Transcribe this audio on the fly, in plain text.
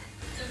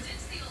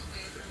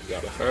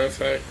Got a fun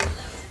fact?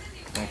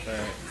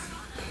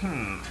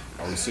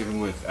 Are we sticking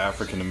with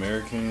African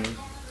American?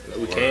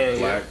 We can,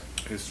 Black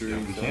history?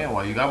 We can.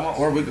 Well, you got one,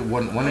 or we could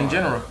one in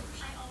general.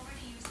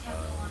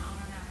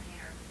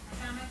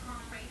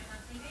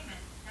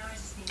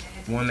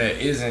 One that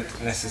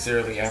isn't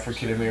necessarily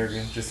African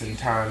American, just in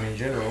time in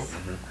general.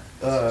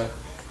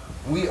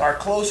 We are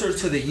closer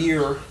to the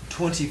year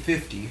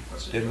 2050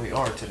 than we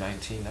are to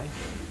 1990.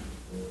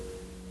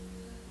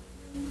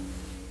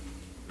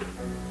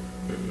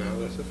 No,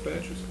 that's a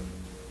fact.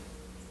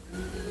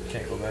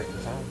 Can't go back in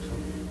time. So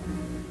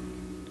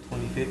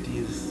 2050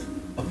 is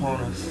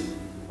upon us.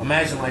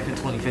 Imagine life in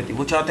 2050.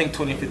 What y'all think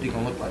 2050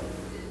 gonna look like?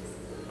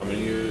 How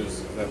many years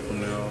is that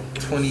from now?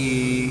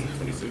 20.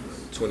 26?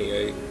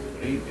 28.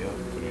 8, yeah.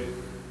 28.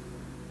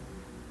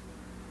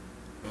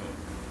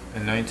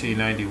 And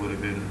 1990 would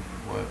have been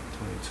what?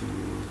 22.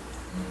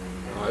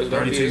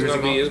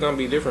 It's gonna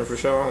be different for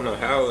sure. I don't know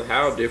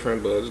how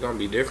different, but it's gonna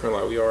be different.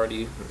 Like we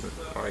already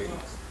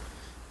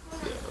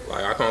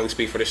like I can only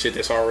speak for the shit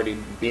that's already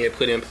being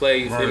put in play.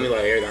 You feel me?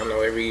 Like I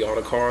know all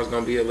the cars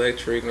gonna be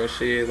electric and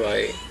shit.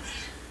 Like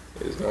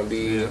it's gonna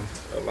be a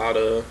lot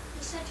of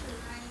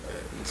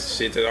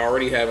shit that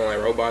already having like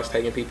robots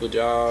taking people's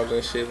jobs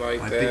and shit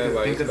like that.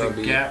 Think of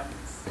the gap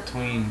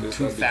between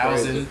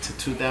 2000 to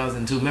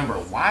 2002. Remember,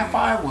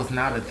 Wi-Fi was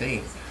not a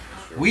thing.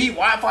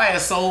 Wi-Fi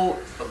is so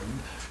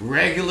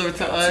regular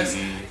to us.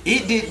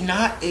 It did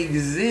not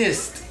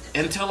exist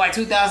until like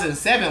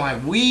 2007.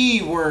 Like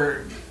we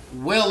were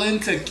well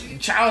into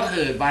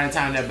childhood by the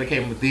time that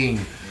became a thing.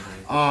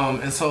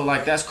 And so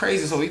like that's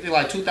crazy. So we think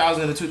like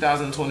 2000 to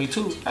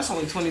 2022. That's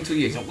only 22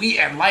 years.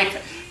 And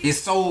life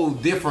is so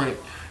different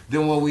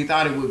than what we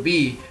thought it would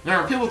be.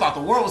 Remember, people thought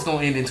the world was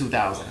gonna end in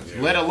 2000.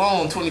 Let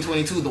alone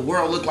 2022. The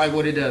world looked like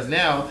what it does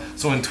now.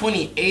 So in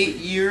 28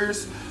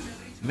 years,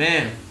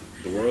 man.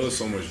 The world is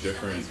so much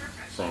different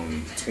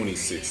from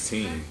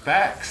 2016.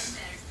 Facts.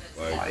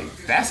 Like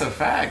that's a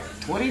fact.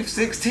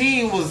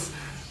 2016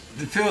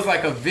 it feels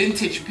like a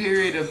vintage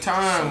period of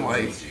time.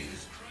 Like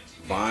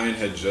Vine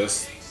had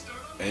just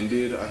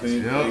ended, I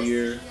think, that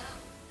year.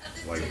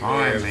 Like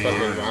Vine,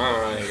 man.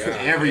 Vine.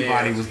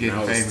 Everybody was getting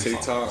famous.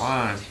 TikTok.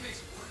 Vine.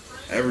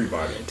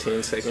 Everybody.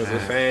 10 seconds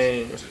of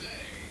fame.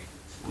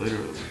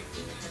 Literally.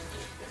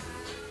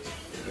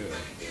 Yeah.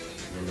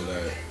 Remember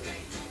that?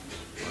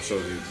 I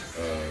showed you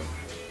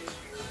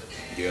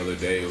the other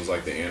day. It was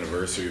like the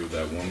anniversary of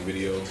that one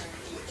video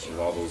of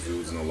all those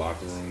dudes in the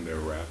locker room. They were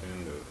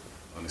rapping the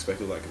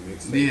Unexpected Like a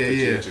Mixtape.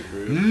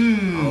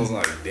 Yeah. I was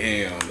like,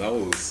 damn, that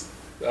was.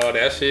 Oh,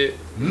 that shit.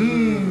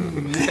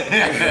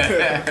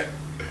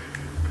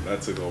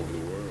 That took over the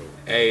world.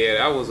 Hey, yeah,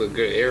 that was a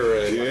good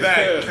era.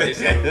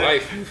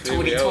 Life.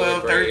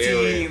 2012,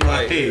 13.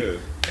 Like,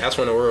 that's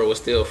when the world was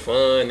still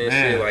fun and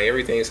shit. Like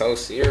everything's so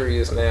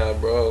serious now,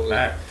 bro.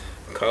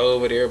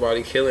 COVID,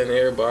 everybody killing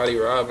everybody,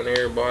 robbing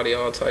everybody,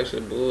 all types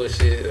of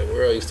bullshit. The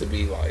world used to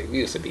be like, we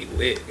used to be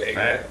lit,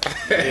 nigga.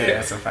 Yeah,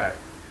 that's a fact.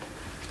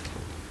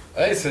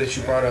 Hey, since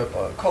you brought up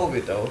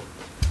COVID though,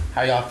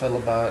 how y'all feel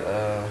about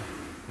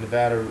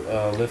Nevada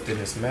lifting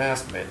its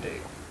mask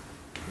mandate?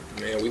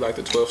 Man, we like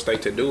the 12th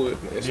state to do it.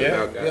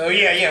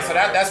 Yeah. So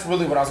that's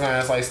really what I was gonna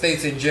ask. Like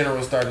states in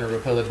general starting to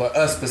repeal it, but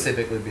us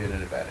specifically being in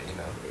Nevada, you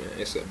know.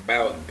 Yeah, it's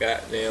about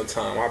goddamn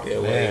time. I've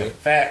been waiting.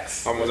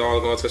 Facts. I was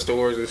all going to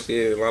stores and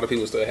shit. A lot of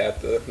people still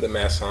have the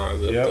mask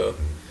signs up though.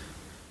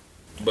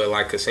 But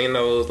like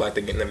casinos, like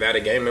the Nevada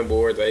gaming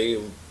board, they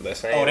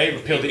repealed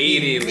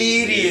it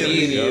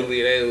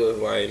immediately. They was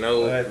like,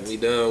 no, we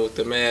done with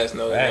the mask.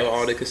 No,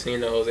 all the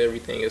casinos,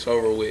 everything is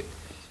over with.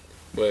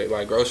 But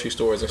like grocery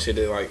stores and shit,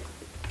 they like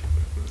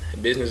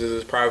businesses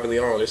is privately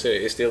owned.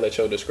 It's still at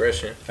your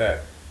discretion.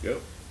 Fact.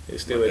 Yep.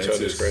 It's still at your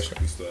discretion.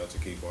 We still have to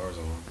keep ours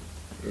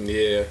on.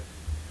 Yeah.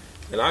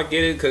 And I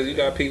get it because you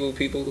got people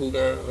who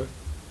gonna.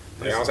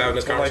 Like I was having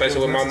this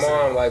conversation with my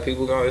mom. Like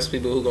there's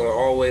people who gonna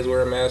always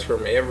wear a mask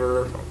from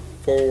ever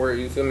forward.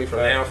 You feel me? From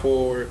now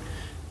forward.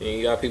 And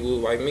you got people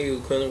like me who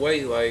couldn't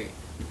wait. Like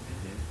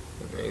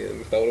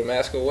throw the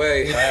mask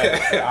away.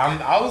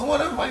 I was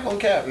one of them. I ain't gonna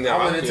cap.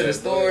 I went into the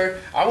store.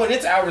 I went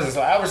into Albertsons.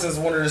 So Albertsons is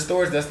one of the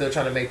stores that's still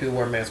trying to make people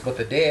wear masks. But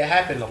the day it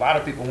happened, a lot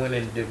of people went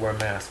in and did wear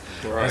masks.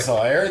 Right. And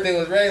so everything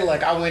was ready.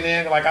 Like I went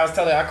in. Like I was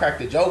telling you, I cracked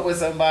a joke with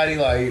somebody.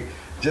 Like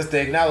just to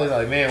acknowledge.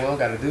 Like man, we don't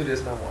got to do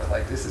this no more.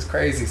 Like this is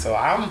crazy. So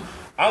I'm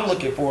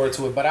looking forward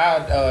to it. But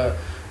I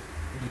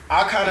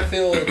kind of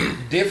feel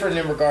different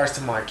in regards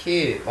to my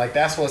kid. Like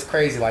that's what's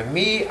crazy. Like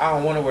me, I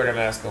don't want to wear the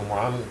mask no more.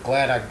 I'm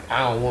glad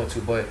I don't want to,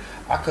 but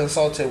I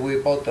consulted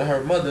with both of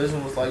her mothers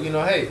and was like,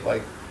 hey,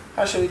 like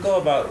how should we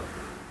go about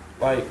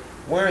like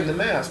wearing the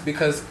mask?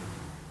 Because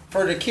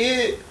for the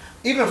kid,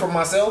 even for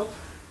myself,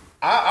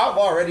 I've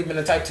already been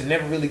the type to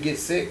never really get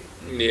sick.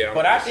 Yeah.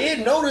 But I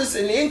did notice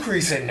an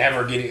increase in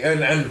never getting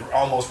and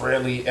almost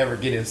rarely ever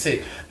getting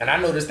sick. And I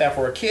noticed that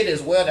for a kid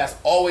as well that's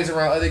always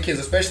around other kids,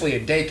 especially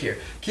in daycare.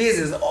 Kids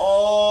is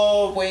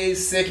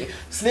always sick.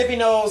 Sniffy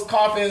nose,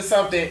 coughing,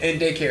 something in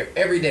daycare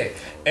every day.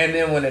 And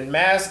then when the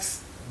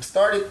masks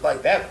started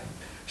like that,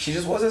 she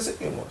just wasn't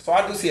sick anymore. So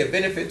I do see a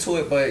benefit to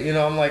it, but you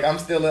know, I'm like,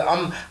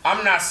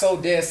 I'm not so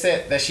dead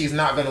set that she's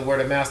not gonna wear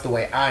the mask the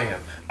way I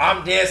am.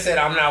 I'm dead set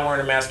I'm not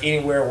wearing a mask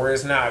anywhere where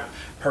it's not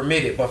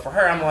permitted. But for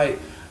her, I'm like,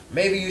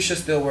 maybe you should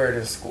still wear it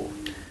in school.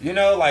 You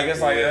know, like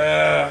it's like,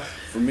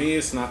 For me,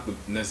 it's not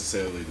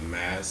necessarily the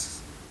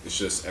masks. It's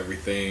just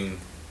everything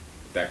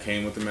that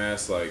came with the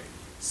mask, like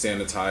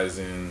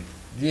sanitizing.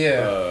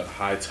 Yeah.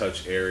 High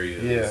touch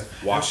areas. Yeah.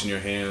 Washing your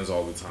hands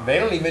all the time. They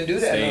don't even do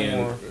that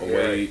no more.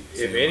 Away,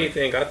 if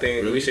anything, I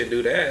think we should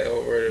do that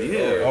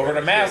over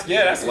the mask.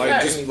 Yeah, that's like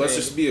fact. let's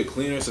just be a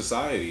cleaner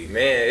society.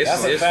 Man,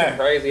 it's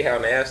crazy how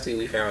nasty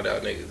we found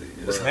out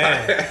niggas is.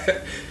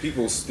 Man.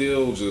 People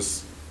still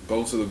just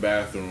go to the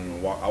bathroom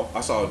and walk.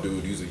 I saw a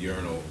dude use a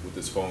urinal with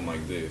his phone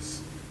like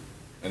this,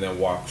 and then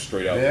walk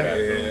straight out the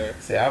bathroom. Yeah.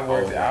 See,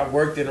 I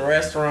worked in a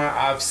restaurant.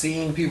 I've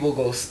seen people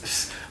go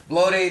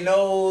blow their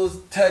nose,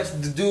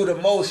 do the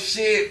most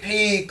shit,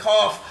 pee,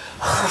 cough,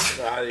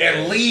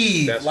 and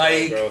leave. That's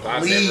like,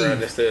 I've leave. never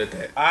understood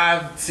that.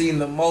 I've seen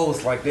the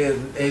most. Like, it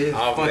is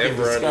I've fucking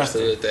never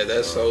disgusting. understood that.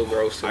 That's so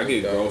gross to me. I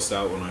get grossed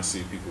out when I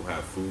see people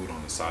have food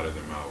on the side of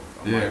their mouth.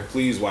 I'm like,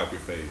 please wipe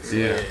your face.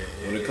 Yeah.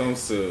 When it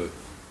comes to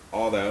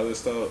all that other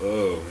stuff,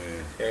 oh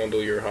man.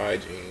 Handle your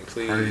hygiene,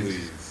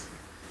 please.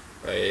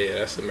 Like, yeah,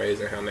 that's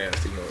amazing how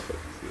nasty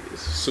motherfuckers is.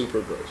 It's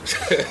super gross.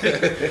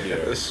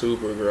 It's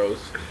super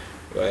gross.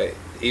 Like,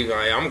 even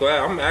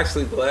I'm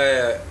actually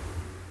glad,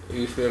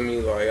 you feel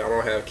me, like I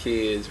don't have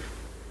kids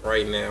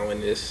right now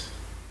in this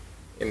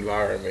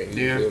environment.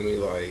 You feel me,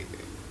 like,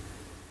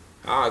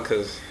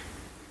 cause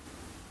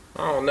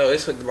I don't know.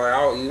 It's like you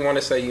want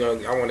to say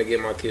I want to give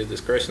my kids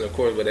discretion, of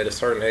course, but at a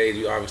certain age,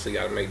 you obviously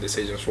got to make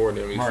decisions for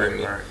them. You feel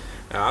me? Right.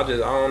 I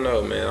don't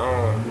know, man.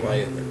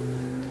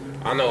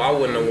 I know I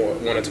wouldn't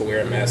have wanted to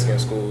wear a mask in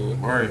school.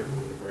 Right.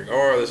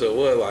 Regardless of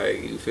what,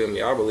 like, you feel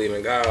me, I believe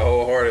in God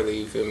wholeheartedly,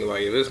 you feel me,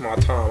 like, if it's my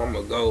time, I'm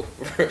gonna go,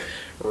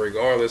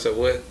 regardless of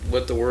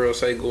what the world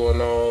say going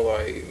on,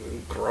 like,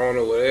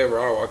 corona, whatever,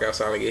 I'll walk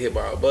outside and get hit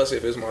by a bus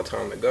if it's my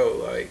time to go,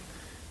 like,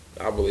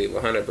 I believe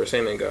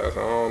 100% in God,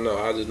 so I don't know,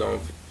 I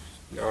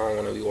don't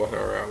want to be walking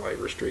around, like,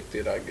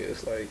 restricted, I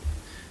guess, like,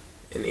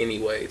 in any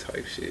way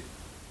type shit,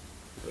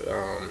 but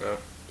I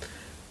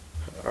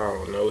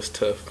don't know, it's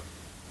tough.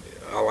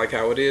 I like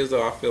how it is,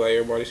 though. I feel like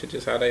everybody should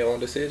just have their own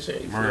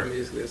decision. You feel me?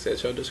 It's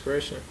at your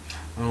discretion.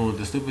 Oh,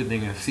 the stupid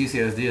thing is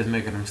CCSD is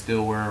making them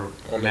still wear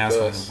masks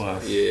on the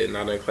bus. Yeah,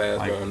 not in class,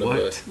 like, but on the what?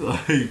 bus.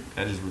 Like,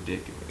 that is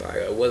ridiculous.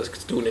 Like, what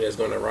student is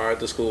going to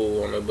ride to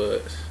school on the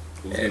bus?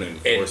 Who's going to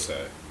enforce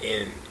that?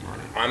 And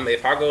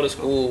if I go to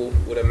school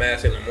with a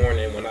mask in the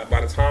morning,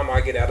 by the time I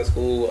get out of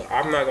school,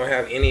 I'm not going to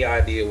have any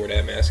idea where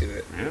that mask is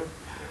at. Yeah.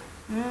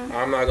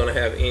 I'm not going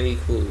to have any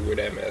clue where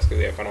that mask is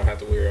at if I don't have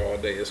to wear it all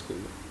day at school.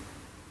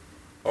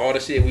 All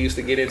the shit we used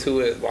to get into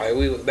it, like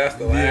that's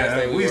the last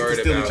thing we worried about. We used to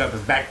steal each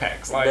other's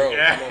backpacks. Like,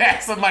 bro,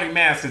 somebody's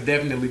mask is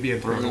definitely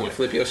being thrown away.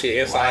 Flip your shit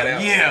inside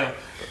out. Yeah.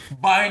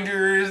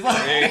 Binders,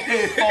 like,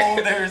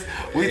 folders.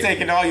 We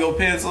taking all your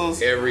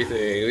pencils.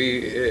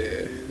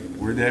 Everything.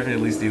 We're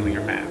definitely stealing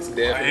your mask.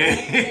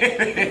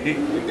 Definitely.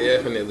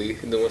 Definitely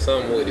doing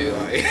something with it.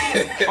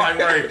 Like,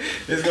 right.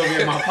 It's going to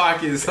be in my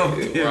pocket or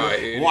something.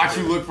 Right. Watch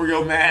you look for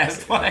your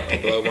mask.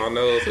 Like. Blow my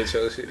nose with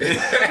your shit.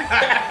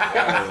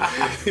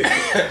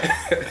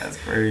 That's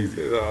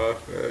crazy.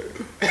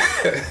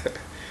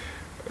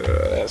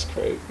 That's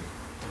crazy.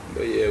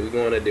 But yeah, we're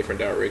going a different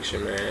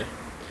direction, man.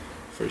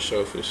 For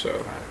sure.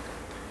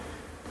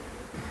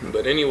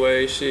 But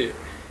anyway, shit.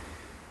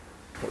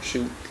 Or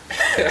shoot.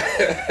 You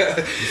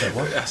said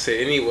what? I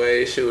said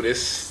anyway, shoot.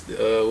 This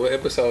what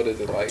episode is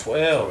it? Like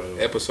 12.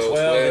 Episode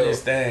 12 in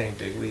this thing,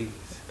 big leagues.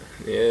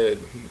 Yeah,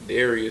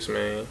 Darius,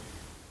 man.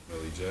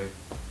 Melijah.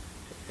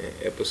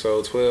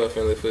 Episode 12,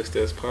 Finlit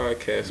Footsteps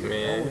podcast,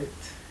 man.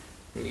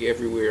 We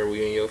everywhere.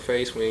 We in your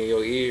face. We in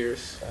your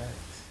ears.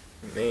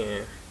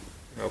 Man,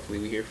 hopefully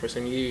we here for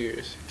some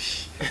years.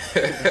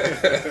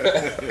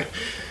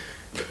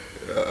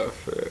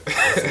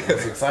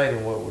 It's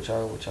exciting what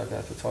y'all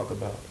got to talk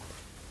about.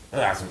 I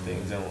got some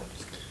things on.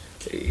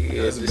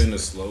 It's been a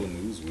slow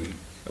news week.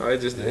 I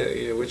just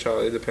what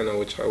y'all. It depends on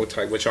what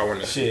y'all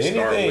want to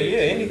start anything, with. Yeah,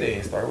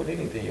 anything. Start with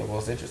anything. Your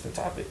most interesting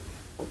topic.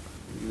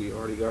 We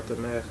already got the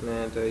mask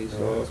mandate.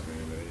 So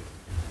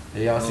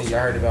y'all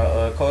heard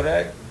about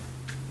Kodak?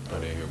 I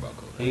didn't hear about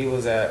Kodak. He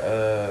was at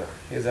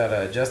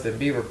a Justin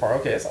Bieber party.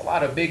 Okay, it's a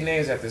lot of big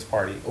names at this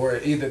party, or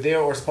either there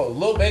or supposed.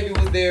 Lil Baby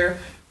was there.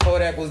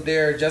 Kodak was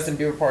there. Justin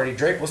Bieber party.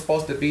 Drake was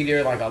supposed to be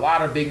there. Like, a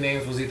lot of big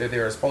names was either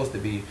there or supposed to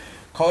be.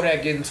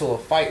 Kodak get into a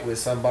fight with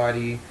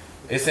somebody.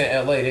 It's in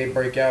LA. They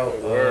break out.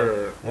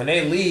 When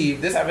they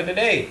leave, this happened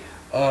today.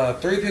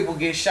 3 people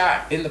get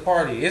shot in the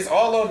party. It's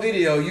all on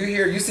video.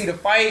 You see the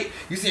fight.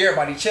 You see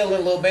everybody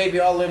chilling, Lil Baby,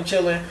 all of them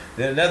chilling.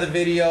 Then another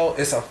video,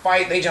 it's a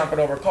fight. They jumping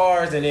over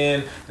cars, and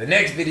then the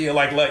next video,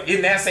 like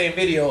in that same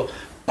video,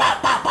 pop,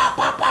 pop, pop,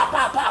 pop, pop,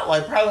 pop, pop.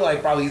 Like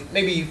probably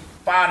maybe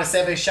 5 to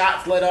 7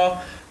 shots let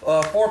off.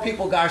 4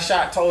 people got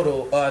shot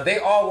total. They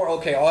all were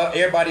okay.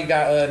 Everybody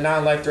got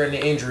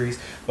non-life-threatening injuries.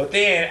 But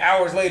then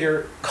hours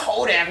later,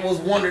 Kodak was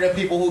one of the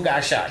people who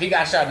got shot. He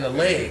got shot in the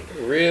leg.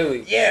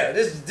 Really? Yeah,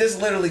 this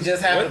literally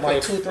just happened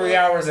like 2-3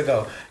 hours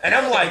ago. And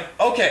I'm like,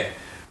 okay,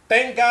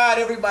 thank God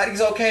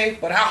everybody's okay.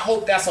 But I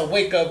hope that's a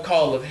wake-up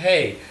call of,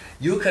 hey,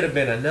 you could have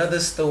been another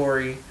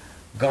story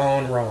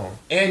gone wrong.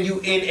 And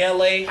you in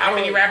LA? How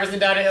many rappers in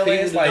down in LA?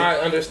 People do not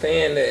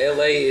understand that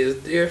LA is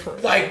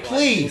different. Like,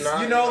 please, please.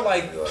 I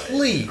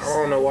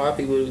don't know why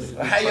people.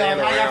 How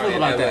y'all feel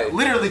about that?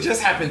 Literally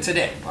just happened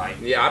today. Like,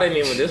 yeah, I didn't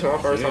even. This is my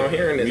first time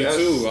hearing it. Me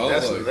too.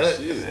 That's like, nuts.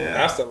 yeah.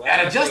 That's the last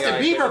at a Justin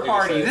thing Bieber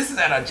party. This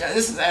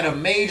is at a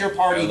major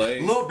party.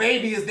 LA. Lil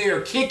Baby is there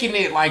kicking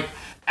it like.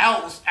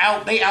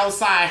 They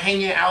outside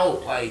hanging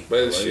out like.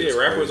 But shit,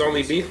 rappers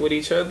only beef with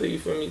each other. You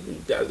feel me?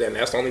 And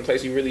that's the only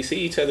place you really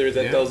see each other is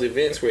at those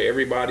events where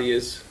everybody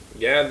is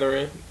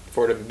gathering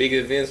for the big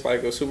events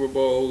like a Super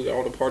Bowl,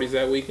 all the parties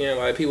that weekend.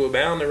 Like people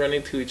bound to run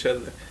into each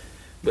other.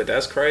 But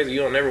that's crazy.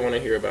 You don't never want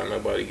to hear about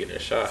nobody getting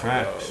shot.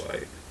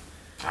 Like,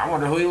 I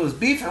wonder who he was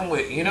beefing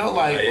with. You know,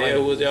 like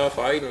who was y'all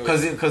fighting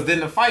with? Because then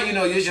the fight, you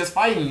know, you're just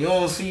fighting. You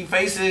don't see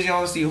faces. You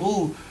don't see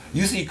who.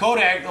 You see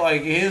Kodak,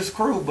 like, his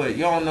crew, but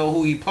you don't know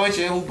who he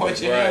punching, who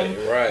punching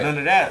him. Right. None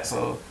of that,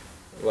 so.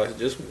 Like,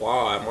 just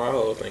why? My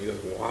whole thing is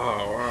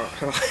why?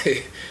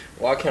 Like,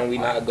 why can't we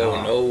not go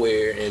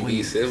nowhere and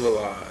be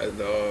civilized,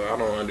 dog? I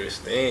don't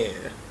understand.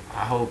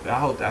 I hope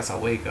that's a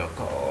wake-up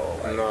call.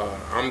 Like, no,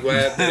 I'm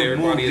glad that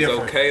everybody is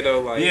okay,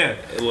 though. Like,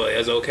 well,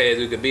 as okay as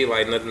it could be.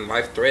 Like, nothing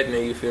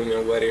life-threatening, you feel me?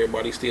 I'm glad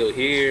everybody's still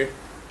here.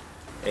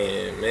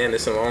 And, man,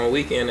 it's a long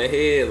weekend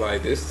ahead.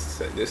 Like, this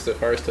the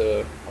first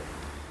of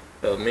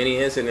many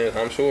incidents,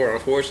 I'm sure,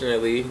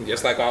 unfortunately.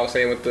 Just like I was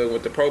saying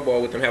with the Pro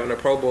Bowl, with them having a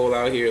Pro Bowl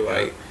out here,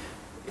 like,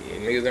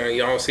 niggas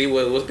you don't see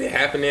what's been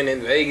happening in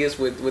Vegas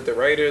with the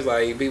Raiders.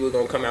 Like, people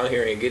gonna come out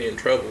here and get in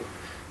trouble.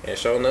 And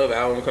sure enough,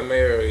 Alvin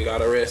Kamara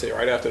got arrested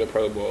right after the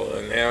Pro Bowl.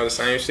 And now the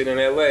same shit in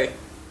LA.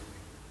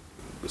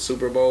 The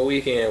Super Bowl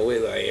weekend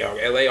with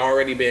LA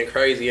already been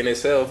crazy in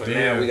itself, and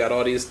now we got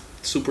all these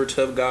super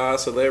tough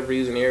guys,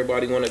 celebrities, and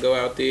everybody want to go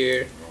out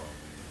there.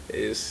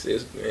 I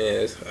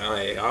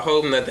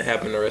hope nothing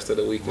happened the rest of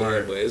the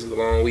weekend, but it's a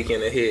long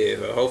weekend ahead.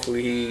 So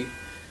hopefully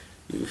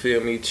you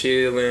feel me,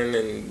 chilling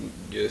and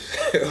just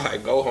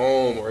like go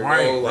home or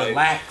go like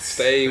relax,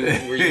 stay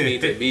where you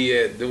need to be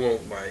at. Doing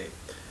like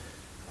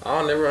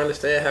I'll never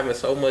understand having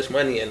so much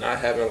money and not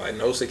having like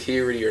no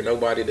security or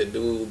nobody to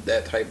do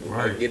that type of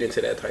like get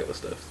into that type of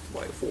stuff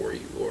like for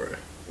you or.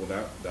 Well,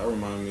 that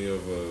reminded me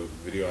of a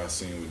video I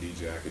seen with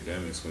DJ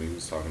Academics when he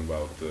was talking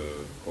about the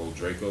whole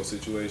Draco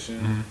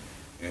situation. Mm-hmm.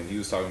 And he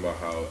was talking about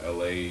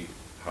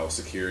how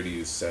security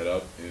is set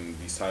up in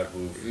these type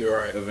of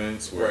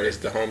events. Where it's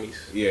the homies.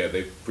 Yeah,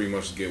 they pretty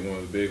much get one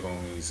of the big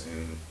homies,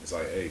 and it's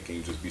like, hey, can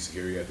you just be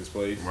security at this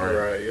place?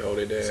 Right, you hold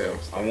it down. So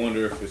I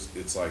wonder if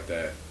it's like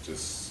that,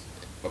 just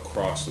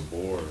across the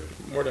board.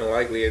 More than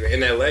likely,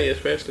 in LA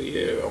especially,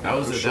 That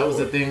was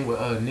the thing with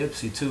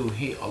Nipsey too.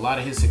 A lot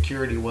of his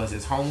security was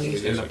his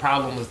homies, and the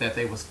problem was that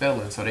they was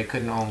felons, so they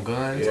couldn't own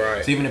guns.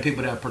 Right. So even the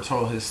people that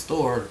patrol his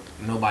store,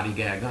 nobody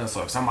got guns.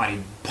 So if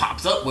somebody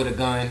pops up with a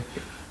gun,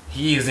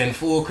 he is in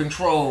full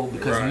control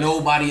because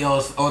nobody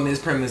else on this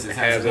premises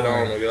has a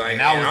gun. Like, and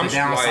that was the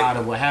downside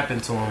of what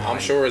happened to him. I'm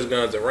sure his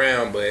guns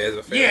around, but as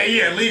a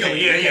family,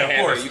 legally, of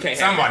course. You can't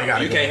somebody got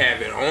it. You can't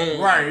have it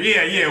on. Right,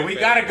 we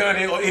got a gun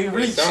in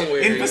reach,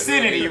 in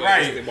vicinity,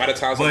 right. By the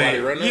time somebody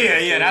run up.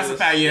 Yeah, that's a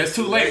fact. Yeah, it's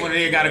too late when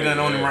they got a gun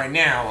on them right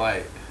now.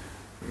 Like,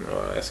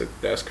 no,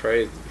 that's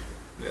crazy.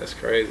 That's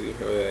crazy.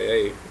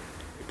 Hey,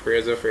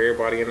 prayers up for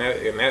everybody in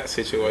that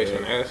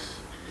situation. That's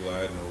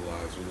glad no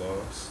lives were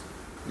lost.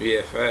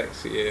 Yeah,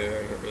 facts. Yeah.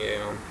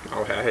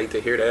 I hate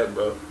to hear that,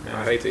 bro.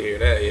 I hate to hear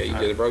that. Yeah, you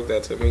just broke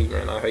that to me,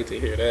 man. I hate to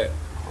hear that.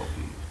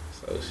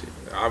 So shit.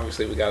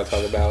 Obviously, we gotta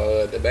talk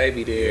about the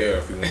baby there. Yeah,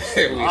 if you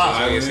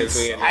want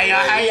to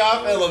how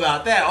y'all feel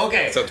about that?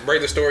 Okay. So to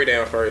break the story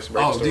down first. Do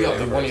one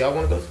of y'all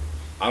want to go?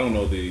 I don't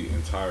know the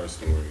entire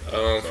story.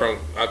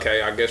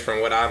 I guess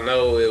from what I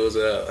know, it was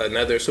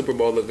another Super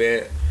Bowl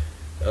event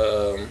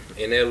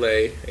in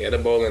LA at a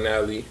bowling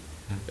alley.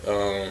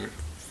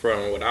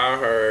 From what I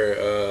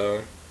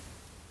heard,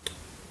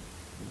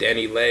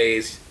 Danny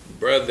Lay's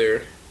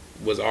brother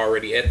was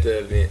already at the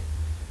event.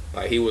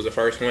 Like, he was the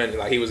first one.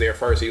 Like, he was there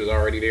first. He was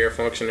already there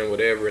functioning,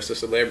 whatever. It's a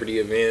celebrity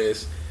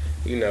event.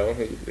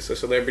 It's a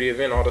celebrity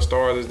event. All the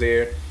stars is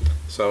there.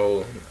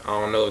 So, I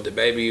don't know if the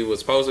baby was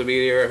supposed to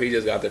be there, if he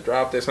just got the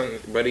drop or something,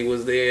 but he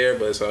was there.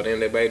 But so then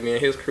the baby and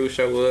his crew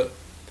show up.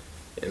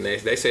 And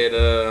they said,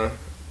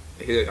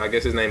 I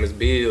guess his name is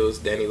Bills.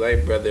 Danny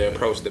Lay brother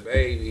approached the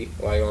baby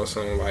like on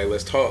some like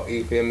let's talk.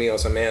 You feel me? On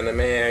some man to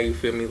man. You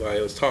feel me? Like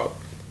let's talk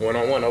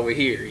 1-on-1 over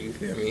here. You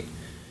feel me?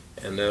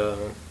 And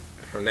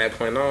from that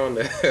point on,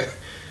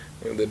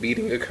 the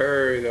beating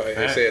occurred. Like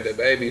they said, the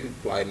baby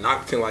like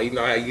knocked him. Like you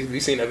know how you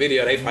seen a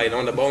video they fight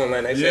on the bowling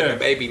lane. They said the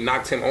baby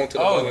knocked him onto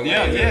the bowling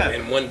lane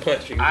in one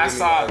punch. I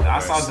saw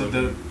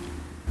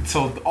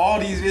So all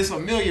these, it's a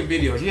million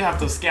videos. You have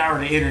to scour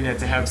the internet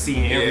to have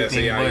seen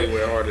everything.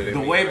 But the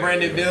way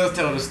Brandon Bills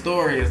tell the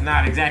story is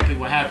not exactly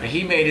what happened.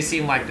 He made it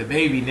seem like the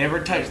baby never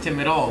touched him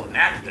at all.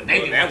 The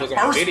baby was the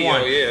first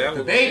one.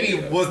 The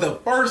baby was the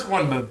first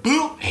one, but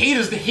boop,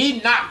 he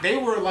knocked. They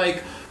were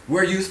like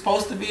where you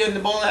supposed to be in the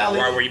bowling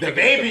alley. The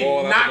baby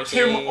knocked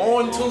him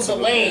onto the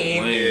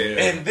lane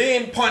and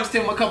then punched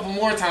him a couple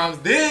more times.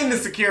 Then the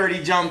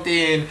security jumped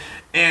in.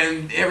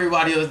 And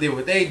everybody else did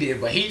what they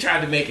did, but he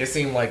tried to make it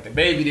seem like the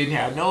baby didn't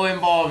have no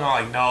involvement.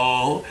 I'm like,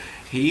 no,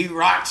 he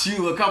rocked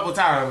you a couple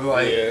times.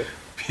 Like,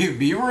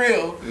 be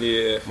real.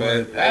 Yeah,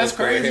 that's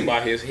crazy. Him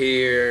by his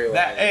hair.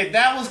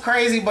 That was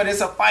crazy, but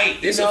it's a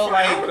fight. Ain't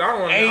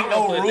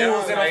no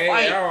rules in a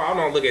fight. I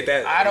don't look at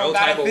that. I don't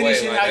gotta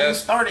finish it how you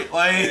started.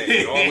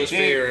 Like always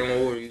fair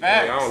and war.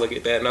 I don't look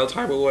at that no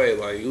type of way.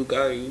 Like you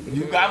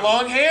got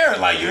long hair.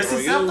 Like you're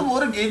susceptible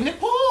to getting it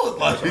pulled.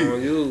 Like that's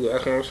on you.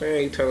 That's what I'm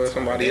saying. You telling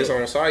somebody it's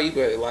on site,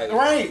 but like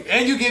right,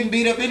 and you getting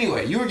beat up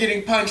anyway. You were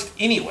getting punched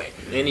anyway.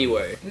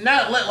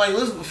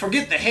 Let's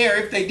forget the hair.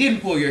 If they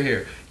didn't pull your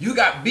hair, you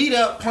got beat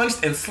up,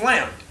 punched, and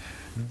slammed.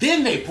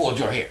 Then they pulled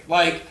your hair.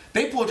 Like,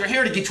 they pulled your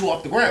hair to get you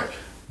off the ground.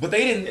 But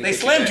they didn't, they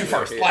slammed you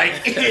first.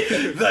 Like,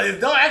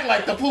 don't act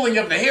like the pulling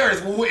of the hair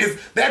is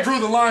that drew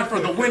the line for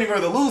the winning or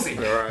the losing.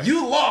 Right.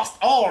 You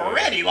lost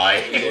already.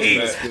 Like,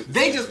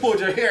 they just pulled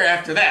your hair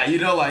after that. You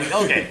know, like,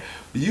 okay,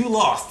 you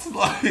lost.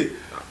 Like,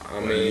 I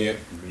mean,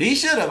 he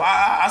should have.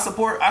 I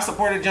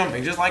supported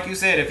jumping. Just like you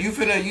said, if you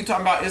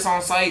talking about it's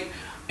on site,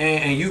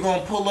 and you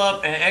gonna pull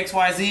up and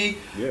XYZ,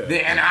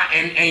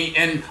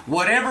 and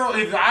whatever,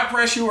 if I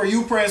press you or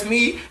you press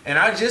me, and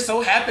I just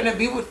so happen to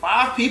be with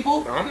 5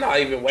 people, I'm not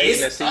even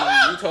waiting to see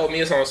you. You told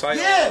me it's on site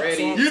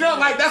already. You know,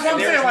 like that's what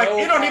I'm saying. Like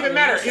it don't even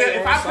matter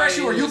if I press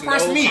you or you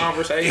press me.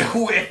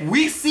 If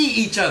we see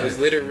each other,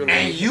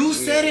 and you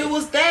said it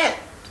was that,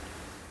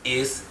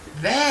 it's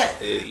that.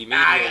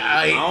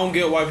 I don't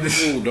get why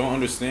people don't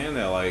understand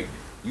that. Like,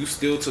 you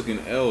still took an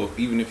L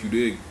even if you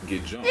did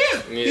get jumped.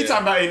 Yeah. He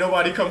talking about ain't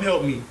nobody come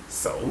help me.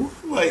 So,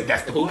 like,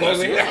 that's the point. You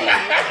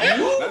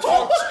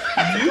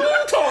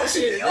talk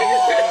shit.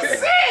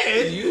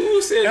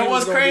 You said. And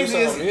what's crazy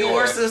is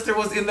your sister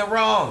was in the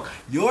wrong.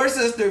 Your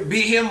sister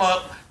beat him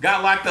up,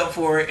 got locked up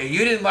for it, and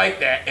you didn't like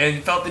that,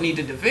 and felt the need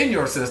to defend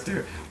your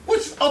sister.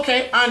 Which,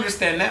 okay, I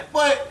understand that,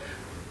 but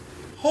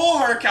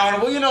hold her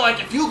accountable. You know,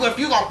 like if you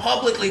gonna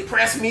publicly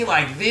press me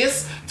like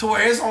this to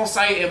where it's on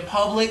site in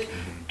public.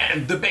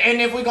 And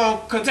if we're going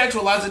to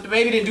contextualize it, the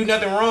baby didn't do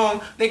nothing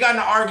wrong. They got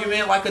in an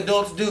argument like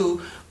adults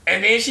do.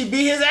 And then she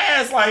beat his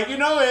ass, like, you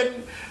know,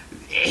 and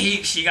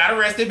she got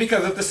arrested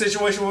because if the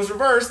situation was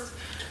reversed,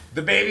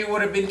 the baby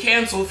would have been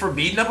canceled for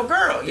beating up a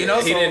girl, you know?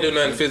 He didn't do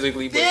nothing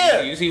physically,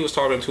 but he was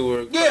talking to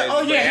her. He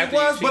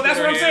was, but that's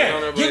what I'm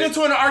saying. Getting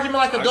into an argument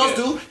like adults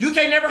do, you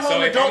can't never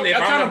hold an adult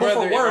accountable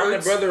for words. If I'm the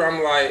brother,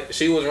 I'm like,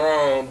 she was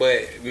wrong,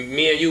 but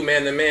me and you,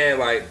 man to man,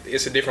 like,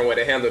 it's a different way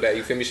to handle that,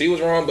 you feel me? She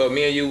was wrong, but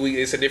me and you,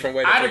 it's a different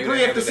way to handle that. I'd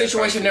agree if the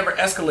situation never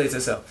escalates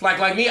itself.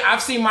 Like me,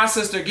 I've seen my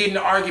sister get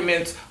into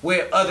arguments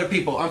with other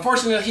people.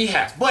 Unfortunately, he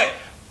has. But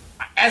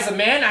as a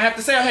man, I have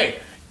to say, hey,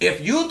 if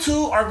you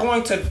two are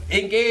going to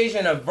engage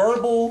in a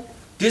verbal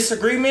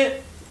disagreement,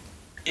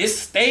 it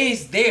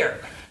stays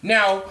there.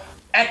 Now,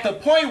 at the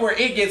point where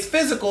it gets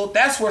physical,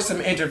 that's where some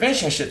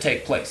intervention should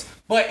take place.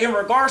 But in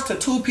regards to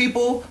 2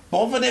 people,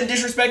 both of them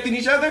disrespecting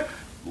each other,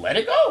 let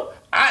it go.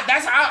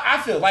 That's how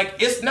I feel. Like,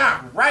 it's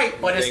not right,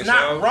 but it's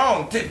not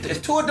wrong. It's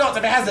 2 adults.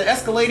 If it hasn't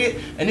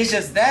escalated and it's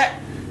just that,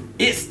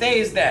 it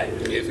stays that.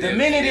 The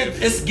minute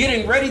it's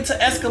getting ready to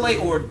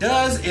escalate or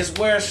does is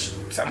where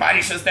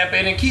somebody should step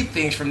in and keep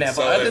things from that.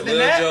 So but other than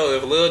that,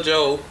 if Lil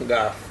Joe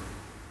got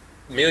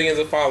millions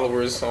of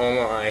followers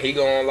online, he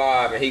going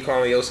live and he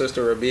calling your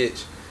sister a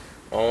bitch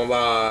on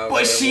live.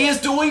 But she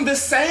is doing the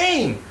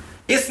same.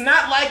 It's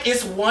not like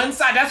it's one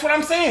side. That's what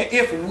I'm saying.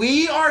 If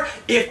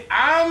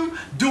I'm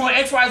doing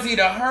XYZ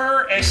to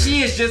her and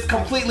she is just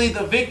completely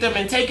the victim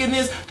and taking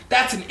this,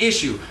 that's an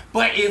issue.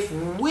 But if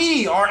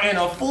we are in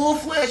a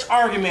full-fledged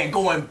argument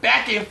going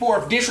back and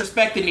forth,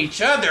 disrespecting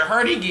each other,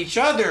 hurting each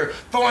other,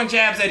 throwing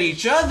jabs at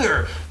each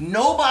other,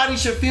 nobody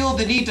should feel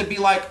the need to be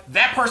like,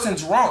 that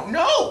person's wrong.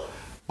 No.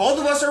 Both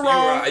of us are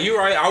wrong. You're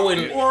right. I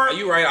wouldn't.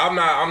 You're right. I'm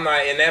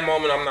not in that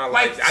moment. I'm not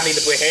like I need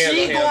to put hands on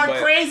him. She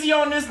going crazy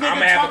on this nigga. I'm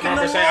gonna have a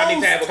conversation. I need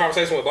to have a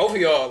conversation with both of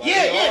y'all. Like,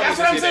 that's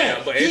what I'm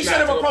saying. He should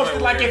have approached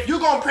it like, if you're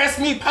gonna press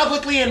me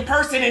publicly in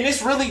person and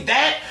it's really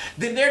that,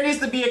 then there needs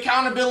to be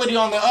accountability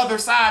on the other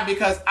side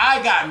because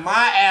I got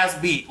my ass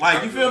beat.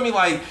 Like, you feel me?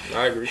 Like,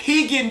 I agree.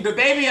 He getting the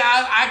baby.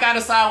 I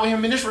gotta side with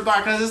him in this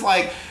regard because it's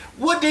like,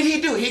 what did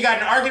he do? He got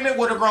in an argument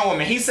with a grown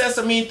woman. He said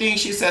some mean things.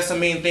 She said some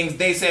mean things.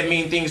 They said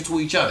mean things to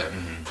each other.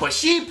 Mm-hmm. But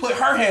she put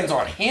her hands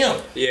on him.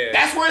 Yeah.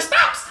 That's where it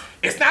stops.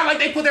 It's not like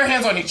they put their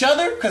hands on each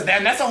other, because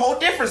that's a whole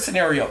different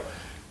scenario.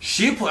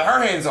 She put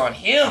her hands on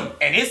him,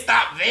 and it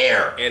stopped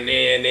there. And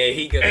then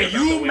he got. And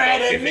you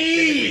mad at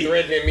me?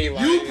 Threatening me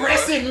like you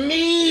pressing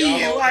me?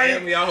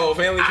 Y'all whole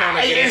family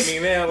trying to get at me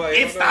now. Like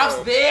it stops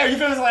there. You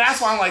feel me? Like that's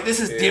why I'm like, this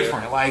is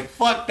different. Like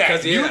fuck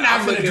that. You're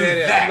not gonna do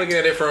that. I'm looking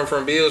at it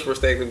from Bill's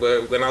perspective,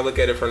 but when I look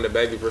at it from the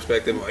baby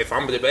perspective, if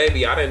I'm the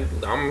baby,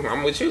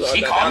 I'm with you.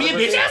 She called me a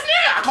bitch ass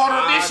nigga. I called her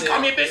a bitch. She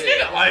called me a bitch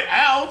nigga. Like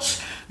ouch.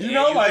 You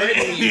know, like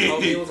you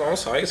told me it was on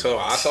site, so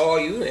I saw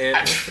you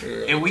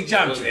and we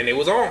jumped, and it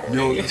was on.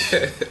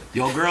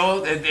 Yo,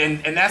 girl,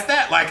 and that's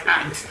that. Like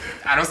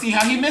I don't see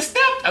how he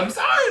misstepped. I'm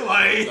sorry.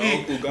 Like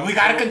we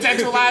gotta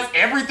contextualize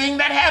everything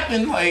that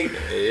happened. Like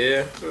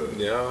yeah,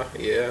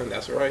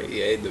 that's right.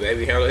 Yeah, the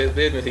baby handled his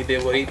business. He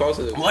did what he supposed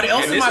to do. What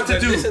else am I to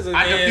do?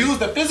 I diffused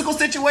the physical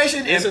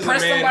situation and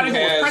pressed somebody who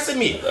was pressing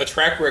me. A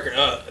track record.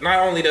 Not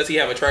only does he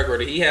have a track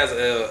record, he has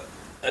a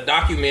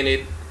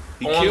documented.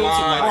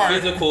 Online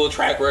physical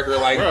track record,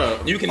 like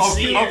bruh, you can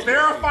see a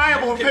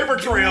verifiable paper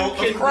trail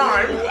of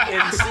crime.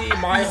 And see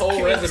my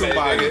whole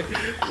resume.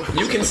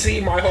 You can see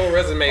my whole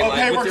resume. A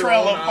paper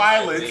trail of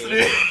violence.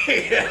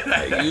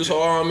 You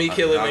saw me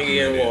kill a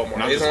nigga in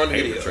Walmart. It's on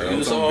video.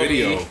 You saw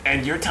me,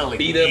 and you're telling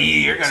beat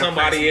me up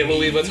somebody in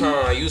Louis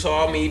Vuitton. You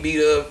saw me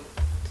beat up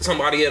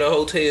somebody at a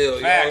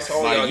hotel.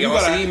 Y'all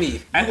see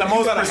me at the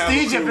most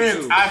prestigious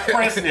events. I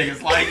press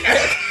niggas like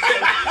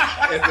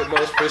at the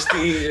most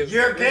prestigious.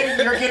 You're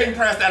getting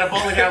pressed at a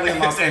bowling alley in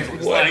Los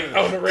Angeles. Like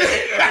on the red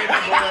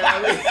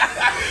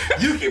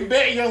you can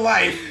bet your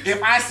life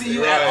if I see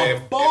you at a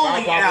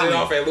bowling alley. It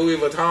off at Louis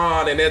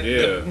Vuitton and at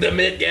the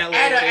Met Gala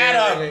at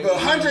a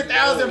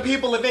 100,000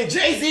 people event.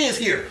 Jay-Z is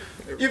here.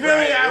 You feel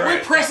me?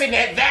 We're pressing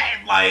at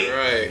that like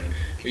right.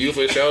 You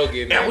for sure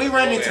getting. And we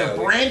run into alley.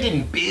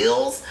 Brandon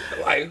Bills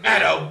like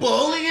at a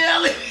bowling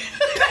alley.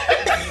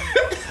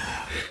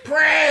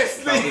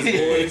 Press.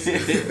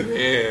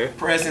 Yeah.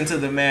 Pressing to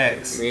the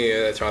max.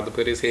 Yeah, tried to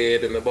put his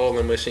head in the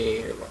bowling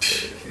machine.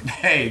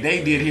 Hey,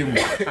 they did him.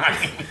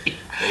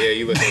 Yeah,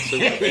 you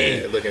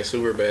looking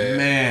super bad.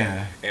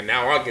 Man. And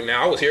now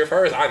I was here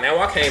first. Now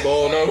I can't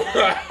bowl no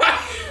more.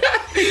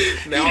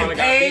 Now I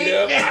got beat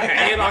up.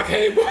 And I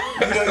can't bowl.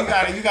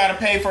 You gotta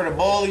pay for the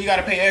bowl. You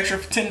gotta pay extra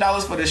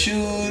 $10 for the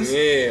shoes.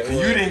 Yeah.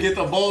 You didn't get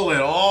the bowl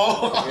at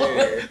all.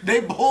 Yeah.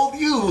 They bowled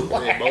you.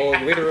 They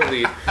bowled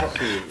literally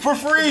for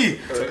free.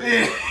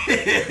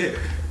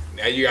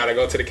 Now you gotta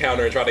go to the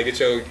counter and try to get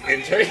your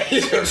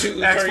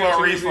shoes. Ask for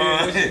a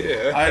refund.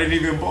 Yeah. I didn't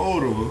even bowl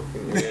them.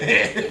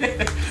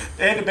 Yeah.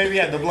 And the baby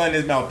had the blunt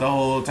in his mouth the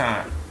whole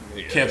time.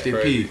 Yeah, kept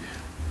it peeved.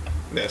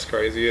 That's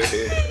crazy.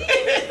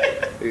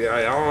 Yeah,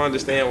 I don't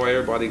understand why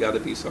everybody got to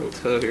be so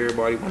tough.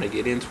 Everybody want to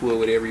get into it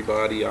with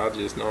everybody. I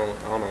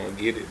don't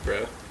get it,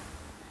 bro.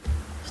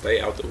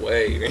 Stay out the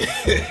way.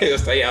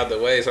 Stay out the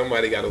way.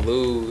 Somebody got to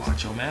lose.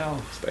 Watch your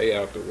mouth. Stay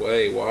out the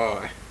way.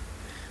 Why?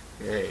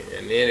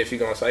 And then if you're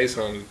going to say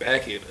something,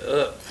 back it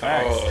up.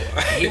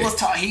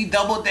 Oh. He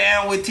doubled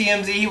down with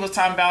TMZ. He was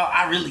talking about,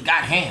 I really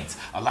got hands.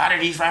 A lot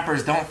of these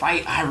rappers don't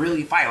fight. I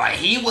really fight. Like,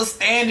 he was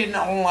standing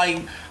on,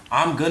 like,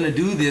 I'm going to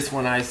do this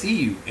when I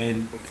see you.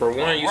 And for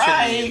one, you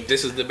shouldn't.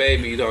 This is the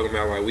baby you're talking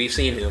about. Like, we've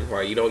seen him.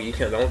 Like,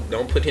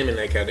 don't put him in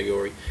that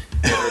category.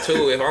 Number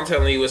two, if I'm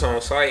telling you it's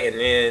on site and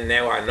then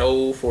now I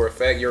know for a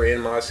fact you're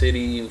in my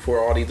city for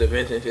all these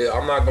events and shit,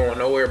 I'm not going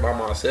nowhere by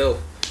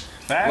myself.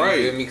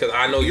 Right, because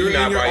I know you're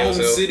not in your by own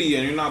yourself. City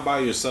and you're not by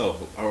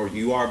yourself, or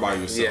you are by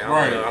yourself.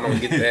 Yeah, I don't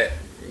get that.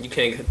 You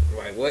can't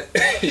like what?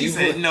 He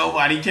said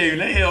nobody came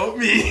to help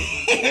me.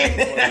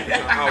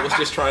 I was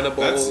just trying to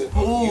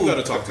bowl. You got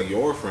to talk to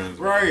your friends.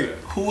 Right?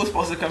 Who was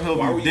supposed to come help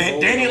you?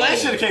 Danny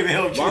Last should have came to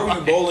help you. Why were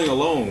you bowling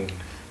alone?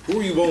 Who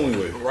are you bowling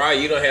with? Right,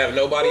 you don't have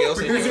nobody else.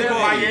 Who's your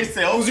party?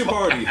 Who's your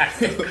party?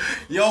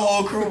 Your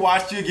whole crew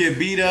watched you get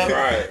beat up.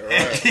 Right.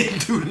 And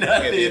didn't do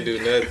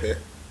nothing.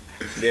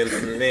 Then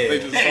they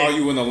just saw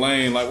you in the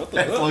lane, like, what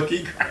the fuck?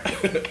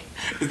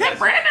 Is that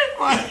Brandon?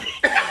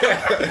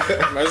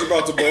 Man's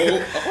about to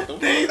bowl.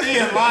 They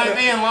in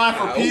line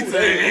for pizza,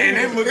 and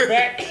they look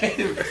back.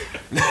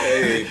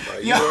 Hey,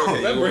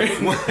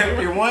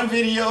 in one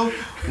video,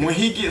 when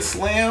he gets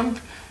slammed,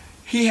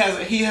 he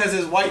has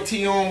his white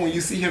tee on when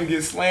you see him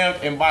get slammed,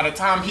 and by the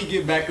time he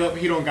get back up,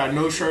 he don't got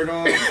no shirt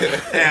on. And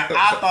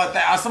I thought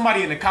that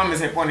somebody in the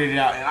comments had pointed it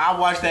out, and I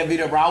watched that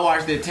video, bro. I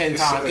watched it 10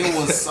 times. It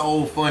was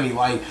so funny.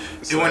 Like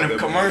when the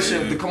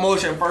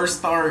commotion first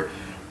start,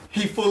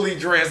 he fully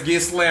dressed,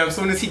 gets slammed. As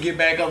soon as he get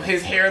back up,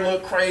 his hair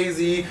looked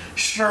crazy,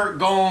 shirt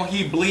gone,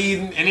 he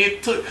bleeding, and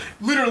it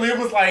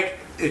was like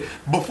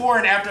before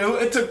and after.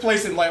 It took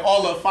place in like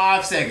all of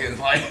 5 seconds.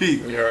 Like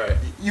you're right.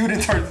 You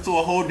done turned into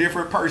a whole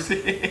different person.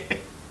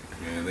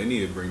 Man, they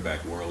need to bring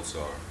back World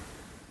Star.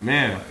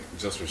 Man, like,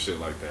 just for shit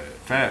like that.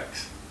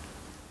 Facts.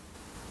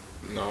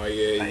 No,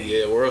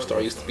 yeah. World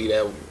Star used to be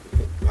that.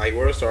 Like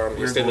World Star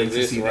still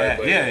exists, right?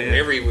 But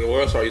every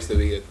World Star used to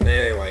be a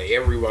thing. Like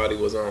everybody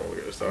was on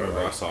World Star.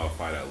 I saw a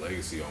fight at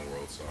Legacy on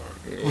World Star.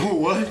 Yeah.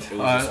 What?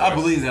 I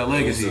believe that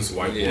Legacy. It was this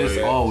white boy. It's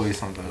always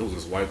something. It was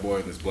this white boy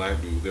and this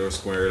black dude. They were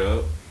squared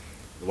up.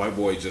 the white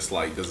boy just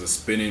like does a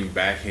spinning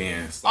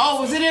backhand.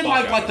 Oh, was it in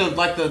like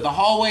the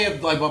hallway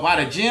of like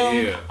by the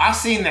gym? Yeah. I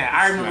seen that.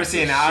 I remember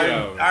seeing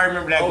that. I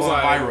remember that going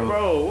viral.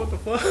 Bro, what the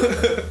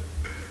fuck?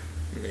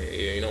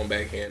 Yeah, you know,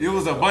 backhand. It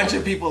was a bunch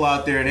of people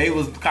out there. They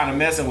was kind of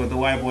messing with the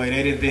white boy.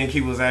 They didn't think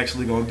he was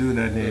actually gonna do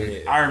nothing.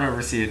 Yeah. I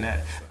remember seeing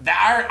that.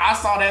 I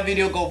saw that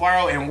video go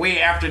viral, and way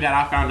after that,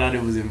 I found out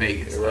it was in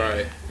Vegas.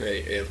 Right.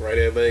 Hey, it's right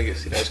at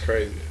Vegas. See, that's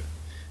crazy.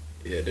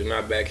 Yeah, do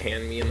not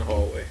backhand me in the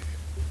hallway.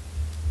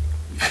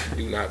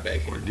 Do not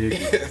backhand.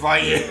 Ridiculous.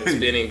 Like,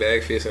 spinning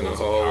back fist in the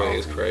hallway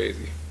is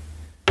crazy.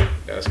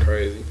 That's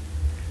crazy.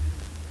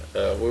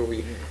 Where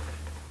we?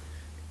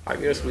 I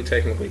guess we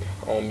technically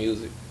on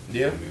music.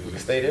 Yeah, we can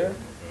stay there.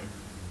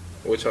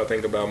 What y'all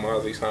think about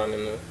Mozzie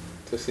signing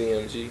to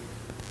CMG?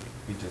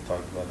 We just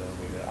talked about that a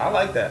little bit. I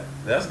like that.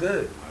 That's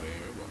good.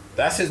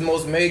 That's his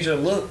most major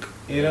look,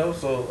 you know.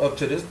 So up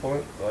to this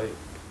point, like.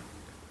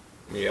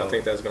 Yeah, I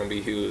think that's gonna be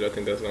huge. I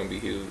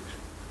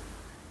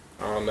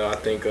don't know. I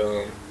think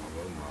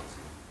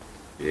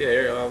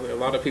yeah, a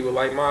lot of people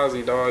like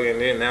Mozzie, dog,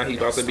 and then now he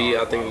about to be.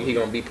 I think he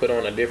gonna be put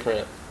on a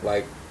different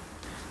like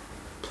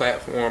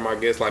platform. I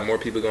guess like more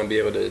people gonna be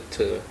able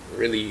to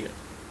really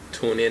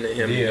tune in to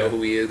him, you know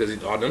who he is,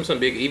 because them some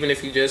big. Even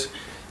if you just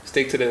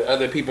stick to the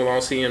other people on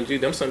CMG,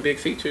 them some big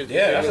features.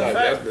 Yeah, that's like, a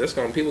fact. That's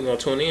gonna people gonna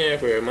tune in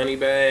for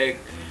Moneybag,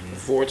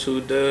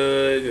 4-2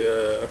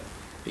 Doug,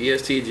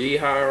 ESTG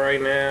high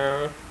right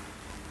now.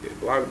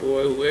 Block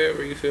Boy,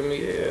 whoever, you feel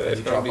me? Yeah, that's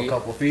he drop a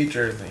couple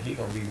features and he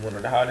gonna be one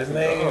of the hottest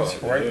names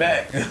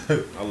back.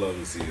 I love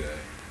to see that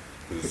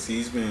because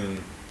he's been.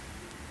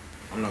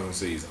 I'm not gonna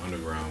say he's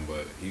underground,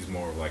 but he's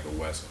more of like a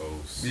West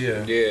Coast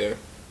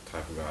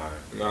type of guy.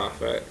 Nah,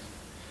 fact.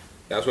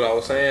 That's what I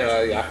was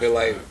saying. I feel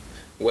like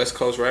West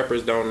Coast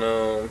rappers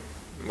don't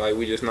like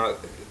we just not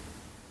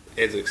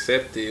as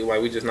accepted.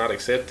 Like we just not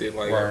accepted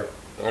like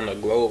on the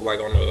globe, like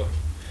on the.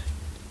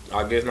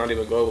 I guess not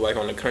even global, like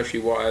on the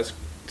country-wise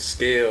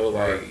scale,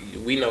 like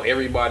we know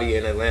everybody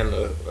in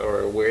Atlanta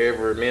or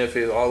wherever,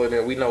 Memphis, all of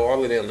them. We know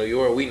all of them. New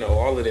York, we know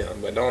all of them,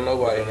 but don't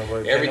nobody.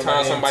 Every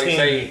time somebody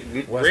say,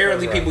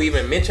 rarely people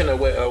even mention a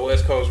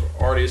West Coast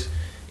artist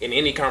in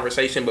any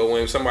conversation. But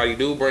when somebody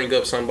do bring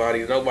up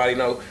somebody, nobody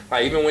know.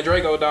 Like even when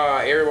Draco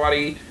died,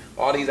 everybody,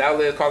 all these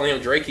outlets calling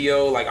him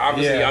Drakeo. Like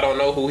obviously, I don't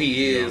know who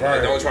he is.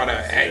 Like, don't try to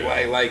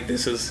act like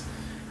this is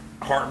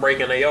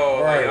heartbreaking to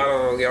y'all. Like, I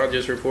don't know, y'all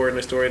just reporting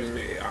the story.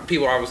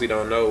 People obviously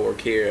don't know or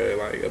care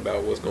like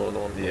about what's going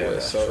on in the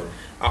West. So true.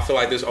 I feel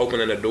like this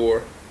opening the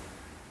door.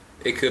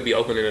 It could be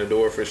opening the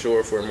door for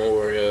sure for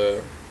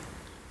more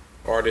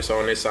artists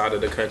on this side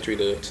of the country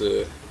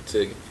to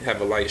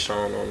have a light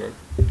shone on them.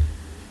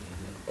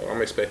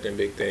 I'm expecting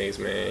big things,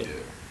 man.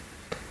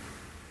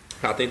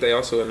 I think they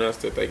also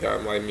announced that they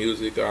got like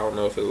music. I don't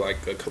know if it's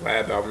like a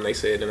collab album. They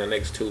said in the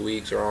next 2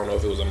 weeks, or I don't know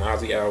if it was a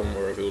Mozzie album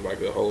or if it was like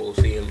a whole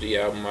CMG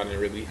album. I didn't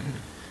really.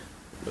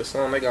 But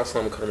they got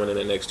something coming in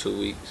the next 2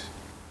 weeks.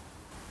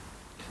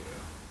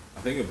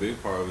 I think a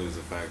big part of it is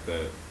the fact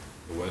that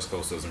the West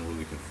Coast doesn't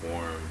really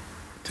conform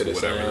to the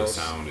whatever sounds.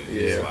 the sound is.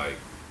 It's like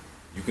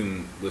you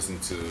can listen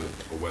to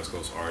a West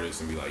Coast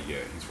artist and be like, yeah,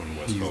 he's from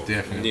the West Coast.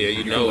 Definitely. Yeah,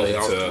 you know, listen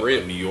off to the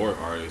rip. a New York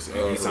artist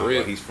and he sounds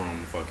like he's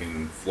from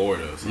fucking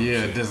Florida or something.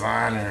 Yeah,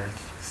 Designer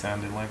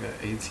sounded like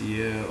an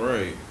ATL.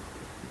 Right.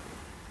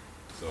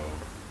 So.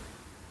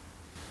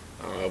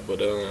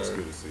 But it's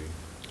good to see.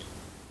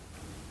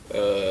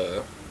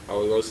 I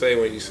was gonna say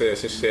when you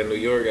said New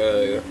York,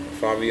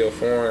 Fabio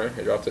Foreign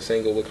dropped a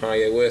single with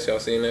Kanye West. Y'all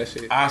seen that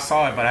shit? I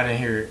saw it, but I didn't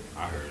hear it.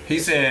 I heard it. He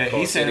said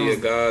it was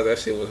God. That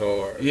shit was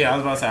hard. Yeah, I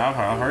was about to say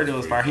I heard it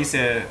was fire. He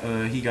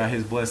said he got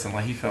his blessing.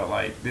 Like he felt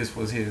like this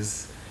was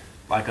his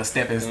like a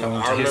stepping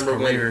stone to his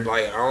career.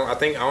 When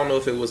I don't know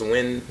if it was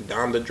when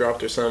Donda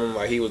dropped or something.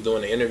 Like he was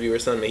doing an interview or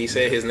something. He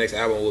said his next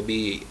album will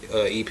be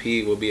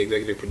EP will be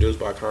executive produced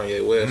by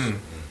Kanye West.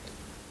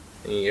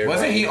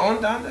 Wasn't he on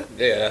Donda?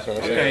 Yeah, that's what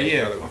I'm saying. Okay,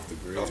 yeah. Off the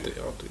grid. Off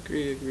the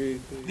grid.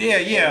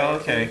 Yeah,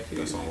 okay.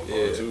 That song was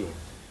hard too.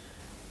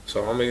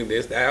 So I mean,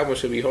 the album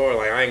should be hard.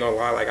 Like I ain't gonna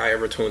lie, like I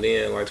ever tuned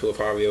in like to a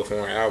Fabio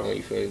Foreign album.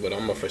 You feel me? But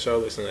I'm gonna for sure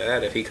listen to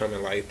that if he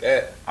coming like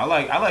that. I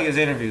like his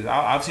interviews.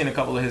 I've seen a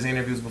couple of his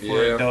interviews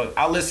before. Yeah.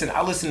 I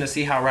listen to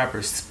see how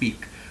rappers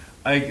speak,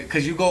 like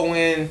because you go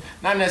in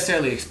not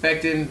necessarily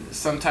expecting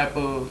some type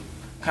of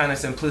kind of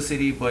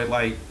simplicity, but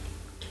like.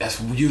 That's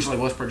usually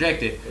what's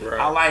projected. Right.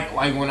 I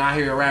like when I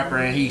hear a rapper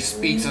and he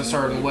speaks a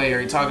certain way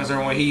or he talks a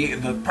certain way.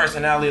 The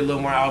personality a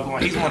little more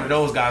outgoing. He's one of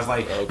those guys.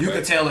 Like you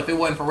could tell if it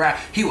wasn't for rap,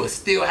 he would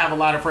still have a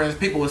lot of friends.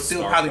 People would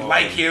still probably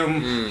like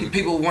him.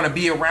 People would want to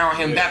be around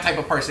him. That type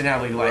of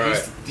personality.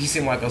 Like he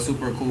seemed like a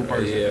super cool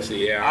person.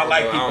 Yeah. I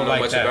like people I don't know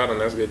like much that. About him.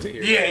 That's good to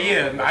hear.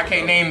 Yeah. I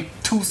can't name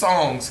 2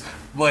 songs,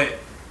 but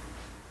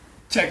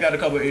checked out a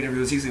couple of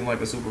interviews. He seemed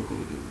like a super cool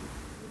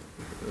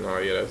dude. No,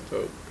 yeah, that's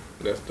dope.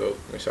 That's dope.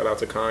 And shout out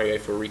to Kanye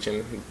for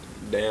reaching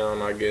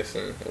down, I guess,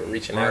 and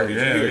reaching out. Did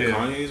you hear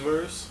Kanye's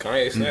verse?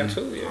 Kanye snapped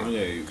too,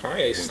 yeah.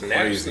 Kanye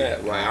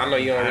snapped. Like I know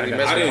you don't really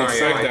mess with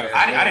Kanye like that.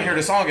 I didn't hear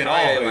the song at all.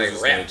 Kanye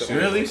like rapped.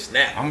 Really?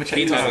 Snap. I'm gonna check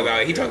He it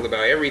out. talked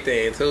about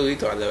everything too. He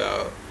talked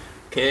about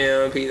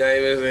Kim, P.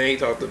 Davis, and he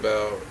talked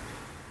about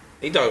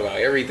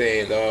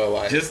everything, dog.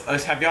 Like, just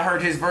have y'all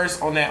heard his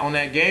verse on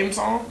that game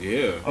song?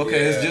 Yeah.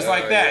 Okay, it's just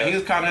like that. He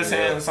was kind of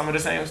saying some of the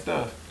same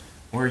stuff.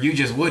 Where you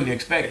just wouldn't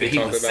expect that he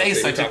would say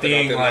such a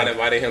thing. Like, not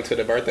inviting him to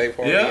the birthday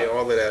party and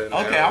all of that.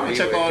 Okay, I'm gonna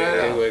check all that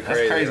out.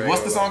 That's crazy.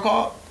 What's the song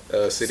called?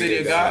 City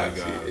of God.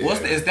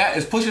 Yeah.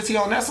 Is Pusha T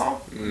on that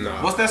song? No.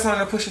 What's that song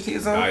that Pusha T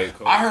is on?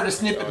 I heard a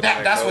snippet.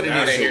 That's what it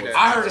is.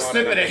 I heard a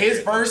snippet of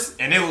his verse,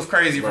 and it was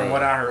crazy from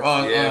what I heard.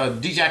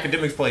 DJ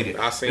Academics played it.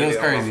 I seen it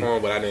on my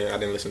phone, but I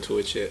didn't listen to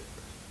it yet.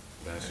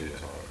 That shit is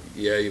hard.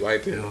 Yeah, you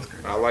liked it?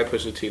 I like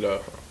Pusha T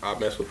though. I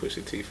mess with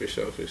Pusha T for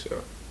sure.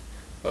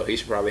 Oh, he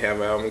should probably have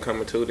an album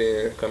coming soon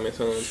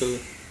too.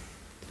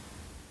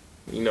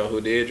 You know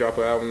who did drop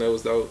an album that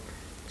was dope?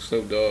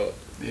 Snoop Dogg.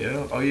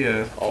 Yeah. Oh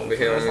yeah. Off of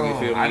him, you feel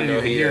me? I didn't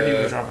even hear he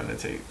was dropping the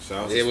tape.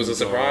 It was a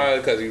surprise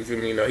because you feel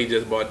me? You know, he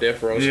just bought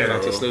Death Row. Shout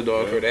out to Snoop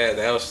Dogg for that.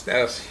 That was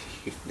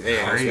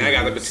man. That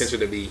got the potential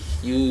to be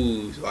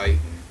huge, like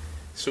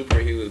super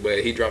huge.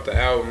 But he dropped the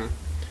album.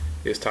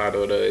 It's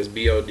titled it's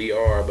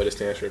BODR, but it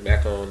stands for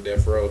Back on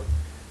Death Row.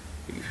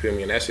 You feel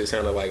me? And that shit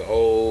sounded like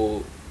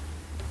old,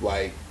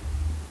 like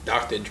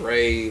Dr.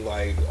 Dre,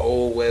 like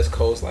old West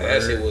Coast. Like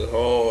that shit was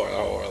hard.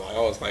 Like I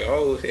was like,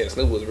 oh shit,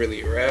 Snoop was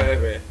really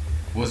rapping.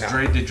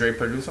 Did Dre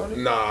produce on it?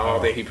 No, I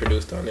don't think he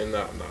produced on it.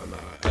 No.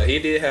 He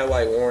did have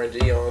like Warren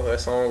G on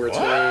that song or two.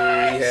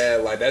 He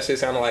had like that shit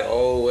sounded like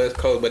old West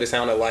Coast, but it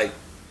sounded like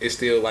it's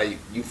still like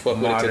you fuck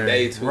with it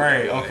today too.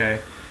 Right? Like, okay.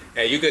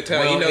 And you could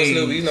tell,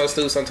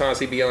 Snoop, sometimes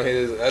he be on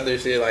his other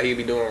shit, like he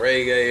be doing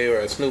reggae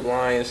or Snoop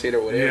Lion shit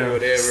or whatever.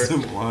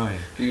 Snoop Lion.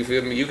 You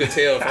feel me? You could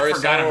tell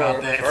first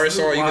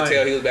song, you could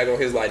tell he was back on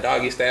his like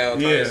doggy style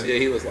type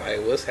shit. He was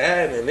like, what's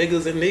happening,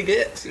 niggas and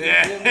niggas?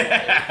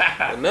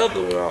 Yeah.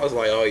 Another one, I was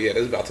like, oh yeah,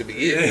 this is about to be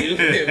it. You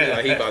feel me?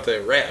 Like he about to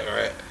rap,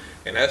 right?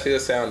 And that shit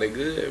sounded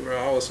good, bro.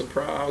 I was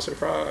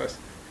surprised.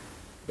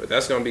 But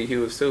that's gonna be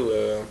huge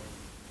too.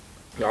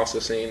 I also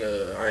seen,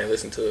 I ain't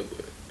listened to it,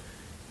 but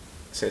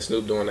since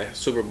Snoop doing that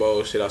Super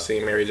Bowl shit, I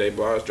seen Mary J.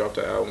 Blige drop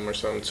the album or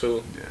something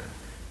too. Yeah.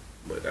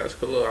 But that's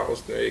cool. I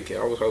was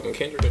hoping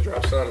Kendrick would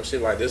drop something.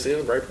 Shit like this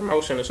is great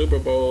promotion. The Super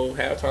Bowl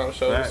halftime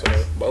show. Right.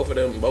 So both of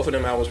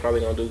them albums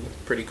probably gonna do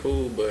pretty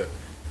cool. But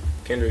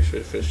Kendrick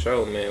should for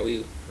sure,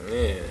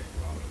 man.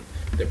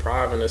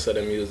 Depriving us of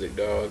the music,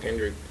 dog.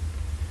 Kendrick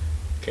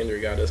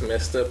got us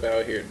messed up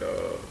out here,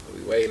 dog.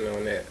 We waiting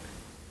on that.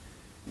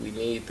 We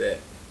need that.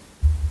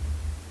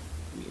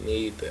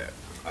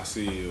 I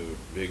see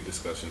a big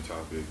discussion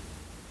topic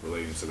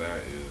relating to that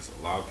is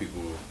a lot of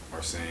people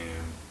are saying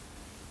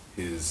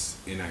his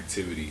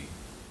inactivity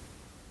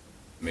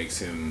makes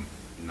him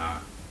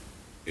not,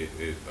 it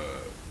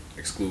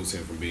excludes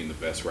him from being the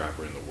best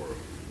rapper in the world.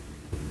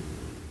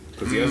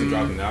 Because he hasn't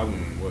dropped an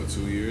album in,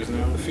 2 years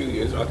now? A few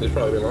years. It's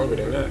probably been longer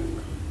than that.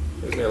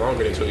 It's been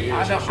longer than 2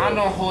 years. I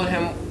don't hold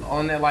him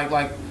on that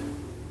like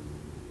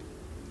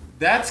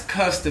that's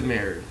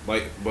customary.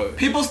 But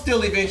people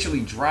still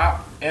eventually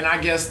drop, and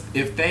I guess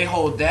if they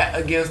hold that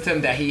against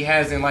him, that he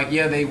hasn't,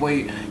 they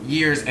wait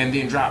years and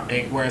then drop,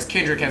 whereas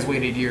Kendrick has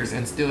waited years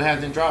and still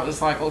hasn't dropped.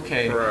 It's like,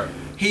 okay, right.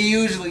 He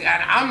usually,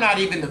 and I'm not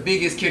even the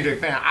biggest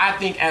Kendrick fan. I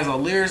think as a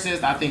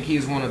lyricist, I think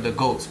he's one of the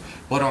GOATs.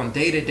 But on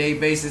day-to-day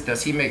basis,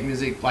 does he make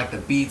music like the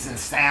beats and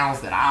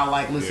sounds that I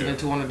like listening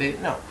to on a day?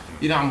 No.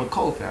 I'm a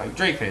Cole fan,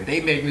 Drake fan.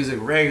 They make music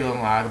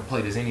regularly. I can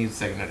play this any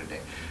second of the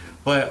day.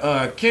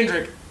 But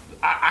Kendrick,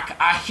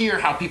 I hear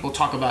how people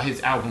talk about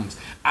his albums.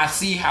 I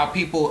see how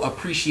people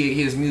appreciate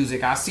his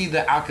music. I see the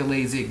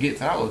accolades it gets.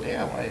 And I go,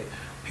 damn,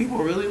 people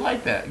really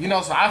like that.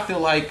 So I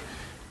feel like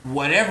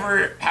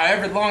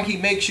however long he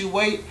makes you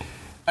wait,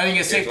 I think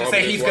it's safe to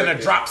say he's going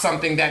to drop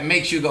something that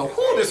makes you go,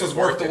 whoo, this was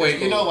worth the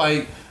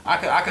wait.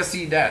 I could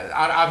see that.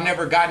 I've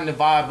never gotten the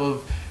vibe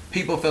of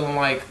people feeling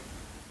like,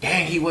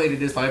 dang, he waited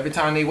this long. Every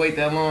time they wait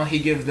that long, he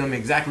gives them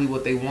exactly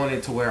what they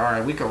wanted to where, all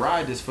right, we could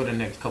ride this for the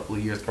next couple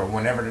of years or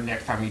whenever the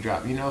next time he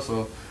drop,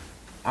 So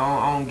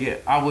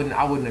I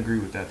wouldn't agree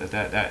with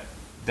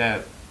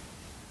that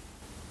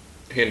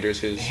hinders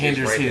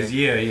his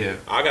yeah.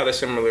 I got a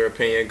similar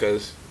opinion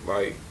because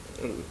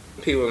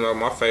people know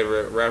my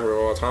favorite rapper of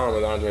all time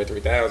is Andre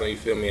 3000. You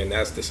feel me? And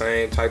that's the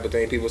same type of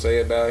thing people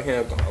say about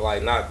him.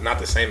 Not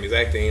the same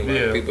exact thing.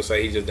 People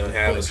say he just doesn't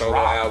have a solo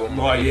album.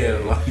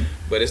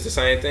 But it's the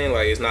same thing.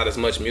 It's not as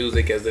much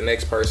music as the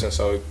next person,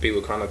 so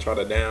people kind of try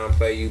to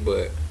downplay you.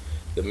 But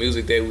the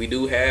music that we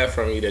do have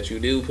from you, that you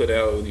do put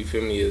out, you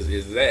feel me, is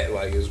that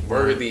is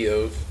worthy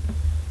of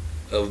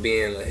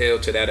being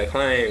held to that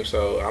acclaim.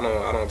 So I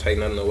don't take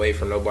nothing away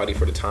from nobody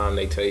for the time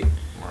they take.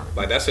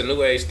 That's a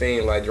new age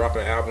thing,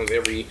 dropping albums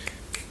every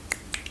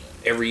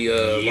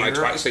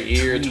twice a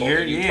year,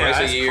 twice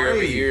a year,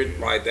 every year.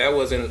 That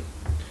wasn't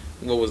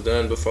what was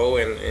done before,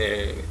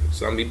 and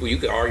some people, you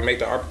could make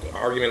the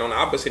argument on the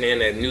opposite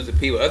end that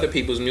other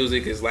people's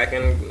music is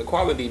lacking the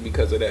quality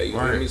because of that. You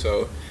feel me?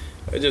 So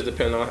it just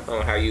depends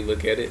on how you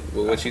look at it.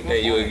 But what you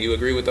think? You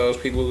agree with those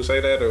people who say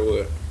that, or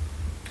what?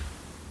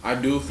 I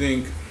do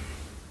think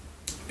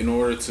in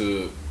order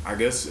to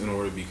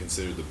be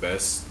considered the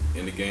best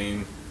in the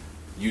game,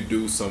 you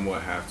do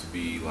somewhat have to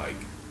be like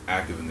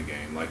active in the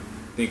game. Like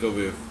think of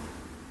if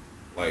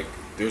like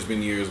there's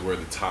been years where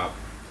the top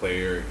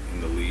player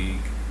in the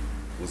league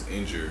was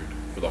injured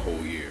for the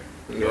whole year.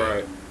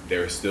 Right.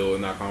 They're still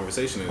in that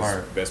conversation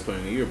as best player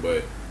in the year,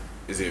 but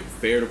is it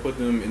fair to put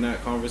them in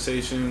that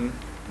conversation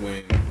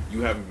when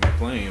you haven't been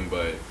playing,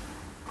 but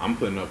I'm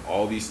putting up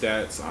all these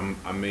stats,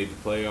 I made the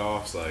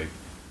playoffs, like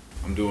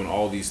I'm doing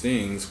all these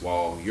things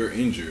while you're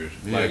injured.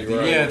 Yeah, like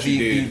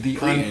the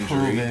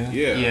unproven.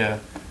 Yeah.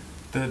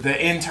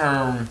 The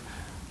interim,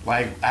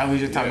 like I was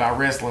just talking about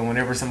wrestling,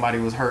 whenever somebody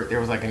was hurt, there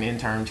was like an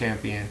interim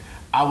champion.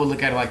 I would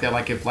look at it like that,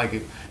 like if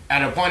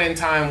at a point in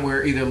time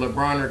where either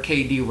LeBron or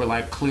KD were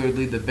like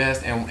clearly the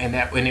best, and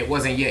it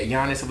wasn't yet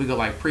Giannis, if we go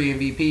like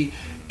pre-MVP,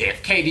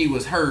 if KD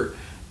was hurt,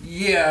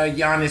 yeah,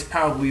 Giannis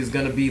probably is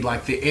going to be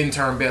like the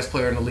interim best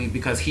player in the league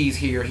because he's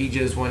here, he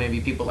just won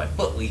MVP. People like,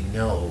 but we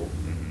know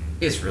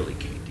it's really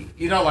KD.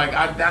 You know, like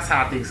that's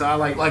how I think. So I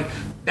like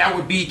that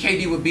would be,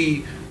 KD would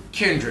be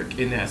Kendrick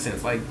in that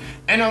sense. Like,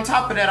 and on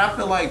top of that, I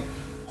feel like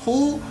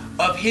who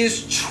of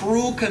his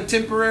true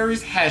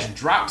contemporaries has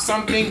dropped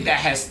something that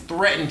has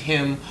threatened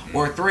him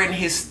or threatened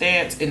his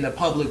stance in the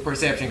public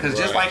perception? Because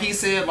just like he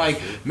said,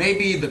 like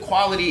maybe the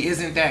quality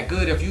isn't that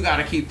good if you got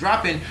to keep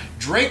dropping.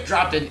 Drake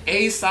dropped an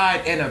A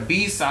side and a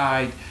B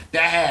side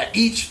that had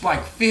each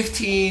like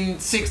 15,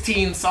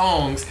 16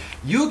 songs.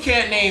 You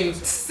can't name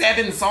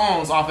 7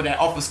 songs off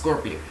of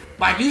Scorpion.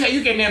 Like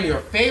you can name your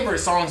favorite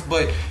songs,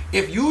 but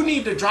if you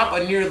need to drop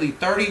a nearly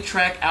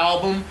 30-track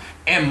album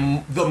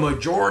and the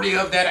majority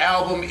of that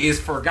album is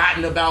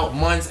forgotten about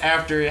months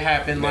after it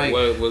happened, like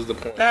what was the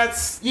point?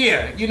 That's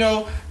you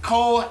know,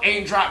 Cole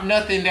ain't dropped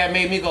nothing that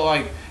made me go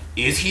like,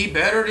 is he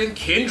better than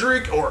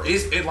Kendrick, or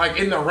is it like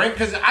in the rank?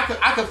 Because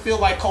I could feel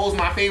like Cole's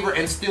my favorite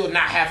and still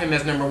not have him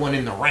as number 1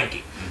 in the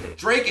ranking.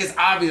 Drake is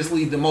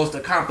obviously the most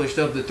accomplished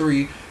of the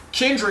 3.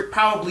 Kendrick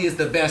probably is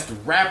the best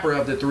rapper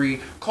of the 3.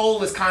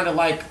 Cole is kind of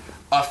like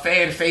a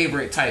fan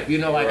favorite type, you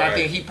know, like I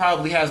think he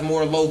probably has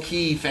more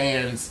low-key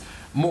fans.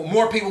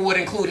 More people would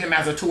include him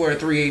as a 2 or a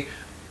 3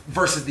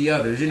 versus the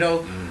others, you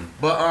know?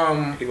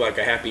 But he's like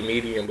a happy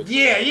medium.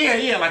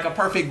 Yeah, like a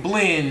perfect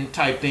blend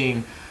type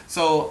thing.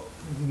 So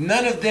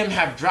none of them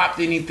have dropped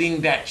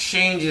anything that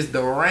changes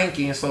the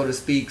ranking, so to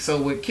speak.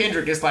 So with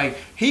Kendrick, it's like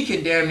he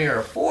can damn near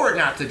afford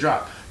not to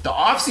drop. The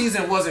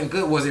off-season wasn't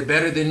good. Was it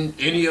better than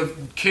any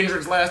of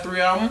Kendrick's last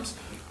 3 albums?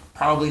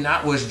 Probably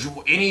not. Was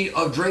any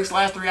of Drake's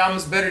last 3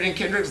 albums better than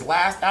Kendrick's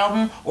last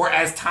album, or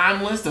as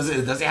timeless? Does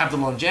it have the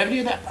longevity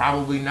of that?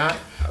 Probably not.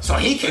 So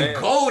he can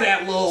go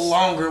that little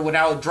longer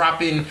without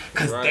dropping,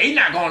 because they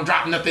not gonna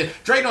drop nothing.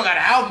 Drake don't got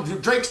an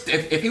album. Drake,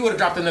 if he would have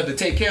dropped another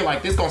Take Care,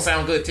 like this gonna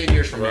sound good 10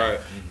 years from now.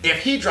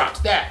 If he drops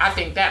that, I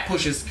think that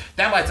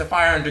lights a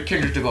fire under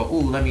Kendrick to go,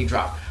 ooh, let me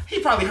drop. He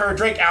probably heard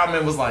Drake album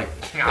and was like,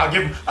 I'll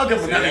give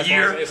him another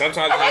year.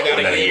 Sometimes you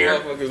gotta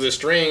give motherfuckers the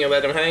string and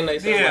let them hang.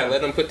 Like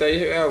let them put that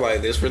shit out.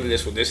 Like this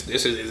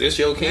is this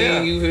your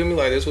king? You feel me?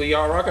 Like this what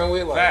y'all rocking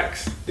with? Like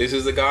facts. This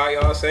is the guy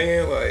y'all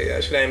saying? Like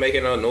that shit ain't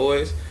making no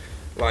noise.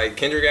 Like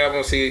Kendrick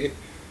album,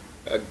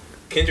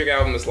 Kendrick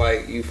album is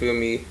like, you feel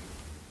me?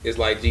 It's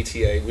like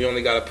GTA. We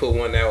only gotta put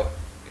one out.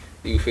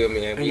 You feel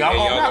me? And y'all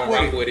gonna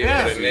rock with it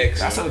for the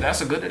next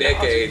that's a good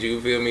decade. You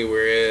feel me?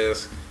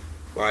 Whereas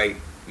like,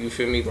 you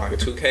feel me, like a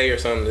 2K or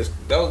something. This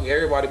dope.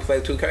 Everybody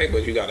play 2K,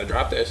 but you gotta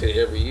drop that shit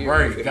every year.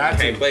 Right, you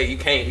can't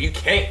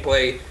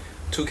play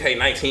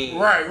 2K19.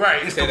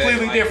 Right. It's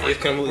completely different. It's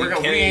completely.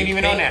 We ain't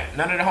even on that.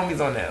 None of the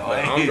homies on that.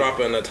 Like, I'm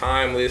dropping a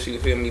timeless, you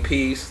feel me,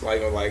 piece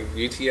like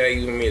GTA.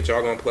 You feel me? That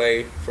y'all gonna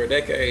play for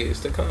decades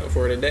to come,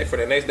 for the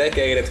next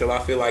decade, until I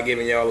feel like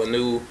giving y'all a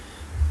new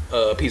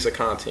piece of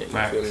content.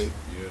 You feel me?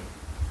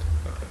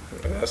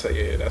 Yeah. That's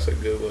a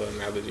good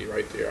analogy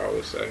right there, I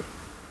would say.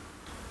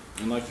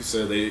 And like you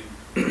said,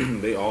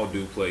 they all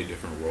do play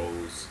different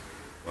roles.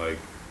 Like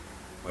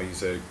you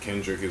said,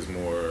 Kendrick is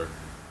more.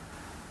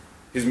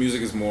 His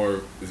music is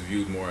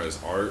viewed more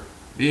as art.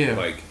 Yeah.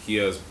 Like he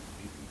has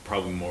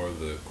probably more of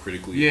the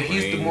critically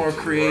acclaimed. He's the more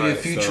creative,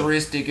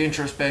 futuristic,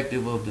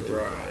 introspective of the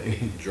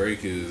three.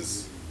 Drake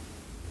is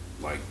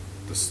like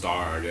the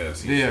star, I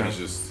guess.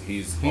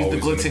 He's the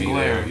glitz and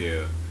glam.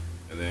 Yeah.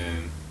 And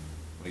then,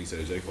 like you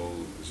said, J. Cole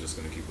is just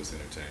gonna keep us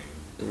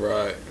entertained.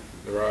 Right.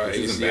 Which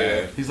isn't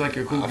bad. He's like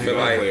your cool. I feel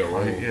like play a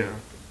role.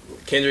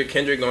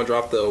 Kendrick gonna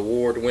drop the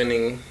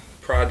award-winning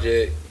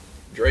project.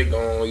 Drake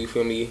gonna, you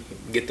feel me,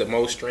 get the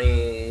most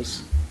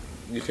streams.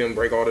 You feel me,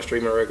 break all the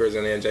streaming records,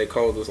 and then J.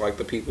 Cole was like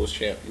the people's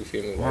champ. You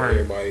feel me? Like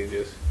everybody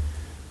just,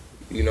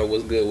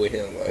 what's good with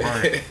him.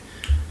 Like,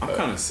 I'm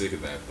kind of sick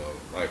of that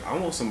though. Like, I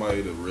want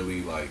somebody to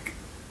really like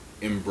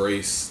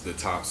embrace the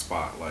top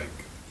spot. Like,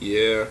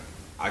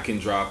 I can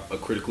drop a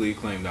critically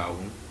acclaimed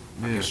album.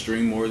 I can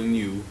stream more than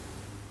you.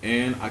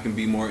 And I can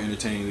be more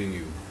entertaining than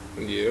you.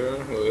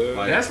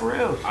 Like, that's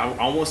real.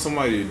 I want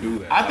somebody to do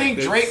that. I think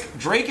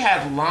Drake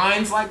has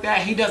lines like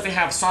that. He doesn't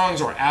have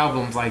songs or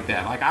albums like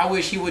that. Like, I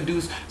wish he would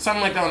do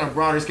something like that on a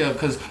broader scale,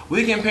 because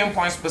we can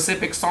pinpoint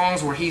specific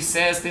songs where he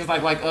says things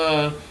like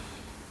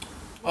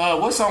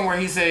what song where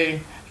he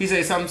say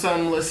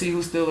something, let's see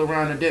who's still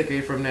around a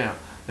decade from now.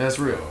 That's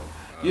real.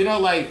 You know,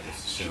 like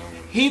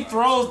he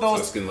throws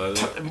those.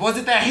 Was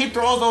it that he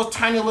throws those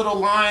tiny little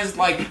lines?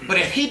 Like, but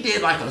if he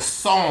did like a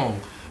song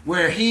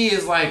where he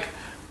is like,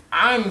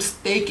 I'm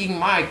staking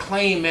my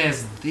claim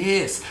as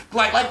this,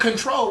 like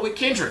Control with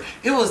Kendrick.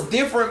 It was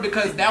different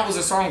because that was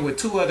a song with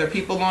 2 other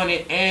people on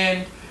it,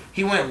 and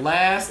he went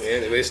last.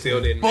 And it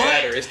still didn't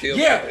matter. It still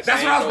that's what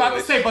I was about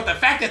to say. But the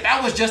fact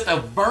that was just a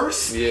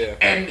verse,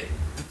 and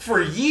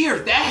for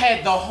years, that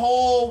had the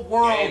whole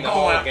world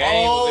going,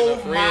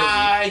 oh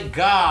my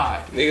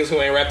God. Niggas who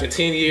ain't rapped in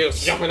 10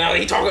 years jumping out,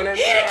 he talking to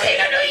He the king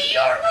of New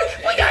York,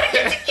 we gotta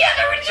get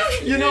together.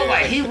 You know,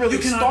 like he really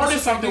started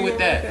something with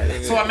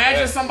that. So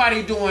imagine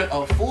somebody doing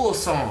a full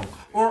song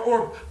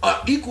or a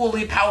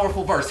equally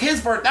powerful verse.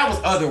 His verse, that was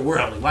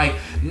otherworldly. Like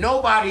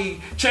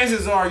nobody,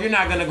 chances are you're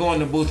not gonna go in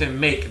the booth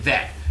and make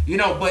that. You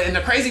know, but and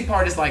the crazy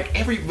part is like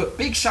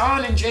Big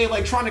Sean and Jay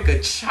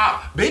Electronica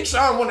chop. Big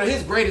Sean, one of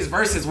his greatest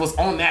verses was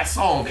on that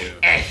song,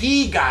 and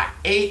he got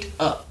ate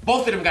up.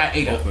 Both of them got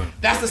ate up.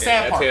 That's the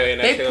sad part.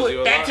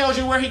 That tells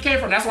you where he came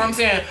from. That's what I'm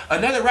saying.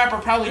 Another rapper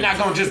probably not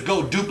gonna just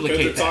go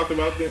duplicate that. Talked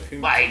about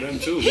them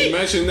too. He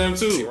mentioned them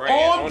too.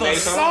 On the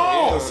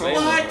song.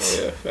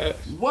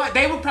 What? What?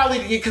 They would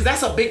probably, because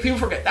that's a big, people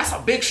forget, that's a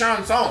Big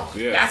Sean song.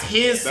 Yeah. That's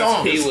his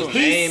song. He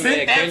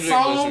sent that Kendrick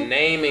song. Was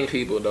naming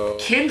people though.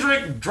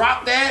 Kendrick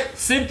dropped that,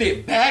 sent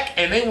it back,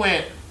 and they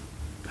went,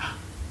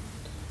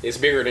 it's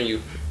bigger than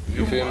you.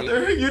 You feel me?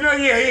 You know,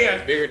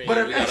 yeah. But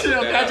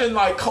imagine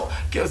like,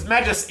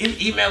 imagine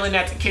emailing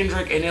that to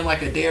Kendrick, and then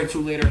like a day or 2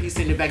 later, he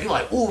sent it back. You're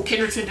like, ooh,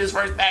 Kendrick sent this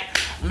verse back.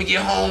 Let me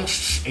get home,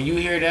 and you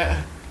hear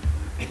that.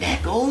 And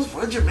that goes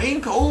for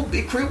Jermaine Cole,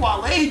 Big Crit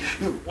Wale.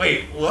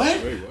 Wait,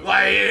 what?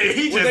 Like,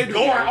 he just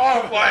going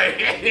off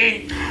like,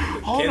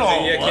 hold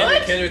on,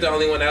 what? Kendrick's the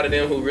only one out of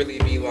them who really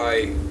be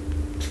like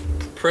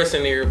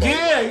pressing everybody.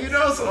 Yeah, you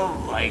know, so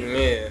like,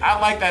 man, I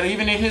like that.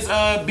 Even in his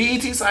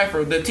BET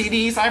cipher, the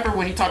TDE cipher,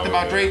 when he talked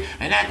about Drake,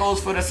 and that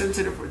goes for the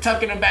sensitive,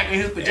 tucking him back in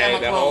his pajama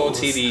clothes.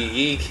 The whole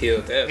TDE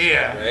killed that.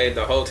 Yeah, right?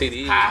 The whole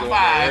TDE high was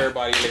five. Going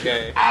everybody in the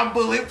game. I'm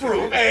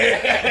bulletproof. The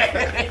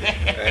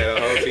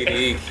whole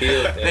TDE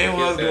killed that. They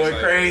was going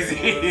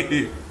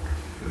crazy.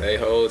 They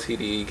whole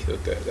TDE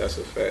killed that. That's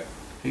a fact.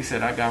 He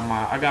said, I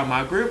got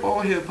my grip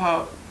on hip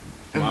hop.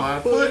 And my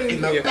foot in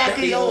the back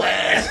of your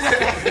ass.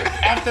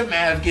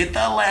 Aftermath, get the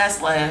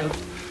last laugh.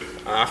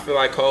 I feel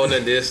like Cole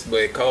done this,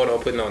 but Cole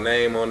don't put no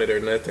name on it or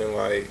nothing.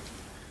 Like,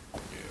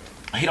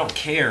 he don't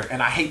care,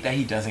 and I hate that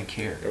he doesn't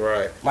care.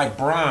 Right. Like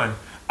Bron,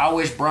 I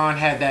wish Bron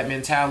had that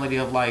mentality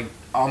of like,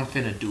 I'm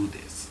finna do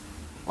this.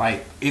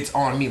 Like, it's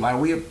on me. Like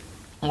we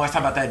always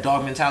talk about that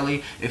dog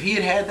mentality. If he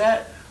had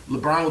that,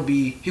 LeBron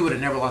he would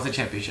have never lost a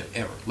championship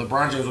ever.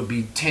 LeBron James would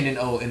be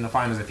 10-0 in the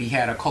finals if he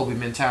had a Kobe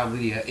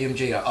mentality, a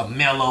MJ, a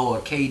Melo,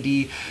 a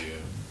KD.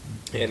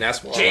 Yeah. And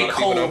that's why a lot of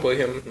people don't put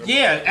him.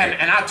 Yeah,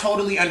 and I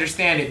totally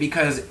understand it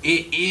because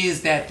it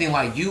is that thing.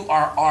 Like, you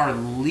are our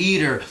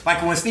leader.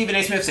 Like when Stephen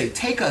A. Smith say,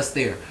 "Take us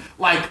there."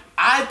 Like,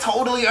 I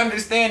totally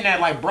understand that.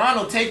 Like, Bron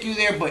will take you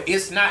there, but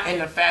it's not in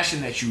the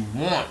fashion that you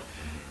want.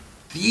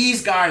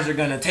 These guys are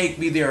gonna take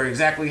me there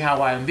exactly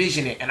how I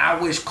envision it, and I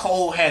wish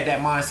Cole had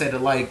that mindset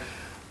of like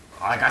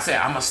I said,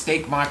 I'm gonna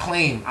stake my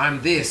claim.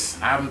 I'm this.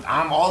 I'm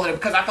all of it.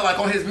 Because I feel like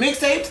on his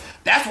mixtapes,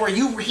 that's where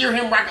you hear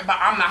him rap about,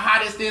 I'm the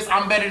hottest this,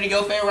 I'm better than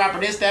your favorite rapper,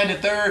 this, that, and the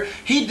third.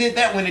 He did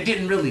that when it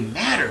didn't really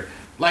matter.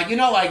 Like, you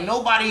know, like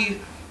nobody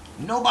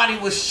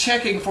was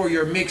checking for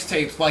your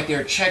mixtapes like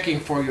they're checking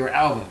for your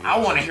album. I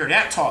want to hear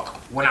that talk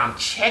when I'm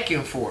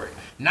checking for it.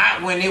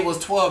 Not when it was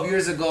 12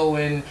 years ago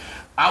when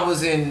I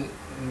was in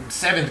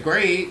 7th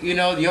grade. You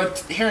know,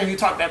 hearing you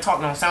talk that talk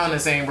don't sound the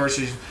same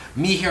versus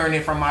me hearing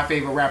it from my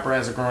favorite rapper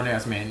as a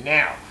grown-ass man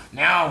now.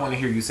 Now I want to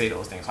hear you say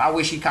those things. I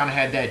wish he kind of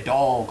had that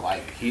dog,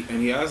 like, he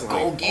has like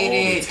go get all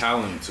it. The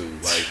talent too.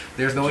 Like,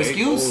 there's no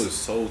excuse. Cole is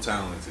so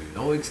talented.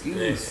 No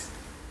excuse. Yeah.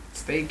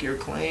 Stake your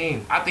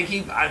claim. I think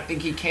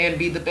he can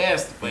be the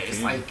best, but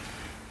it's like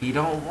he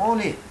don't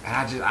want it.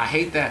 And I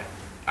hate that.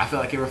 I feel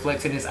like it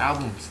reflects in his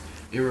albums.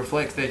 It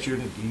reflects that you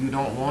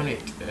don't want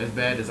it as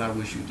bad as I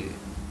wish you did.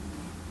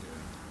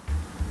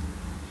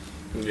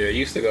 Yeah, it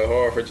used to go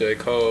hard for J.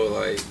 Cole,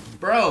 like,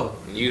 bro.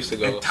 It used to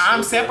go.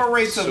 Time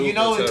separates them, you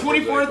know. In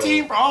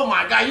 2014, bro, oh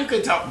my God, you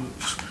could talk.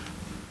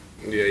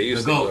 Yeah, it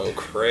used to go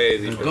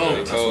crazy for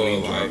J. Cole,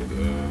 like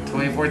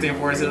 2014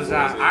 Forest Hills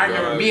Drive. I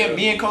remember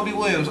me and Kobe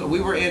Williams. We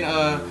were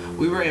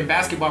in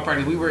basketball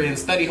practice. We were in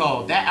study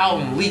hall. That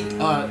album leaked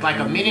like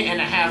a minute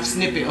and a half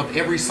snippet of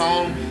every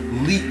song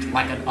leaked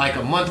like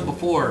a month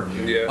before.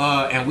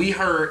 Yeah. And we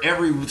heard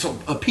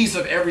a piece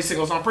of every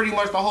single song, pretty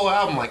much the whole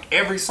album. Like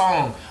every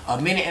song, a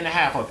minute and a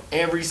half of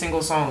every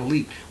single song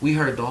leaked. We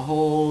heard the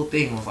whole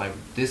thing. I was like,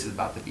 this is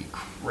about to be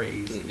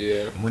crazy.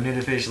 Yeah. When it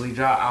officially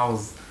dropped, I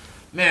was,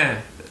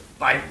 man,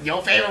 like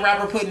your favorite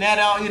rapper putting that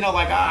out. You know,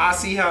 like I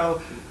see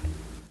how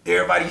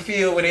everybody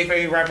feel when their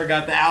favorite rapper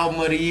got the album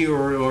of the year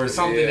or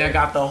something that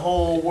got the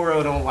whole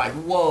world on like,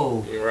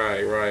 whoa.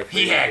 Right.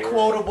 He had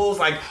quotables,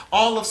 like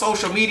all of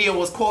social media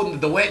was quoting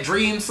the Wet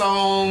Dream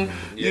song.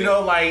 You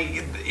know,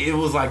 like it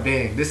was like,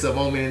 dang, this is a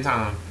moment in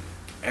time.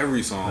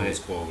 Every song was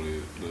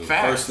quoted. The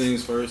first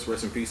things first,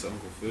 rest in peace,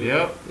 Uncle Phil.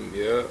 Yep.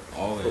 Yeah.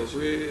 All that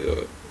shit.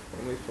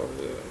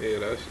 Yeah,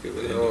 that shit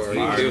was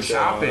hard. He was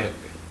shopping.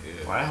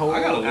 Yeah. I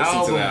gotta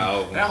listen to that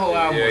album. That whole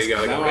album was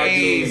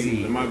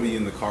crazy. It might be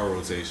in the car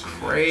rotation.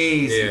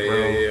 Crazy,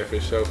 bro. Yeah, for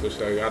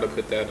sure. You gotta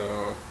put that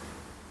on.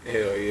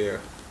 Hell yeah.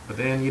 But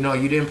then, you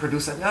didn't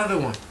produce another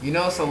one.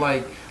 So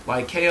like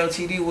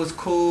KLTD was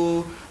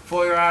cool,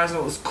 For Your Eyes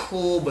was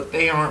cool, but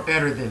they aren't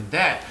better than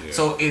that. Yeah.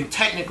 So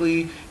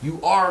technically,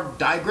 you are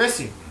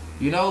digressing.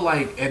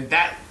 And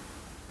that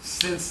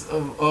sense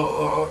of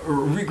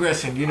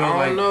regression.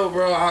 I don't know,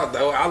 bro.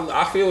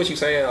 I feel what you're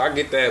saying. I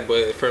get that,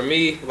 but for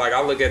me, like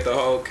I look at the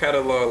whole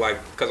catalog, like,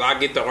 cause I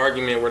get the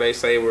argument where they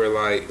say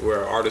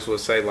where artists would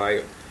say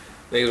like,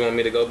 niggas want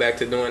me to go back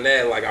to doing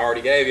that. Like, I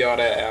already gave y'all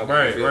that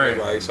album. Right.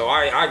 Like, so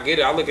I get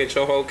it. I look at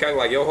your whole catalog.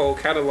 Like, your whole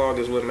catalog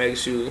is what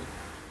makes you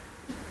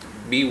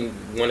be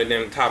one of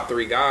them top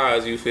 3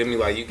 guys. You feel me?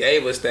 Like, you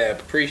gave us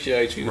that.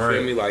 Appreciate you. You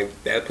feel me?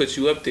 Like, that puts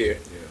you up there.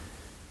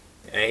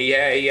 Yeah. And he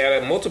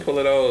had a multiple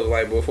of those.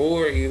 Like,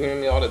 before, you feel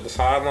me? All the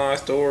sideline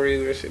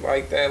stories and shit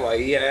like that. Like,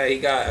 he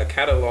got a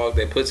catalog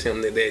that puts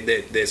him,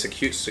 that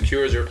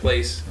secures your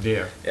place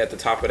at the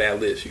top of that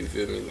list. You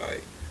feel me?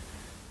 Like,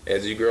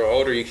 as you grow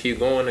older, you keep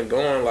going and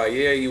going. Like,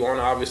 yeah, you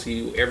want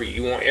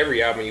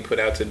every album you put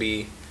out to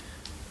be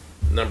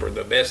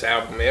the best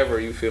album ever.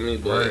 You feel me?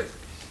 But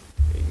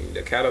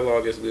the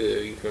catalog is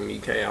good. You feel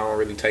me? I don't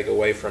really take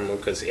away from them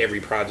because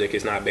every project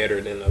is not better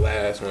than the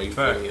last one. You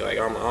feel me? Like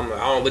I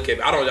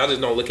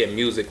just don't look at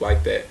music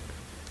like that.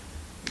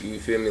 You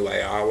feel me?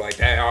 Like,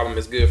 that album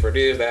is good for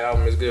this. That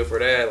album is good for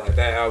that. Like,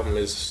 that album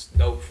is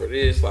dope for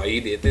this. Like,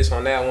 you did this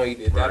on that one. You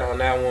did that on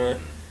that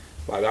one.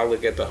 Like, I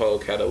look at the whole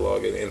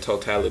catalog in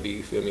totality,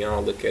 you feel me? I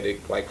don't look at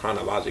it, like,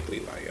 chronologically,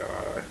 like,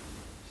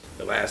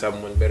 the last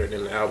album went better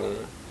than the album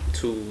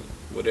 2,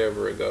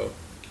 whatever ago.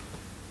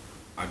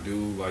 I do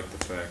like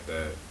the fact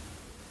that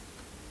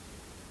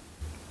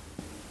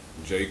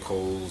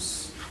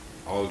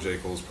all of J.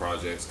 Cole's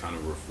projects kind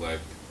of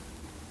reflect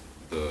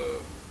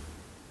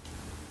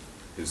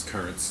his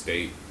current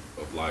state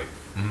of life.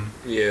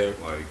 Mm-hmm. Yeah.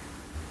 Like,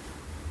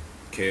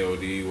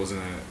 KOD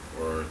wasn't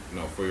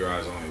For Your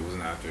Eyes Only, it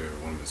wasn't after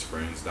one of his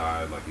friends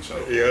died. Like, he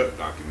shot a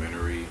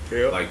documentary.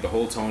 Yep. Like, the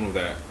whole tone of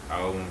that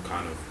album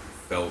kind of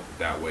felt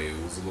that way.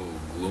 It was a little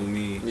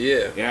gloomy.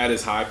 Yeah. It had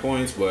its high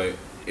points, but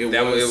it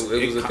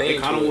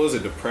kind of was a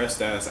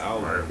depressed ass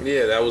album.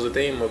 Yeah, that was the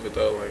theme of it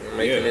though. Like,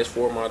 making this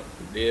for my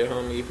dear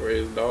homie, for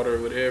his daughter,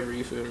 or whatever.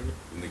 You feel me?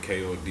 And the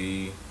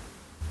KOD,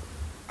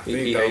 I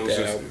think that was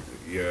just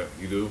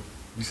you do.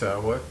 You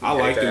said what? I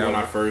liked it when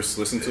I first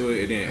listened to it.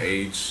 It didn't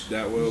age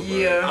that well.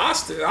 Yeah, I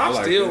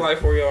still like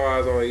For Your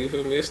Eyes Only. You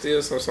feel me? There's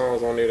still some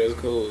songs on there that's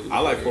cool. I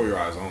like For Your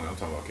Eyes Only. I'm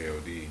talking about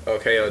KOD. Oh,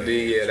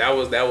 KOD. Yeah,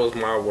 that was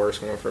my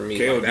worst one for me.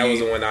 KOD, like, that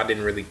was the one I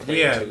didn't really cling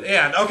to.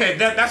 Yeah. Okay,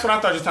 that's what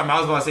I thought you were talking about. I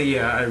was about to say,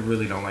 yeah, I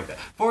really don't like that.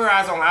 For Your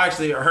Eyes Only, I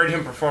actually heard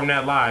him perform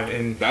that live,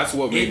 and that's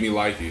what made me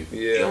like it.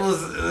 Yeah, it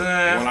was. When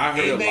I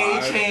heard it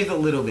live, it changed a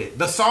little bit.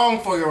 The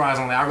song For Your Eyes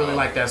Only, I really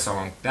like that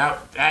song. That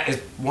is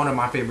one of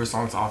my favorite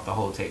songs off the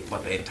whole tape.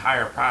 But the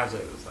entire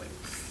project was like,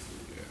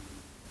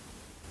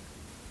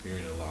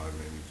 hearing it live,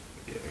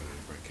 maybe.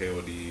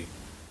 KOD,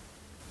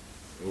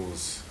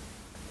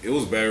 it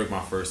was better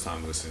my first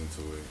time listening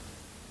to it.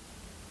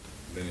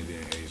 Then it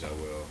didn't age that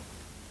well.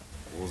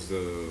 What was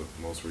the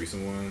most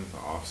recent one? The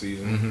Off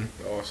Season.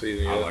 Mm-hmm. The Off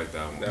Season. Yeah. I like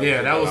that one.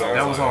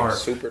 That was hard.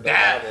 Super dope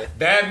album.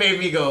 That made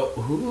me go,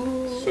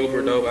 ooh.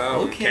 Super dope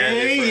album.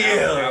 Okay,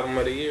 album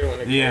of the year when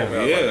it came out.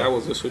 Like, that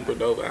was a super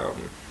dope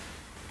album.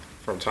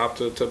 From top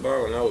to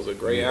bottom, that was a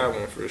great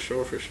album for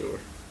sure.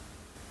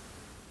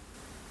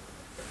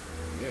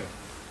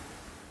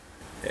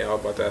 Yeah, I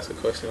was about to ask a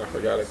question. I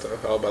forgot it though.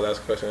 I was about to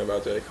ask a question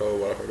about J. Cole,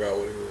 but I forgot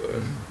what it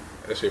was.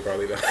 Mm-hmm. That shit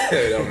probably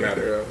don't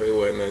matter though. It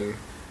wasn't nothing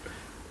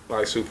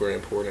like super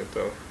important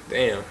though.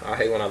 Damn, I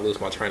hate when I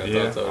lose my train of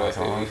thought though. That's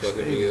how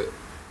fucking me up.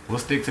 We'll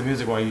stick to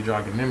music while you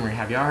jog your memory.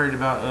 Have y'all heard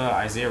about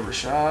Isaiah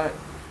Rashad?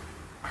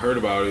 I heard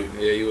about it.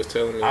 Yeah, you was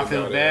telling me. I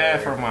feel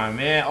bad for my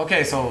man.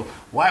 Okay, so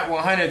White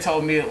 100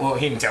 told me. Well,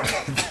 he didn't tell me.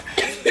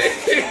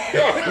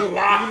 No,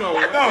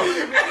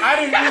 I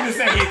didn't mean to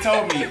say he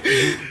told me.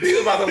 He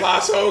was about to lie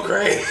so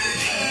crazy.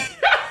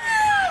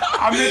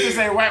 I meant to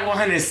say White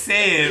 100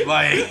 said,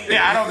 like,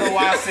 I don't know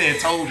why I said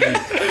told me.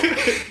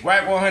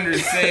 White 100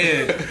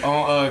 said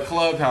on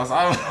Clubhouse.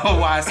 I don't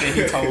know why I said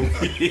he told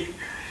me.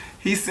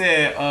 He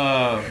said,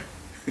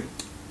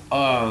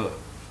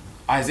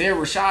 Isaiah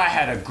Rashad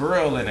had a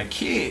girl and a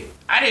kid.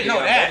 I didn't know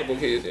that.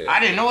 Kids, I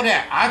didn't know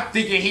that. I'm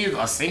thinking he was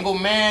a single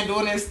man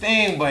doing his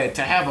thing, but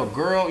to have a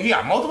girl, he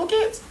got multiple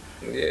kids?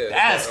 Yeah.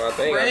 That's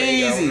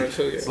crazy.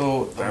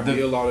 So that'd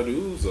be a lot of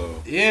dudes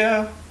though.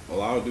 Yeah. A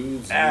lot of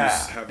dudes have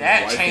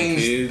wife and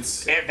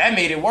kids. That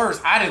made it worse.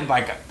 I didn't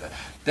like.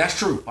 That's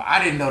true, but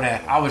I didn't know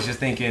that. I was just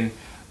thinking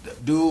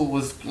dude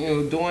was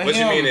doing. What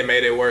you mean it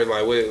made it worse?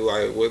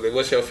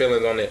 What's your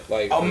feelings on it?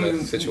 On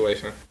the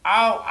situation.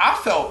 I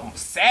felt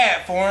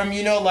sad for him.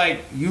 You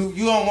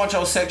don't want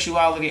your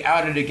sexuality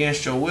outed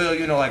against your will.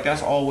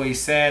 That's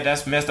always sad.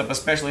 That's messed up,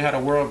 especially how the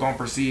world gonna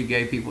perceive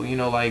gay people. He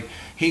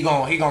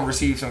gonna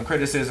receive some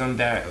criticism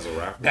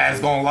that's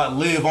gonna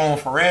live on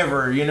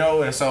forever.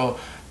 And so.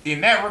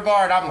 In that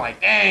regard, I'm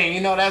like,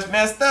 dang, that's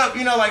messed up.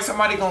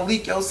 Somebody gonna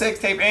leak your sex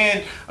tape,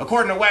 and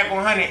according to Whack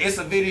 100, it's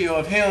a video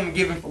of him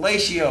giving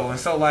fellatio, and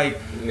so if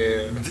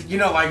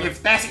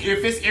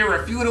it's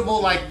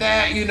irrefutable like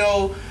that, and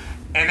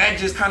that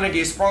just kind of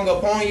gets sprung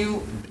up on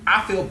you,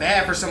 I feel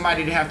bad for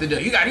somebody to have to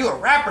do. You a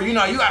rapper, you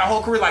got a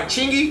whole career like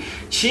Chingy.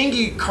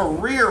 Chingy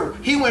career,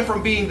 he went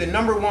from being the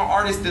 #1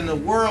 artist in the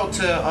world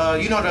to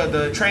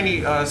the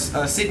trainee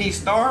Sydney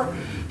Star.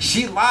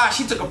 She lied.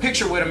 She took a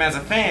picture with him as a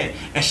fan,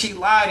 and she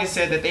lied and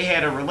said that they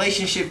had a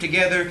relationship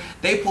together.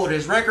 They pulled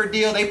his record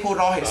deal. They pulled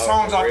all his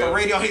songs off the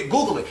radio.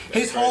 Google it.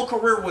 His whole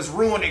career was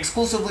ruined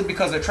exclusively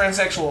because a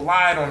transsexual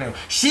lied on him.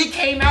 She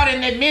came out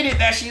and admitted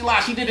that she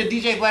lied. She did a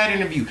DJ Vlad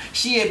interview.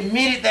 She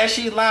admitted that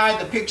she lied.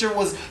 The picture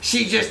was,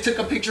 she just took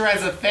a picture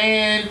as a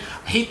fan.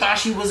 He thought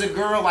she was a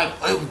girl.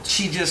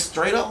 She just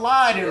straight up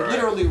lied and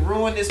literally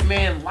ruined this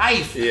man's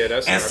life. Yeah,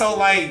 that's. And so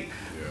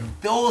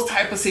those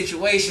type of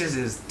situations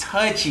is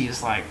touchy.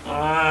 It's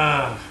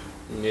Yeah.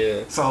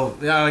 So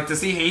to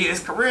see his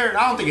career,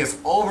 I don't think it's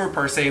over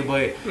per se,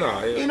 but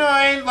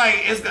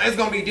it's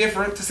gonna be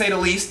different to say the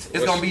least.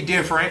 It's gonna be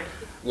different.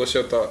 What's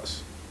your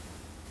thoughts?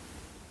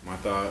 My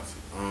thoughts.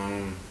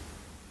 I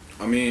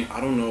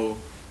don't know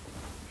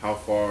how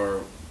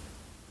far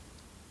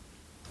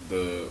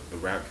the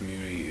rap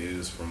community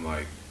is from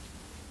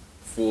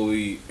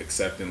fully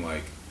accepting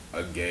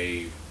a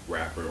gay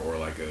rapper or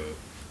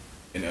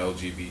an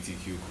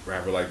LGBTQ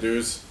rapper.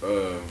 There's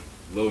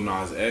Lil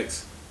Nas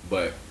X,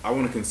 but I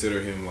want to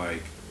consider him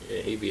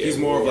he's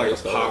more of a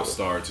pop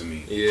star to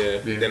me. Yeah,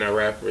 than a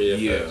rapper.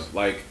 Yeah.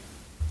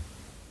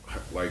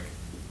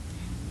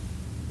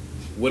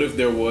 What if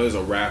there was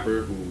a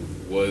rapper who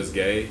was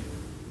gay,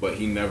 but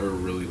he never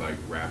really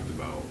rapped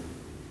about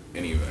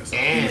any of that stuff?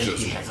 And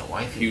he has a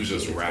wife. He was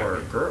just rapping. Or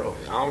a girl.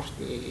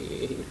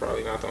 He's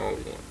probably not the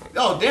only one.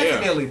 Oh,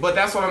 definitely. Yeah. But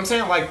that's what I'm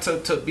saying.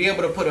 To be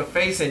able to put a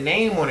face and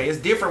name on it, it's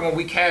different when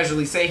we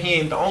casually say he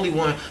ain't the only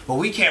one, but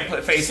we can't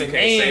put face and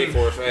name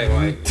for a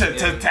fact,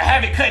 to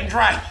have it cut and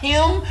dry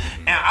him.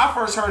 And I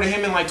first heard of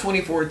him in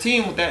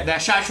 2014 with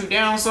that "Shot You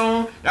Down"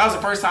 song. That was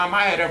the first time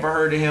I had ever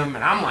heard of him,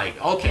 and I'm like,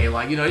 okay,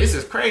 this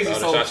is crazy.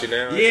 So Shot You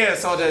Down. Yeah,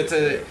 so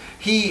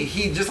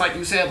he just like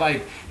you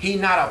said, he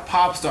not a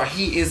pop star.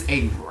 He is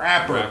a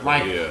rapper.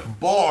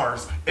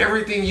 Bars,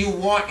 everything you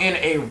want in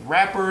a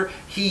rapper,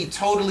 he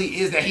totally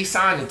is that. He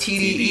signed to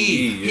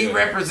TDE. He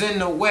representing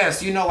the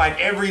West. He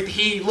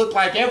looked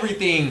like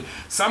everything.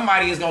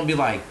 Somebody is gonna be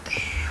like, damn,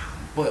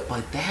 but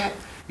that.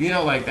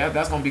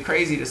 That's gonna be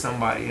crazy to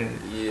somebody,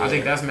 and I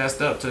think that's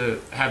messed up to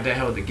have that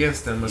held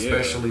against them,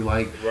 especially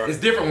it's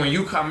different when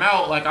you come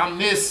out I'm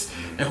this,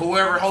 and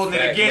whoever holding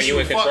it against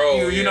you, fuck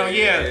you,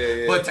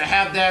 But to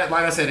have that,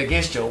 like I said,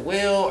 against your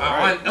will,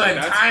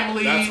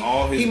 untimely,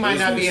 he might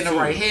not be in the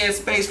right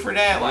headspace for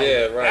that.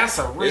 That's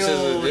a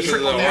real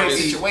trickle down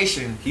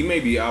situation. He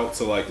may be out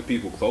to the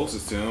people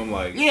closest to him,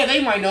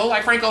 they might know,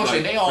 Frank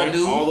Ocean, they all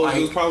knew. All those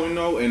dudes probably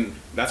know, and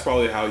that's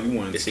probably how you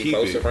wanted to keep it. Is he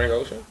close to Frank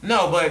Ocean?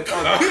 No, but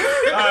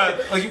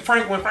when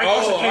Frank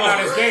Ocean came out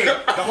as gay,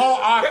 the whole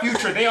Odd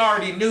Future, they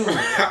already knew.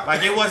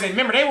 It wasn't.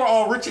 Remember, they were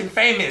all rich and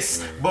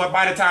famous, but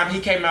by the time he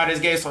came out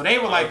as gay, so they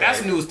were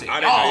that's news to y'all.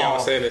 I didn't know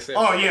y'all saying this.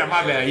 Oh yeah,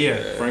 my bad.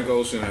 Yeah. Frank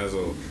Ocean has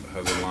a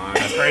line.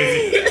 That's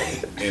crazy.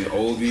 In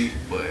Oldie,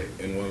 but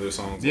in one of their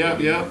songs.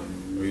 Yeah.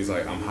 Where he's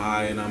like, I'm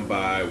high and I'm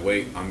bi.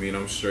 Wait,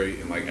 I'm straight,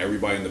 and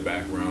everybody in the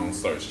background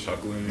starts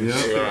chuckling.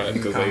 Yeah,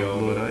 because they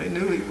all. I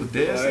knew he was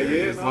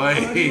dead.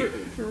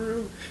 For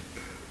real.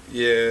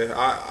 Yeah,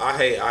 I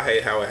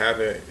hate how it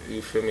happened.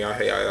 You feel me? I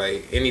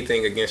hate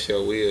anything against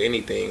your will.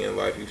 Anything in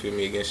life, you feel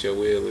me, against your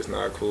will is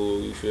not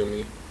cool. You feel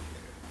me?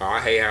 I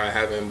hate how it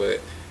happened,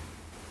 but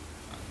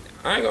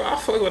I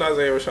fuck with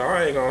Isaiah Rashad.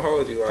 I ain't gonna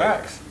hold you.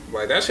 Facts.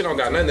 That shit don't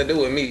got nothing to do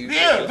with me.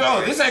 Yeah,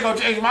 bro, this ain't gonna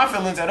change my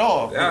feelings at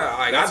all.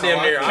 I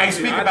can't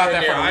speak about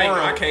that for the world.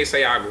 I can't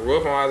say I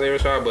grew up on Isaiah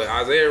Rashad, but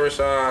Isaiah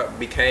Rashad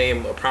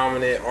became a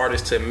prominent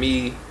artist to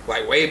me,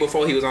 way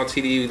before he was on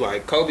TDE.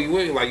 Kobe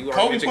Williams,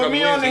 Kobe put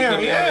me on there,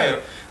 yeah.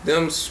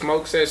 Them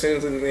smoke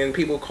sessions in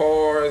people's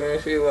cars and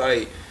shit.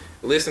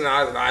 Listen to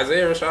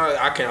Isaiah Rashad,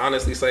 I can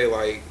honestly say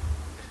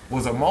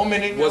was a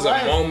moment in your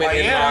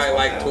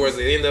life. Towards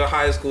the end of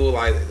high school,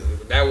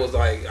 that was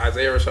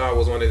Isaiah Rashad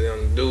was one of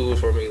them dudes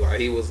for me.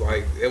 He was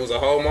it was a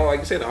whole moment, like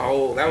you said, that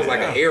was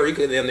an era. You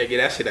could get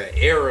that shit an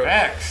era.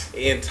 Facts.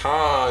 In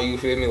time, you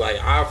feel me?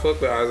 I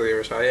fuck with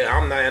Isaiah Rashad. Yeah,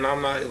 I'm not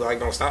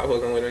gonna stop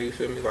fucking with him. You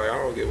feel me? I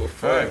don't give a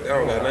fuck. That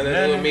don't got nothing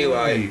to do with me.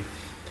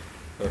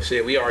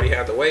 Shit, we already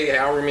had to wait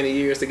however many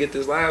years to get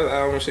this last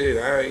album. Shit,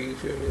 you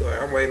feel me?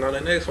 I'm waiting on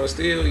the next one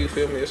still. You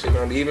feel me? This shit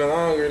gonna be even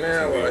longer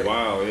now.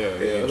 Wow, yeah,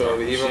 it's gonna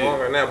be even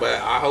longer now. But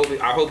I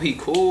hope he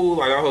cool.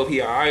 I hope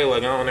he alright. I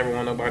don't ever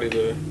want nobody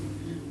to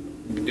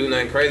do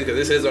nothing crazy because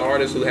this is an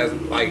artist who has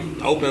like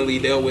openly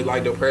dealt with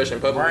like depression,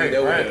 publicly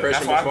dealt with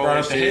depression. That's why before. I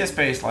brought up the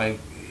headspace. Like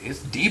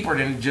it's deeper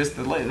than just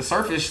the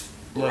surface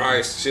level.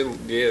 Right, shit,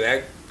 yeah,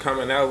 that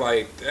coming out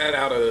like that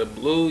out of the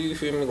blue, you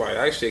feel me? Like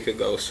that shit could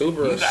go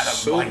super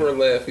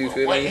left, you feel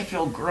me? What if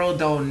your girl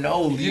don't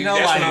know? You know,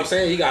 that's like, what I'm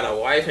saying. You got a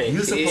wife and you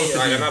kids. supposed to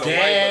like, be not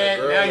dad.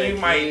 A wife, but a girl now and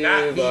you might kids,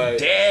 not be like,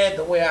 dad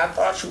the way I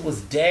thought you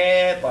was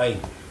dad. Like,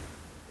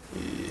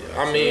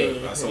 I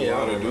mean, that's a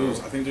lot of dudes.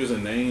 I think there's a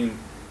name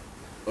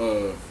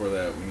for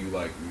that when you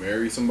like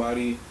marry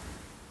somebody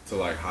to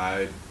like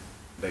hide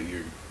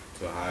your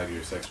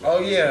sexual. oh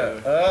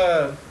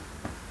yeah,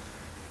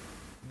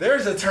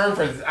 there's a term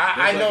for this.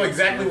 I know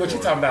exactly what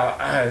you're talking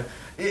about.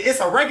 It's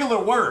a regular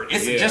word.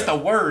 It's just a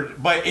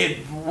word, but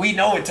we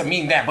know it to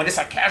mean that. But it's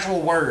a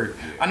casual word.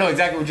 I know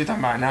exactly what you're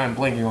talking about. Now I'm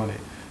blanking on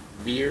it.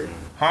 Beard?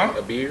 Huh?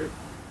 A beard?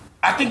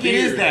 I think it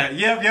is that.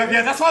 Yep.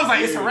 That's why I was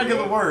like, it's a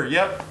regular word.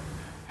 Yep.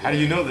 How do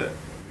you know that?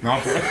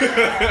 No.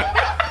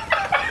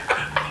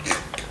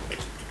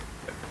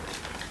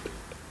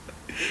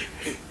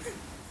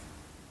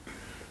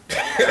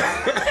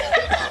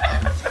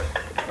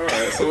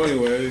 Alright, so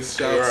anyways,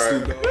 shout out to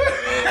Snoop Dogg.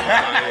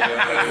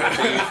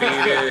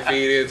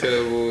 Feed into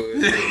the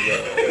woods.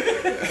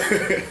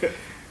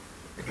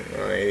 I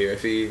ain't even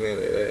feeding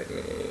into that,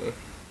 man.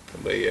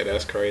 But yeah,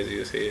 that's crazy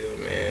as hell,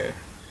 man.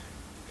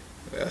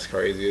 That's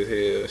crazy as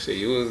hell. Shit,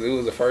 you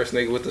was the first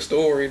nigga with the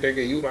story,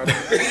 nigga. You might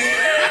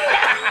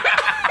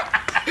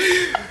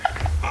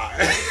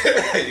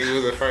you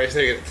was the first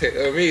nigga to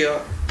tell me,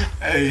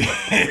 hey.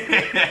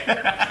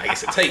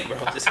 It's a tape, bro.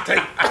 It's a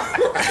tape.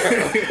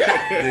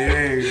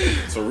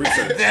 It's a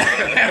research.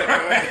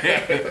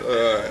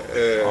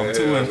 I'm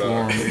too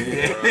informed.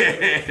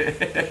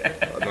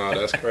 No,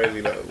 that's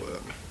crazy though.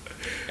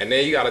 And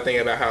then you got to think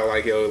about how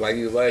like you on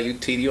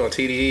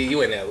TDE,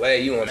 you in LA,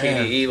 you on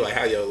TDE, like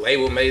how your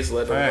label mates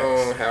let them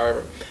know.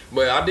 However,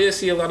 but I did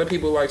see a lot of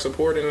people like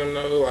supporting them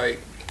though, like.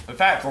 In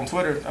fact, on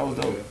Twitter, that was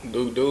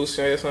dope. Deuce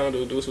said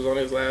something. Deuce was on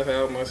his last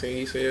album. I seen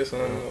he said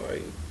something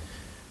like,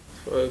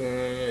 fucking.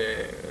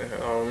 I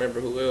don't remember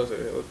who else.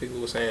 Other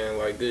people were saying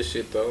like good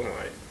shit though.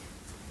 Like,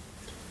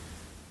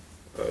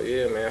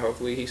 yeah, man.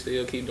 Hopefully he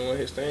still keep doing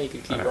his thing. He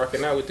can keep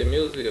rocking out with the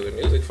music. The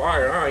music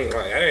fire. I ain't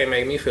like that. Ain't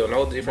make me feel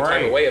no different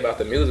type of way about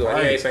the music.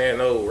 Like he ain't saying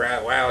no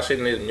wild shit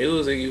in his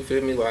music. You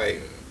feel me?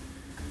 Like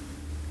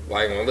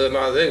when Lil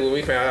Nas X, when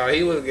we found out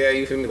he was gay,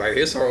 you feel me? Like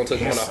his song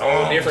took on a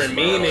whole different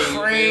meaning.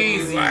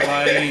 Crazy,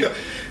 like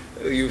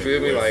you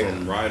feel me? Like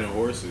from riding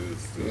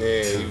horses.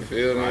 Yeah, you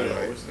feel me?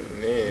 Like,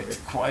 man,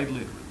 quite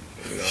literally.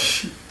 You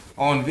know,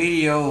 on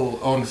video,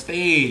 on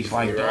stage,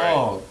 like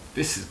dog.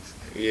 This is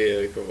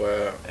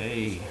wow.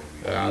 Hey,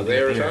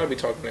 Rashad be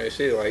talking that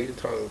shit. Like he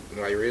talking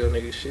like real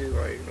nigga shit.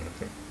 Like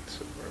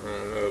I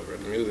don't know, but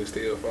the music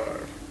still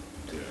fire.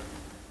 Yeah,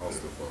 I'll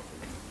still fuck.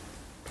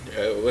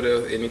 What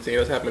else? Anything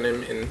else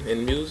happening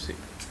in music?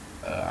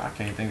 I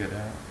can't think of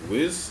that.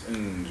 Wiz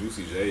and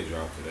Juicy J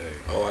dropped today.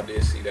 Oh, I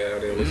did see that. I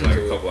didn't listen like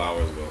to a couple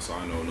hours ago, so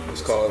I know none of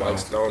it's called like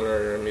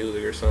stoner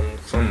music or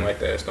something like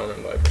that. Stoner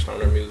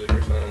music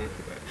or something.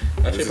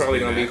 That shit probably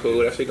gonna be cool.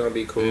 That shit gonna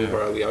be cool.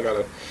 Probably.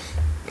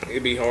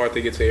 It'd be hard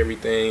to get to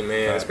everything,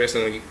 man.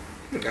 Especially when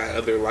you got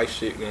other life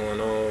shit going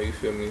on. You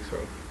feel me? So,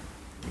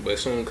 but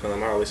soon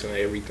come, I'll listen to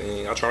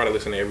everything. I try to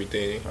listen to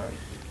everything. Right.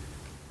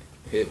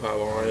 Hip hop,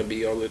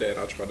 R&B, all of that.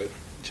 I try to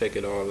check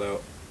it all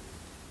out.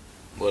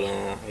 But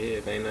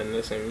if ain't nothing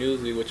else in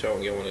music, what y'all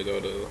want to go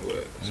to?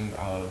 What?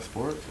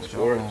 Sports.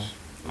 Sports.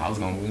 I was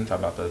gonna talk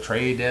about the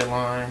trade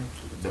deadline,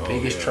 the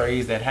biggest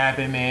trades that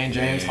happened, man.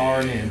 James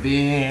Harden and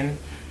Ben.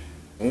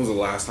 When was the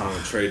last time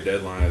a trade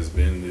deadline has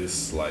been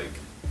this like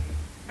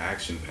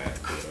action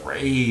packed?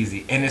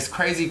 Crazy, and it's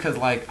crazy because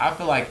like I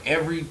feel like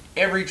every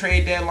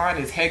trade deadline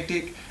is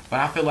hectic,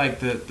 but I feel like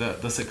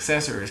the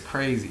successor is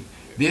crazy.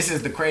 This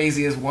is the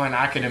craziest one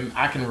I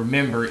can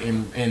remember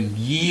in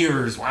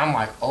years. Where I'm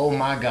like, oh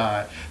my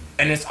god,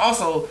 and it's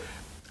also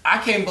I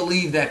can't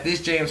believe that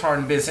this James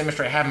Harden Ben Simmons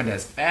trade happened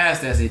as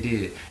fast as it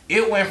did.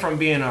 It went from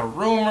being a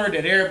rumor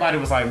that everybody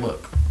was like,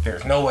 look,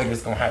 there's no way this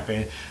is gonna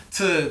happen,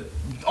 to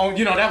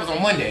that was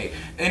on Monday,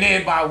 and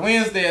then by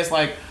Wednesday it's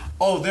like,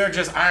 oh, they're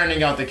just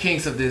ironing out the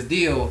kinks of this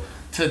deal.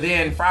 To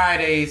then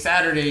Friday,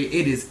 Saturday,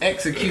 it is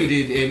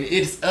executed and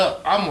it's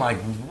up. I'm like,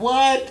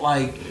 what?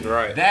 Like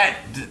that?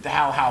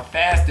 How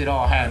fast it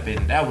all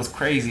happened? That was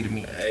crazy to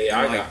me. Hey,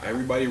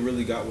 everybody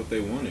really got what they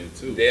wanted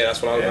too. Yeah,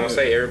 that's what I was gonna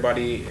say.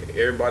 Everybody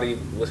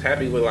was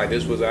happy with like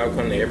this was the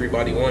outcome that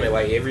everybody wanted.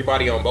 Like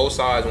everybody on both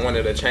sides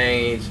wanted a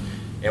change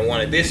and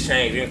wanted this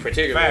change in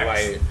particular.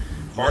 Facts. Like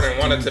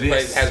Harden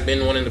has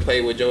been wanting to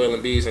play with Joel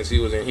Embiid since he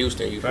was in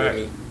Houston. You feel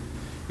me?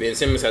 Ben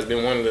Simmons has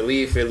been wanting to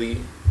leave Philly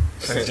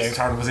since James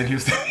Harden was in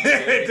Houston.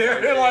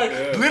 They're like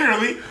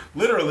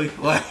literally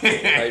like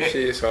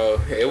shit.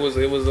 So it was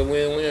a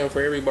win-win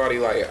for everybody.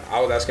 Like I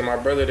was asking my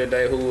brother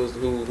today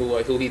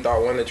who he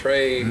thought won the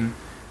trade.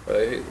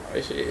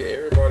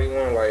 Everybody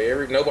won.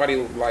 Like nobody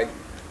like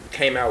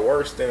came out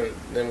worse than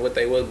what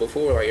they was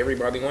before. Like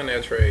everybody won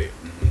that trade.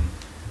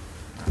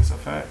 That's a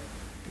fact.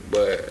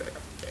 But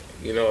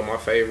my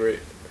favorite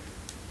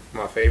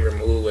my favorite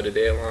move of the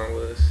deadline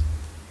was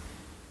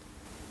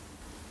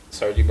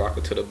Serge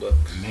Ibaka to the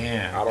Bucks.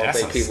 Man, I don't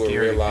think people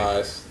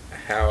realize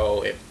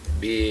how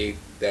big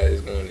that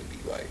is going to be.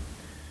 Like,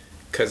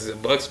 because the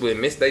Bucks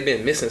they've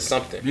been missing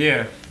something.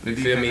 Yeah, you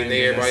feel me? And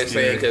everybody's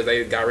saying because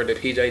they got rid of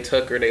PJ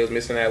Tucker, they was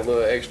missing that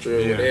little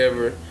extra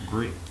whatever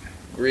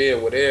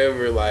grid,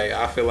 whatever. Like,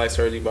 I feel like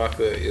Serge Ibaka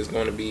is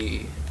going to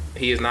be.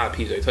 He is not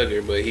PJ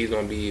Tucker, but he's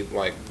going to be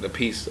like a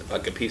piece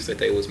that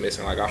they was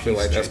missing. Like, I feel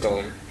like that's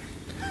going.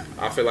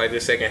 I feel like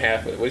this second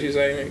half. What you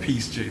saying?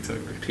 Peace J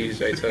Tucker. Peace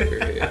J Tucker.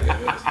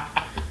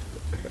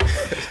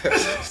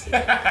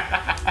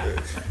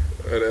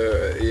 But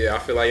I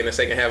feel like in the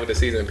second half of the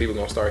season, people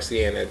gonna start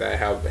seeing that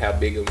how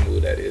big of a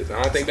move that is.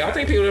 I think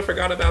people have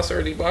forgot about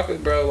Serge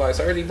Ibaka, bro. Like,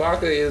 Serge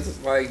Ibaka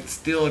is like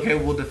still a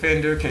capable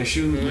defender, can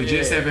shoot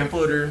legit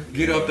 7-footer,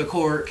 get up the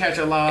court, catch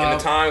a lob. In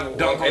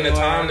the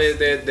time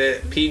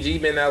that PG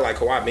been out, like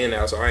Kawhi been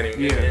out, so I ain't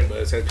even mention.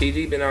 But since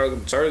PG been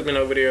out, Serge been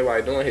over there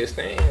like doing his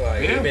thing.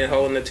 Like, he been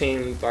holding the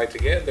team like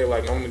together.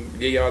 Like, I'm gonna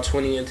give y'all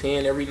 20 and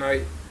 10 every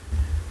night.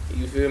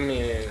 You feel me?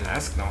 And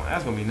that's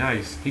gonna be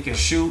nice. He can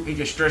shoot. He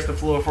can stretch the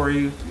floor for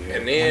you. Yeah.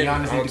 And then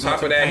on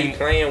top of that, he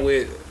playing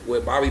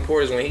with Bobby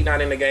Portis. When he not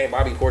in the game,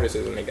 Bobby Portis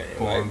is in the game.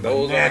 Like,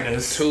 those are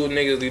two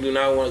niggas you do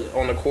not want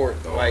on the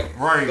court the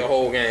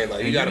whole game.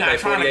 Like, you gotta play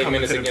 48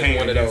 minutes against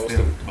one of those.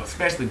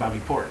 Especially Bobby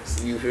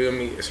Portis. You feel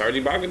me? Serge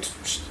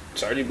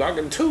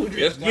Ibaka too.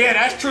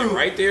 That's true.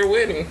 Right there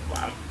with him.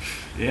 Wow.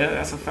 Yeah,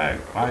 that's a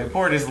fact. Bobby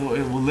Portis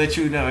will let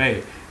you know,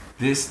 hey,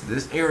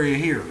 this area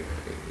here.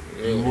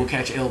 You will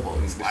catch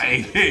elbows.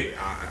 Like,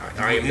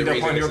 I am the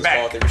reason this is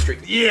called the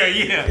restricted.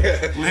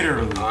 Yeah.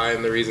 Literally. I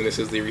am the reason this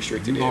is the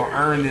restricted. You gonna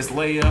earn this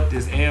layup,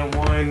 this and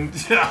one.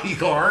 You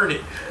gonna earn it.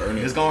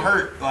 It's gonna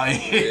hurt.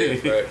 Like,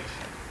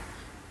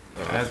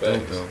 that's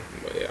dope though.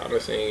 But yeah, I've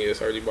been seeing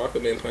Serge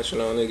Ibaka been punching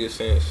on niggas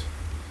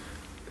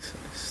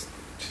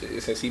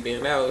since he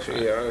been out.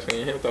 I've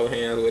seen him throw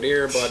hands with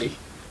everybody.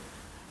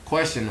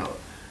 Question though,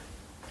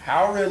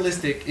 how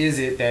realistic is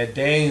it that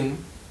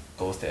Dame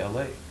goes to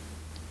LA?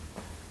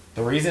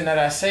 The reason that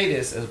I say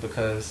this is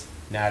because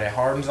now that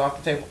Harden's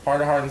off the table,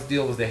 part of Harden's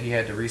deal was that he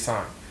had to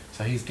re-sign.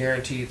 So he's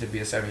guaranteed to be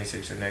a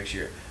 76er next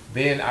year.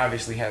 Ben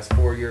obviously has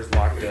 4 years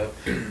locked up.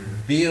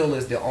 Beal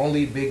is the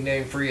only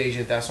big-name free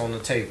agent that's on the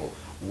table.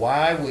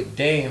 Why would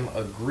Dame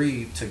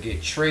agree to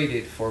get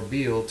traded for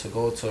Beal to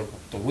go to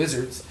the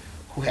Wizards,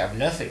 who have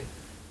nothing?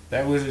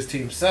 That Wizards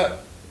team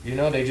sucked. You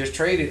know, they just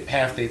traded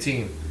half their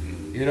team.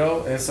 You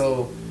know, and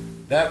so...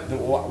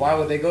 why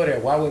would they go there?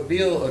 Why would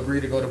Beal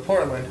agree to go to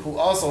Portland, who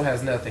also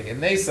has nothing,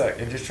 and they suck,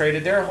 and just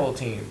traded their whole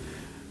team?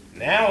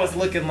 Now it's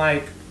looking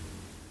like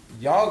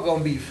y'all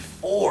gonna be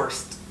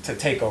forced to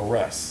take a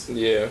Russ.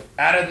 Yeah.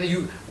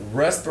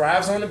 Russ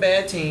thrives on a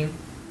bad team.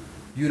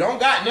 You don't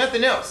got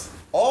nothing else.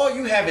 All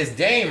you have is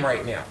Dame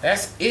right now.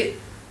 That's it.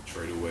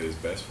 Trade away his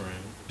best friend.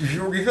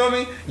 You feel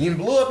me? You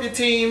blew up your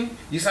team.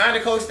 You signed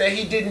a coach that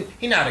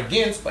he not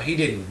against, but he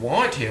didn't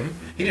want him.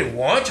 He didn't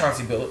want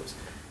Chauncey Billups.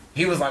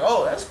 He was like,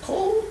 "Oh, that's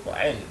cool.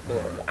 I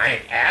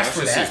ain't asked for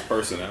that." That's just his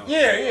personality.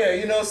 Yeah.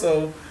 You know,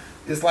 so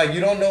it's like you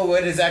don't know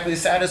what exactly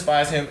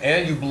satisfies him,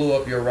 and you blew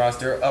up your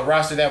roster, a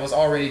roster that was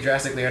already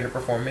drastically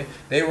underperforming.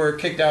 They were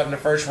kicked out in the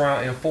first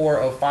round in 4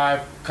 of 5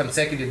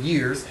 consecutive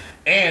years,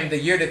 and the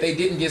year that they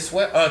didn't get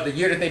swept, the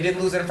year that they did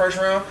lose in the first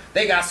round,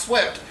 they got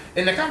swept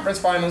in the conference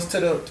finals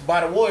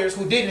by the Warriors,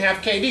 who didn't have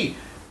KD.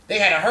 They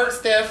had a hurt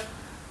Steph,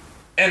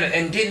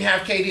 and didn't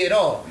have KD at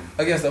all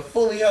against a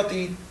fully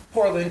healthy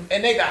Portland,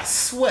 and they got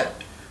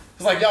swept.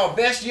 It's like y'all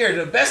best year.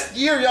 The best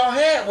year y'all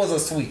had was a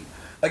sweep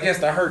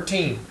against a hurt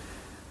team.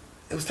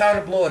 It was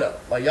time to blow it up.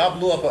 Like, y'all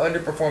blew up an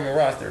underperforming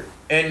roster,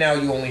 and now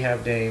you only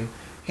have Dame.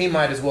 He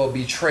might as well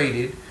be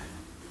traded.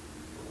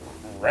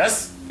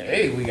 Russ,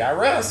 hey, we got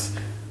Russ.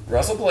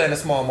 Russ will play in a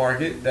small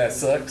market. That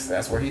sucks.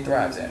 That's where he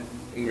thrives at.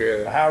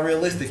 Yeah. But how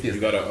realistic is it?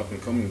 You got an up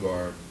and coming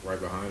guard right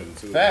behind him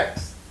too.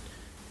 Facts.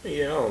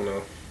 Yeah, I don't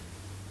know.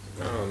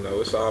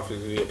 It's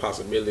obviously a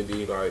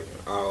possibility. Like,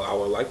 I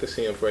would like to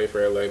see him play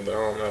for LA, but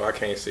I don't know. I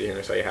can't sit here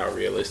and say how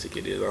realistic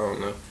it is. I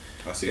don't know.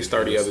 There's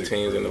 30 other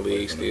teams in the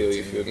league still.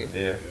 You feel me?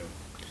 Yeah.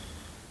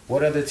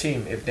 What other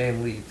team, if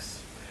Dame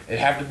leaves? It'd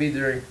have to be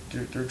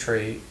through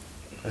trade,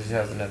 because he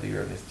has another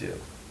year on his deal.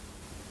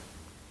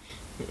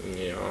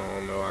 Yeah, I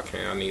don't know. I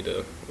can't. I need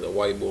the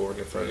whiteboard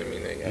in front of me.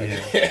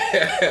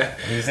 Yeah.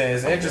 You're saying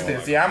it's interesting.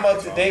 See, I'm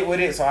up to date with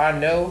it, so I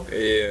know.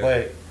 Yeah.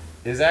 But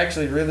it's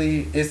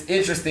actually it's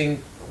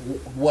interesting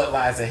what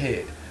lies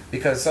ahead,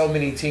 because so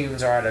many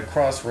teams are at a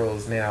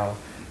crossroads now.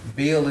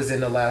 Beal is in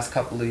the last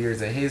couple of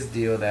years of his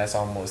deal that's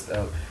almost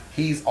up.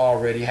 He's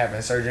already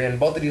having surgery, and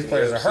both of these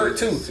players are hurt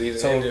too.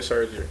 So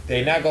surgery.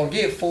 They're not gonna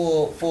get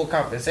full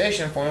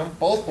compensation for him.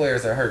 Both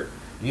players are hurt.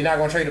 You're not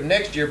gonna trade them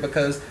next year,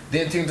 because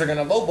then teams are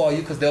gonna lowball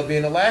you because they'll be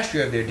in the last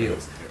year of their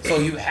deals. So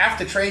you have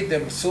to trade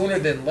them sooner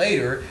than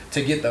later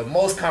to get the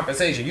most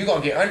compensation. You're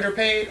going to get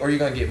underpaid or you're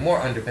going to get more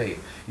underpaid.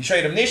 You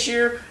trade them this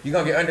year, you're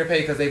going to get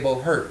underpaid because they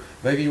both hurt.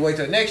 But if you wait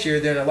till next year,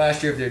 they're in the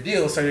last year of their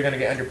deal, so you're going to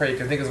get underpaid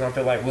because niggas going to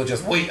feel like, we'll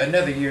just wait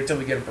another year until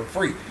we get them for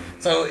free.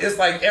 So it's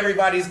like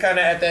everybody's kind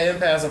of at that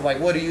impasse of like,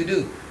 what do you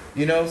do?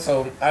 You know,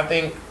 so I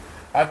think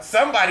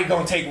somebody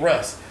going to take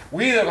Russ.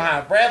 We either going to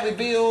have Bradley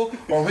Beal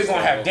or we're going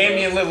to have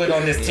Damian Lillard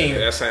on this team.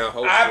 That sound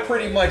hopeful. I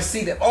pretty much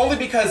see that. Only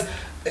because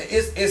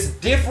it's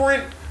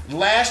different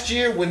last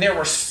year when there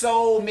were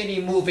so many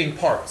moving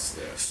parts.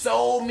 Yeah.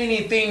 So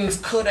many things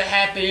could have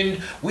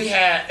happened. We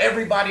had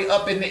everybody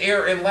up in the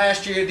air in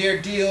last year, their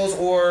deals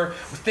or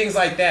things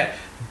like that.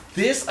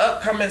 This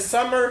upcoming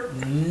summer,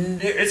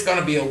 it's going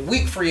to be a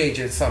weak free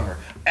agent summer.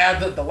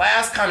 The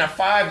last kind of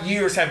 5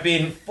 years have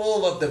been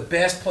full of the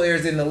best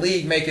players in the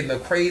league making the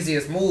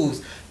craziest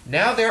moves.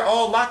 Now they're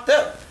all locked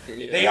up.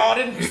 Yeah. They all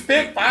didn't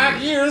spend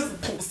 5 years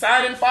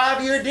signing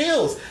 5-year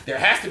deals. There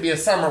has to be a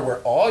summer where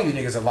all you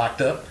niggas are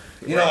locked up.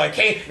 You know,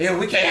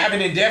 we can't have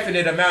an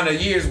indefinite amount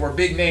of years where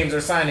big names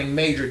are signing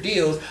major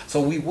deals. So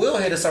we will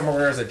hit a summer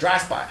where there's a dry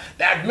spot.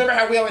 Remember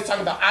how we always talk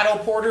about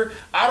Otto Porter?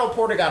 Otto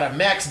Porter got a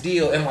max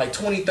deal in like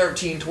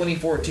 2013,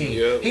 2014.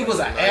 Yep, he was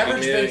an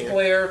average bench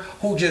player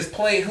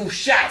who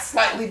shot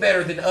slightly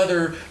better than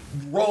other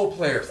role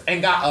players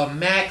and got a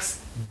max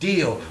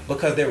deal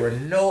because there were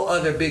no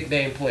other big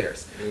name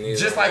players.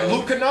 Just like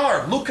Luke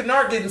Kennard. Luke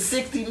Kennard getting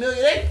 $60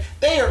 million.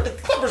 The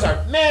Clippers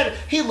are mad.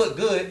 He looked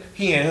good.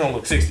 He don't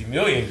look $60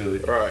 million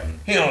good. Right.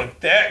 He don't look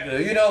that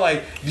good. You know,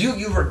 like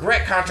you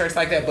regret contracts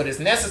like that, but it's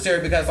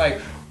necessary because like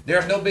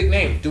there's no big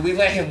name. Do we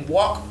let him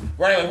walk?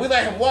 Right. When we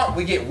let him walk,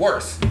 we get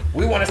worse.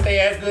 We want to stay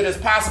as good as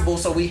possible,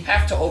 so we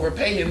have to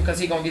overpay him because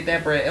he's gonna get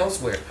that bread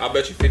elsewhere. I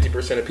bet you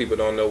 50% of people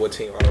don't know what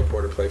team Otto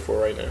Porter play for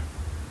right now.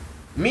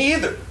 Me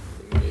either.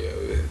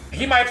 Yeah.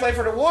 He might play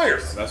for the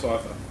Warriors. That's what I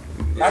thought.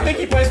 I think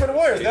he plays for the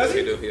Warriors, does he?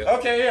 He do, yeah.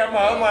 Okay, yeah,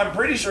 I'm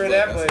pretty sure of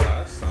that, but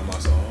That's not my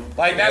song.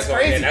 Like that's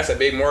crazy. And that's a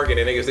big market,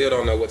 and niggas still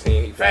don't know what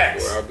team he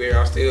plays for.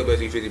 I still bet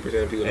you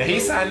 50% of people. And he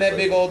signed that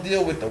big old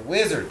deal with the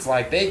Wizards.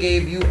 Like they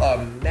gave you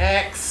a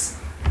max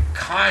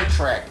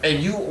contract,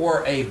 and you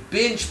were a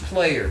bench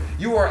player.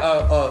 You were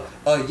a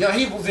young.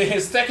 He was in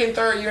his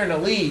third year in the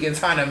league and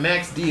signed a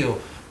max deal,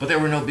 but there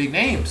were no big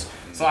names.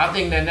 So I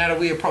think that now that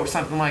we approach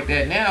something like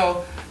that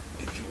now,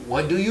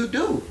 what do you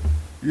do?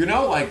 You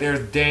know, like there's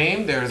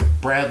Dame, there's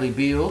Bradley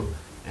Beal,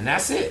 and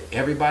that's it.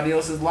 Everybody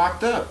else is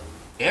locked up.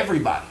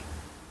 Everybody.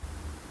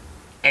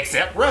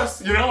 Except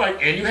Russ, you know,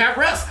 like, and you have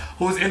Russ,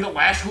 who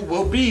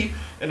will be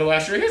in the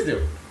last year of his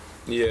deal.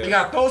 Yeah. You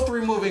got those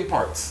three moving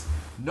parts.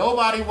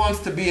 Nobody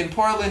wants to be in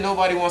Portland.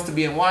 Nobody wants to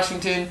be in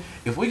Washington.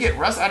 If we get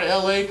Russ out of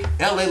LA,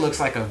 LA looks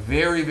like a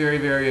very, very,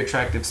 very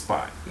attractive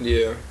spot.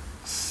 Yeah.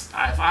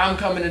 If I'm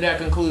coming to that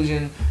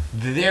conclusion,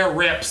 their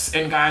reps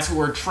and guys who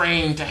are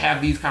trained to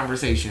have these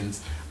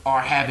conversations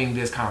are having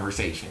this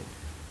conversation.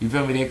 You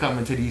feel me? They're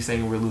coming to these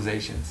same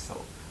realizations. So,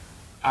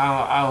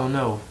 I don't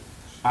know.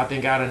 I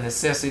think out of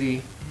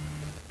necessity,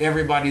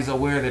 everybody's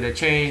aware that a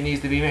change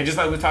needs to be made. Just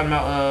like we're talking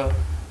about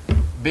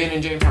Ben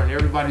and James Harden.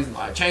 Everybody's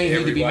change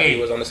needs to be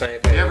made. Was on the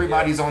same page.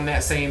 Everybody's on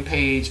that same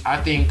page.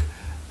 I think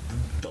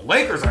the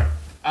Lakers are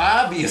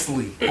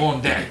obviously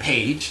on that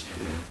page.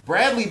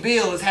 Bradley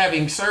Beal is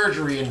having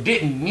surgery and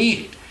didn't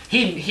need it.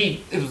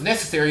 It was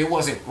necessary. It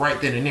wasn't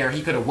right then and there.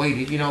 He could have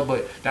waited, you know,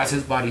 but that's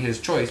his body, his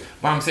choice.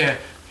 But I'm saying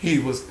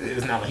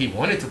it's not like he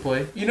wanted to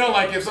play. You know,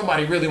 like if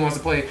somebody really wants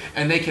to play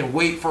and they can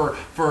wait for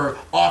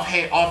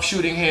off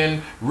shooting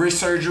hand wrist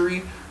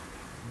surgery,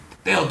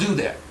 they'll do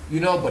that. You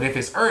know, but if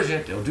it's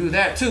urgent, they'll do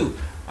that too.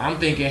 I'm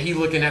thinking he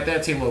looking at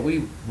that team, well, we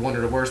one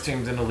of the worst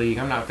teams in the league.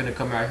 I'm not finna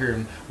come out here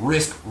and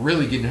risk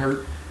really getting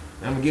hurt.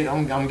 I'm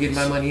getting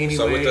my money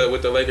anyway. So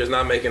with the Lakers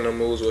not making the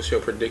moves, what's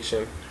your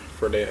prediction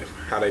for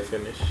how they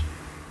finish?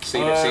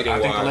 Seeding wise. I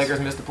think the Lakers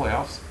missed the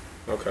playoffs.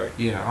 Okay.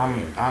 Yeah,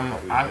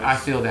 I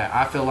feel that.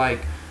 I feel like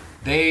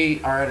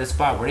they are at a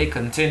spot where they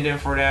contending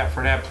for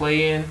that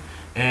play-in,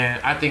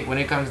 and I think when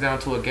it comes down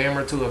to a game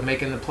or two of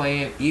making the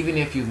play-in, even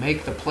if you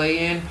make the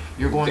play-in,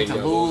 you're going to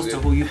lose to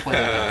who you play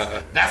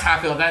against. That's how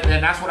I feel.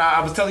 And that's what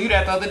I was telling you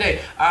that the other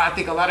day. I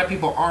think a lot of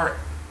people aren't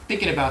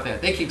thinking about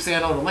that. They keep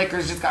saying, "Oh, the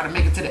Lakers just got to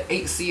make it to the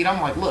 8th seed."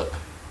 I'm like, look,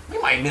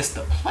 you might miss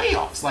the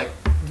playoffs, like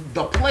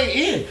the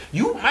play-in.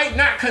 You might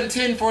not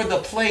contend for the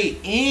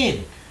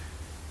play-in.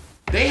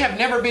 They have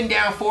never been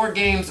down 4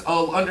 games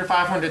under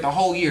 500 the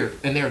whole year,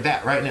 and they're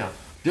that right now.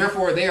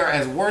 Therefore, they are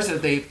as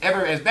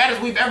bad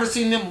as we've ever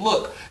seen them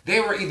look.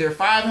 They were either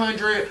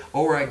 500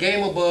 or a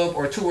game above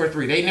or 2 or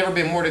 3. They've never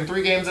been more than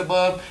 3 games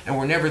above, and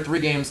were never 3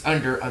 games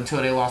under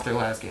until they lost their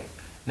last game.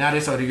 Now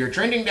you're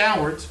trending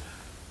downwards.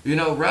 You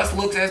know, Russ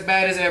looks as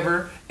bad as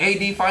ever.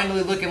 AD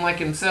finally looking like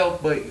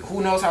himself, but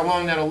who knows how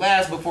long that'll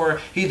last before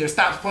he either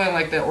stops playing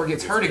like that or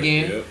gets hurt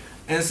again. Yep.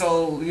 And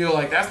so, you know,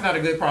 like that's not a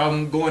good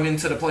problem going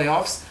into the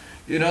playoffs.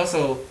 You know,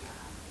 so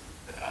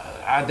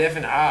I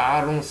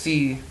don't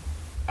see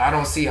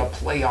a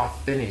playoff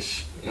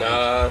finish.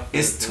 Nah,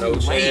 it's too no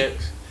late.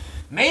 Chance.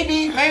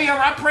 Maybe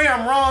I pray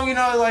I'm wrong. You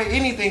know, like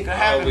anything could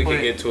happen. We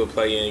could get to a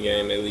play-in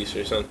game at least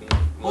or something.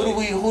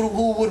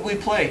 Who would we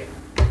play?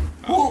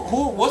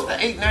 What's the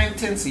 8, 9,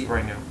 10 seed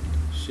right now?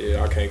 Shit,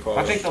 I can't call.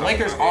 I think the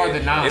Lakers are the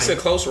 9. It's a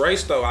close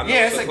race though. I know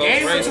it's a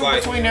game or two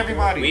between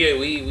everybody.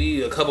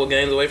 We a couple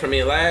games away from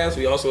being last.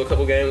 We also a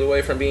couple games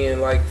away from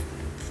being like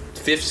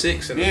 5th,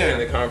 6th in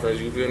the conference.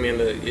 You feel me?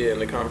 In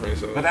the conference.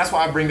 So. But that's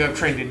why I bring up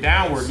trending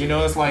downward. You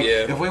know, it's like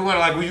if we went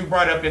like when you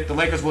brought up if the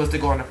Lakers was to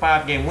go on a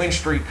 5-game win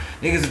streak,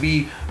 niggas would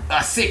be a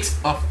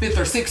 5th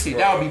or 6th seed.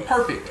 That would be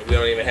perfect. We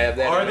don't even have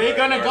that. Are they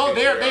gonna go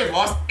there? They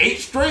lost 8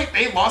 straight.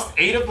 They lost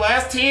 8 of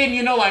last 10.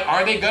 You know, like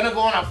are they gonna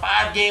go on a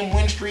 5-game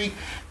win streak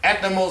at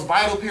the most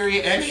vital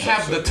period and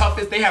have the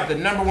toughest? They have the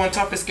number 1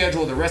 toughest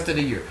schedule the rest of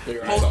the year.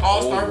 Post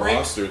All-Star break,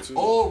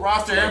 old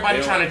roster,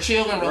 everybody trying to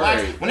chill and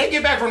relax. Right. When they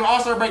get back from the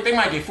All-Star break, they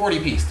might get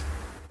 40-pieced.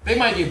 They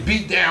might get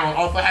beat down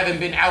off of having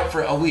been out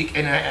for a week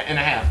and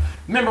a half.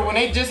 Remember when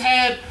they just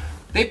had,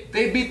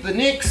 they beat the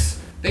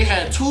Knicks, they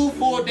had 2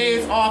 full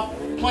days off,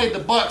 played the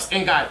Bucks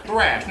and got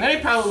thrashed. Now they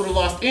probably would have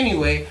lost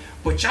anyway,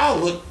 but y'all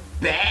look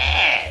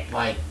bad.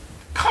 Like,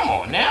 come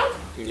on now.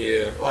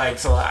 Yeah. Like,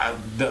 so a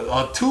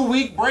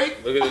 2-week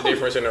break. Look at the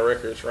difference in the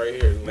records right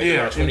here.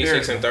 Lakers are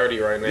 26 and 30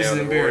 right now.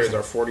 The Warriors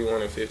are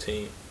 41 and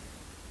 15.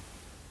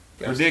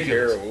 That's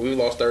ridiculous. Terrible. We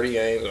lost 30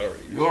 games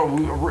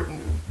already.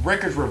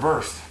 Records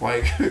reversed.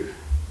 Like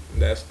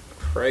that's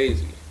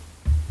crazy.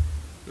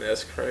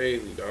 That's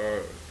crazy,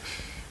 dog.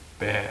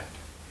 Bad.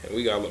 And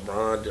we got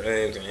LeBron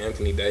James and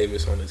Anthony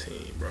Davis on the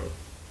team, bro.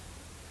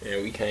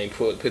 And we can't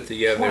put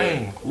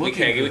together. We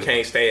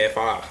can't stay at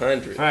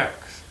 500.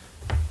 Facts.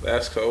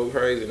 That's so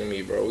crazy to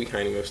me, bro. We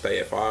can't even stay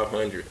at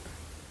 500.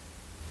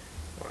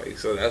 Like,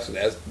 so that's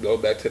go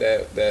back to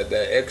that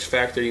X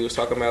factor you was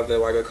talking about, that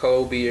like a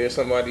Kobe or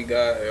somebody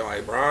got.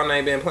 Like Bron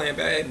ain't been playing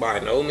bad by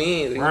no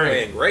means. He's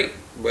playing great,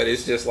 but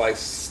it's just like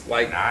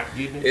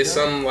it's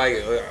something like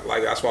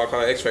that's why I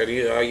call it X factor.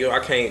 You know, I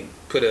can't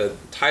put a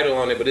title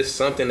on it, but it's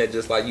something that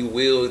just like you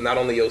will not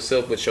only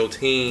yourself but your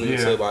team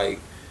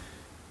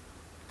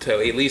to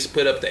at least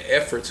put up the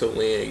effort to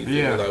win.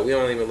 Like we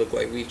don't even look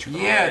like we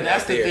trying. Yeah,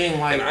 that's the thing.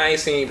 Like, and I ain't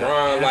seen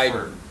Bron like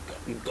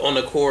on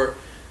the court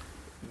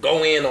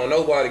go in on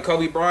nobody.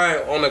 Kobe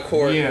Bryant on the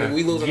court,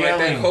 we losing like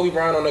that. Kobe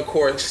Bryant on the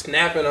court,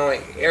 snapping on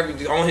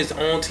his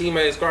own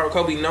teammates.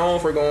 Kobe known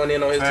for going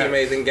in on his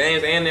teammates in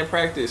games and in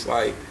practice.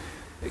 Like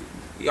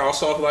y'all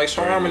saw like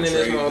Sharman in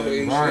this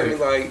motherfucker.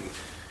 Like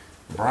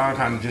Bron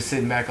kind of just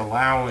sitting back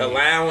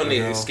allowing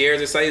it. Scared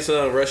to say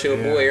something. Rush your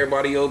boy.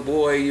 Everybody your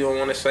boy. You don't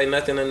want to say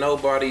nothing to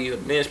nobody. A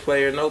bench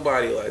player,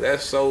 nobody. Like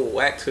that's so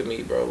whack to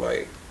me, bro.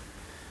 Like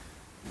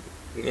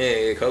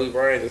Kobe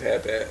Bryant just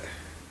had that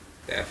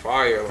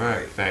fire,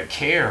 like that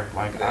care,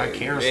 like I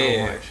care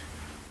so much.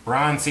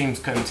 Bron seems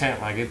content,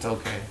 like it's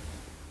okay,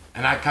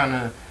 and I kind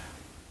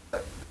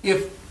of,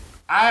 if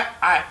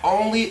I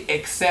only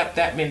accept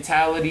that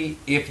mentality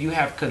if you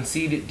have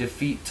conceded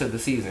defeat to the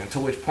season. To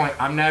which point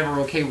I'm never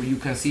okay with you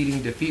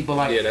conceding defeat, but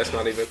like that's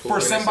not even cool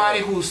for somebody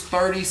who's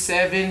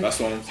 37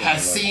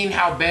 has seen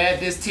how bad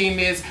this team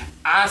is.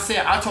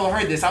 I told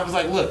her this. I was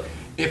like, look,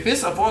 if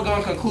it's a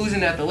foregone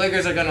conclusion that the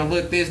Lakers are gonna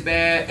look this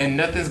bad and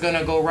nothing's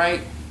gonna go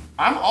right,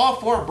 I'm all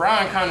for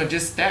Bron kind of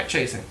just stat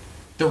chasing.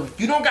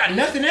 You don't got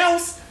nothing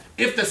else.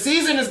 If the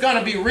season is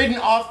gonna be written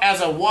off as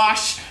a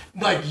wash,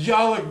 like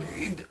y'all are,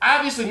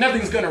 obviously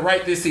nothing's gonna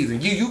right this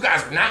season. You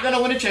guys are not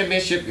gonna win a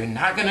championship. You're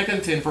not gonna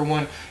contend for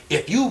one.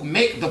 If you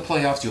make the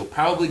playoffs, you'll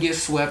probably get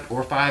swept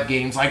or 5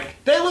 games.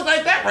 Like they look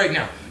like that right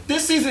now.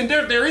 This season,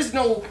 there is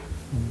no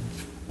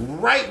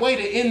right way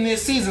to end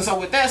this season. So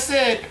with that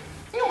said,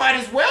 you might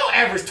as well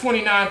average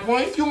 29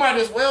 points. You might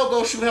as well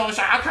go shoot hell of a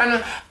shot.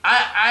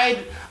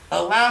 I'd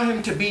allow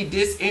him to be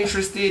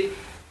disinterested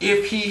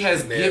if he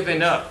has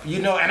given up,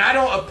 and I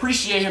don't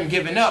appreciate him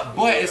giving up,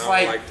 but it's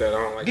I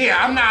don't like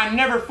that. I'm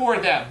never for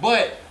that.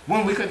 But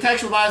when we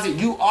contextualize it,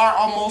 you are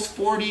almost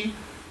 40.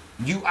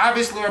 You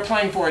obviously are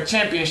playing for a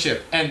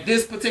championship, and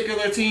this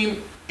particular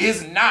team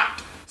is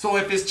not. So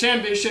if it's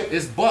championship,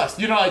 it's bust.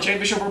 Like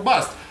championship or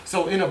bust.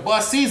 So in a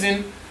bust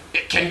season,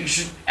 you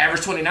should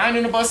average 29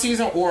 in a bust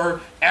season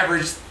or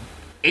average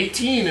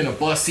 18 in a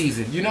bust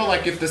season.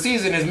 Like if the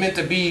season is meant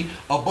to be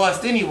a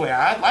bust anyway,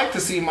 I'd like to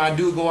see my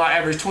dude go out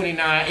average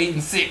 29, 8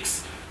 and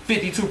 6,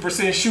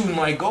 52% shooting.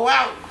 Like go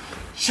out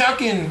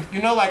chucking.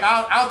 Like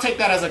I'll take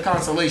that as a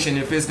consolation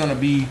if it's gonna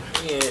be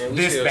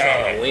this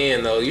bad. Trying to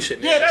win though. You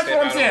should. That's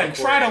what I'm saying.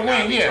 Try to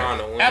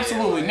win.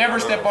 Absolutely. Never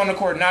step on the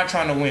court not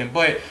trying to win.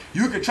 But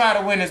you could try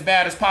to win as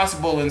bad as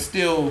possible and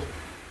still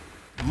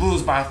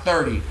lose by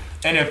 30.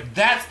 And if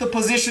that's the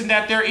position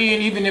that they're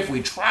in, even if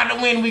we try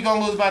to win, we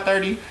gonna lose by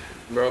 30.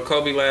 Bro,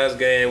 Kobe last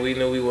game, we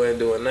knew we wasn't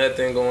doing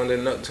nothing, going to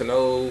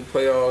no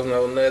playoffs,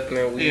 no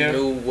nothing. We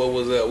knew what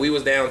was up. We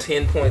was down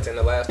 10 points in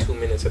the last 2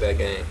 minutes of that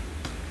game.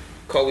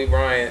 Kobe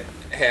Bryant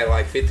had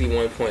like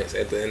 51 points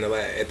at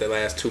the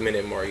last 2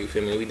 minute mark. You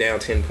feel me? We down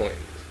 10 points.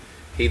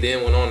 He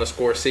then went on to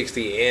score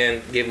 60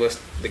 and give us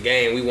the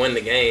game. We won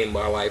the game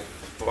by like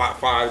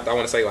five. I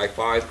want to say like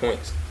 5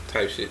 points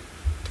type shit,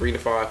 3 to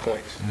 5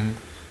 points. Mm-hmm.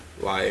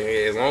 Like,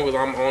 as long as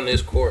I'm on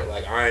this court,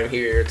 like, I am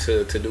here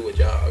to do a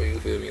job, you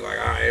feel me? Like,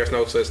 there's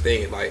no such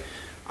thing. Like,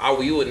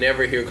 you would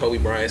never hear Kobe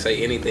Bryant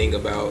say anything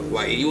about,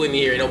 like, you wouldn't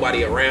hear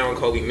nobody around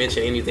Kobe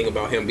mention anything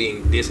about him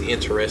being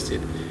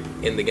disinterested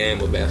in the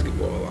game of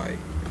basketball. Like,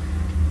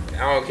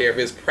 I don't care if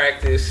it's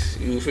practice,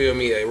 you feel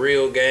me, a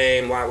real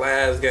game, my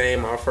last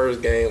game, my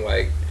first game,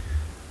 like,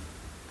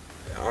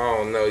 I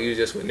don't know, you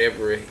just would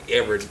never,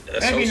 ever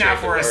associate. Maybe not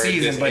for a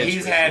season, but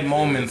he's had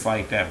moments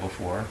like that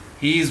before.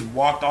 He's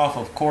walked off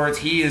of courts.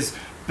 He has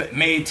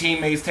made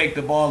teammates take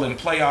the ball in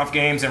playoff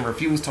games and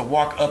refused to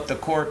walk up the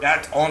court.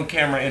 That's on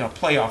camera in a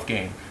playoff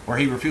game where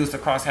he refused to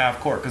cross half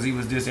court because he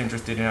was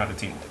disinterested in other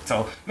teammates.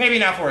 So maybe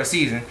not for a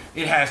season.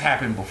 It has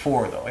happened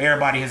before, though.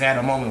 Everybody has had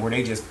a moment where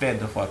they just fed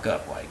the fuck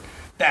up. Like,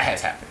 that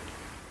has happened.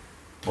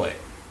 But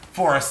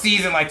for a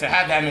season, like, to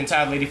have that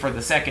mentality for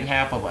the second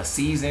half of a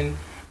season,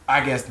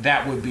 I guess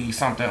that would be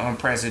something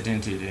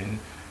unprecedented. And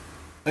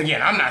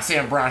again, I'm not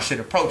saying Bron should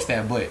approach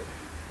that, but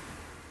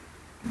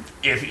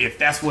if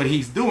that's what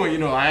he's doing, you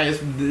know,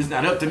 it's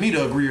not up to me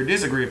to agree or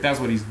disagree. If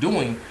that's what he's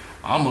doing,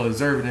 I'm gonna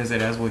observe it and say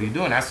that's what he's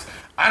doing.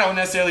 I don't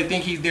necessarily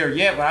think he's there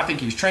yet, but I think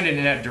he's trending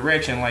in that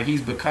direction. Like,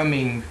 he's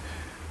becoming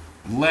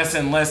less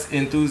and less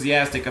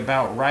enthusiastic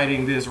about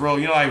writing this role.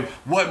 You know, like,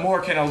 what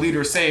more can a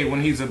leader say when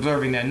he's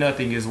observing that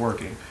nothing is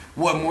working?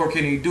 What more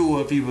can he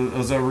do if he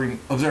was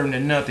observing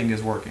that nothing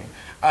is working?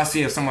 I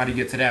see if somebody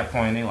get to that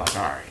point, they like,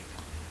 all right,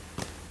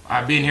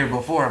 I've been here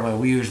before, but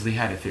we usually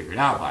had it figured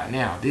out by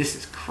now. This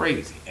is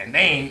crazy. And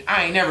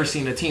I ain't never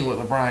seen a team with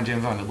LeBron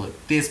James on it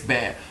look this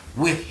bad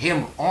with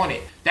him on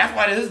it. That's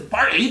why this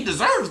part, he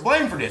deserves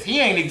blame for this.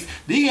 He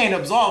ain't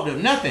absolved of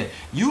nothing.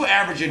 You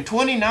averaging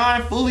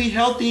 29, fully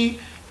healthy,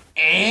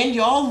 and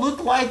y'all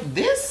look like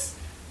this?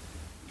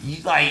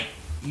 You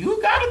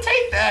gotta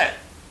take that.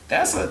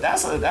 That's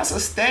a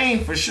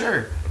stain for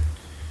sure.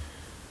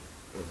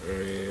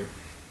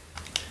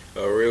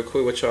 Real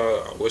quick,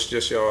 what's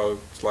just y'all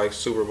like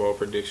Super Bowl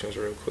predictions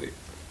real quick?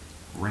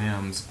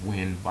 Rams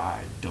win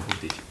by double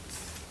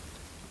digits.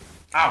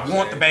 I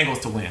want the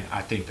Bengals to win.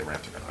 I think the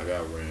Rams are gonna win. I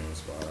got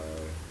Rams by,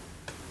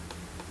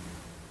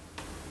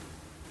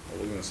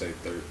 we're gonna say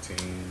 13.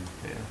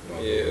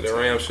 Yeah, the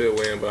Rams should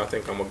win, but I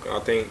think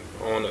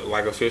on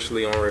like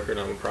officially on record,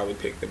 I'm gonna probably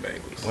pick the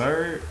Bengals.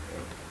 Word.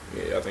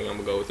 Yeah, I think I'm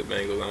gonna go with the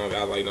Bengals. I don't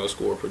got like no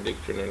score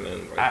prediction or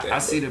nothing like that. I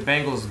see the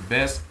Bengals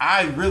best.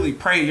 I really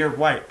pray you're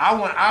right.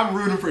 I'm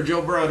rooting for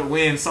Joe Burrow to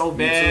win so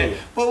bad,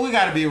 but we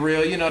gotta be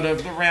real. You know, the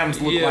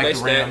Rams look like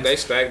the Rams. They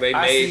stack. They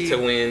made to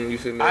win. You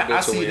feel me? I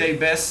see their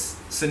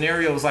best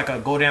scenario is like a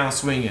go down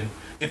swinging.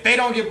 If they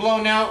don't get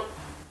blown out,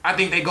 I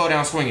think they go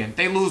down swinging.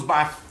 They lose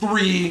by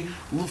 3,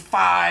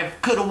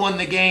 5, could have won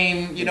the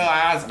game. You know,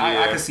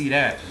 I can see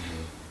that.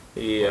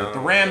 Yeah, the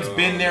Rams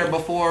been there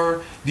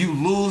before. You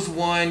lose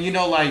one, you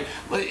know, like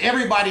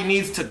everybody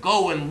needs to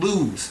go and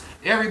lose.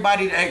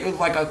 Everybody,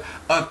 like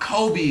a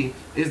Kobe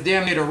is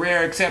damn near a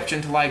rare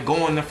exception to like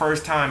going the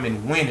first time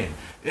and winning.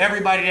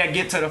 Everybody that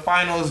get to the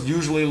finals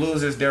usually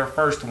loses their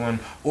first one,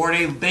 or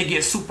they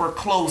get super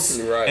close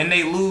and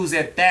they lose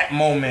at that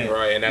moment.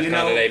 Right, and that's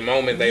kind of their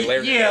moment. They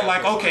learn. Yeah,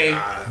 like okay,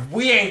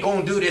 we ain't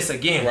gonna do this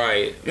again.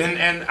 Right,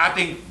 and I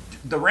think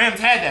the Rams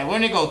had that.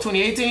 When they go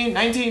 2018,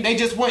 19, they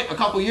just went a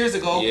couple years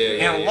ago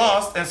and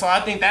lost, and so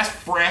I think that's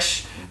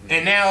fresh.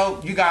 And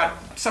now you got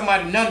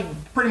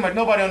pretty much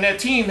nobody on that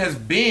team has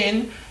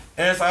been,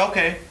 and it's like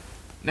okay.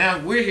 Now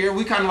we're here.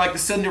 We kind of like the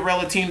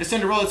Cinderella team. The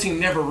Cinderella team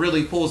never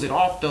really pulls it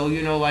off, though.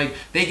 You know, like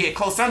they get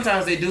close.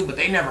 Sometimes they do, but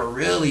they never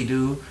really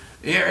do.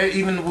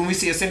 Even when we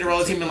see a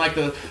Cinderella team in like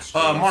the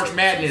March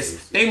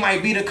Madness, they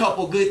might beat a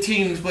couple good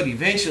teams, but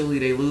eventually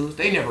they lose.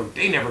 They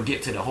never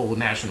get to the whole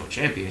national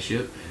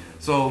championship.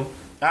 So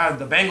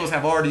the Bengals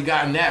have already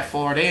gotten that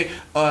far.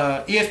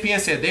 ESPN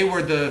said they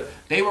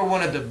were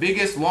one of the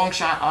biggest long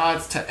shot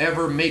odds to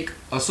ever make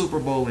a Super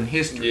Bowl in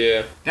history.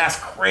 Yeah, that's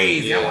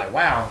crazy. Yeah. I'm like,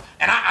 wow.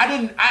 And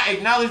I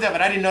acknowledge that,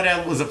 but I didn't know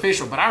that was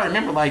official. But I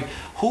remember, like,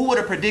 who would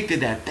have predicted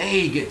that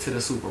they get to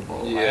the Super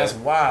Bowl? Yeah, like, that's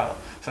wild.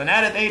 So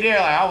now that they there,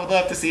 like, I would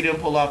love to see them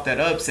pull off that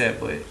upset.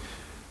 But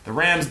the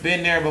Rams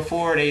been there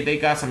before. They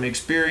got some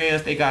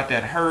experience. They got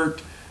that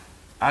hurt.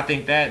 I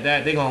think that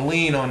they're gonna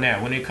lean on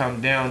that when it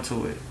comes down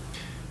to it.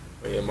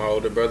 Yeah, my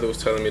older brother was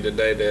telling me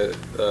today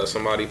that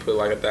somebody put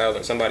like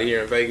 $1,000. Somebody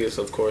here in Vegas,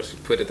 of course,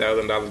 put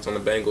 $1,000 on the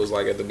Bengals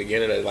like at the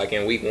beginning of like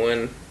in week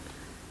 1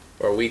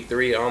 or week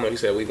 3. I don't know if he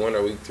said week 1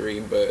 or week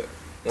 3, but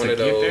one of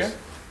those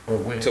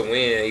to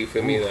win. You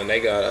feel me? And they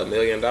got $1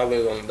 million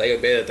on. They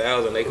bet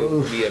 $1,000. They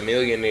could be a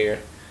millionaire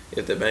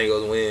if the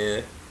Bengals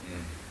win.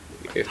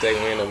 If they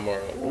win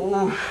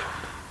tomorrow.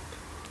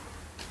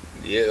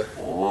 Yeah.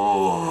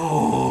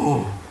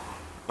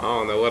 I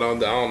don't know what I'm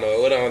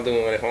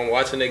doing if I'm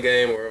watching the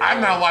game or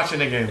I'm not watching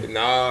the game.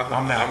 Nah,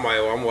 I'm not.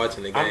 I'm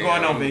watching the game. I'm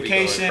going on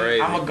vacation.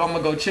 I'm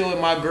gonna go chill with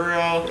my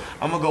girl.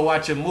 I'm gonna go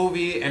watch a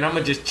movie and I'm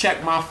gonna just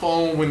check my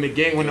phone when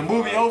the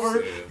movie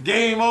over,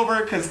 game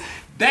over, because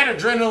that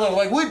adrenaline,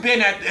 like we've been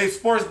at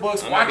sports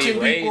books watching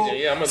people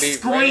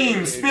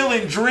scream,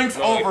 spilling drinks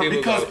over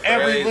because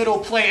every little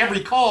play, every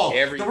call,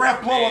 the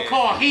ref blow a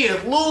call, he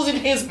is losing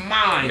his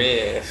mind.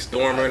 Man,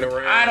 storming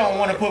around. I don't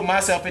want to put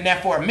myself in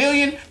that for $1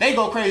 million. They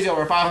go crazy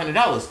over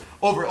 $500.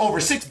 over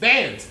 6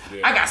 bands.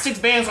 Yeah. I got 6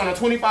 bands on a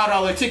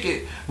 $25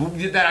 ticket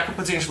that I could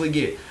potentially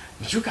get.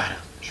 You got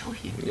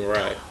 $1 million.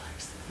 Right.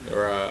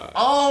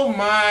 Oh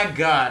my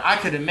God. I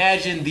could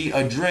imagine the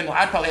adrenaline.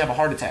 I'd probably have a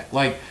heart attack.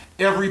 Like,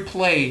 every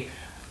play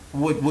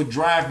would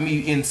drive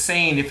me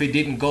insane if it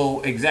didn't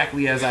go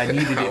exactly as I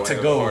needed it to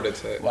go.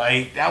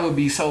 Like, that would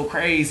be so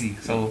crazy.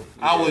 So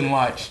I wouldn't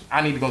watch.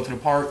 I need to go to the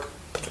park.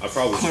 I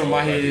probably clear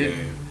my head.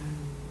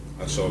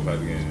 I'd show up at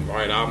the game.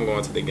 Right now, I'm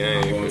going to the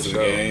game. I'm going to the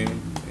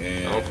game,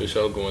 and I'm for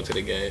sure going to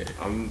the game.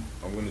 I'm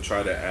going to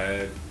try to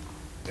add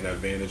an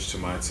advantage to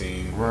my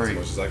team right. as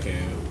much as I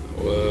can.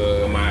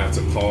 I might have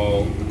to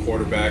call the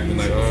quarterback the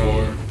night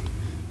before.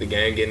 The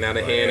game getting out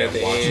of hand at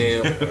the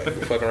end.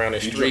 Fucking around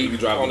the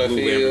street on the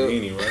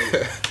field.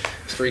 Right?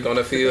 Streak on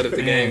the field if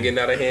the game getting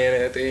out of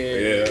hand at the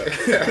end.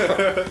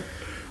 Yeah.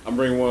 I'm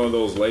bringing one of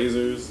those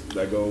lasers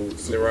that go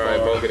super far.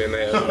 Poke it in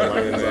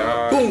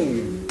there.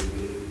 Boom!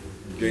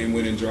 Game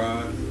winning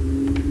drive.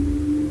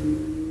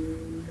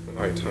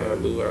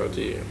 Nighttime blue out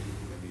there. I need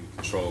to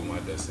control my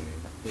destiny.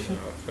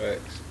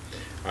 Facts.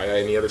 All right,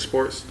 any other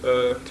sports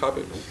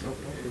topics?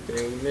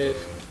 Anything we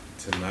missed?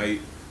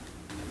 Tonight.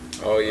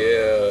 Oh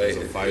yeah, it's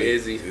a fight.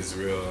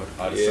 Israel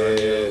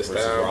Adesanya versus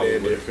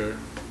Robert Whitaker.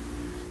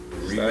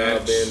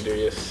 Rematch. Stylebender,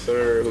 yes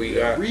sir. Who you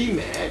got?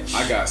 Rematch.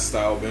 I got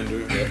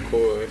Stylebender. Yeah, of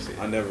course.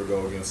 I never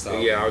go against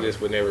Stylebender. Yeah, I just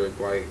would never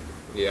I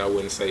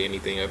wouldn't say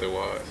anything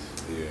otherwise.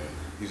 Yeah,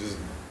 he's just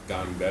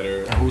gotten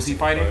better. And who's he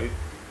fighting?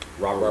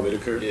 Robert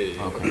Whitaker.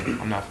 Yeah. Okay,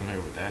 I'm not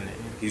familiar with that name.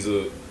 He's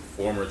a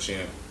former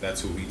champ.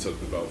 That's who he took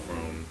the belt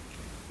from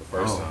the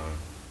first time.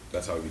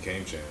 That's how he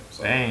became champ.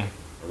 So, dang.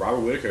 Robert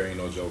Whitaker ain't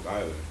no joke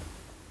either.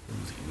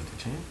 Who's the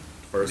champ?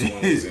 First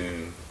one was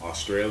in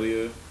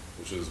Australia,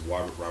 which is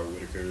Robert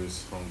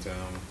Whitaker's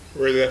hometown.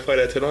 Where's that fight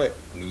at tonight?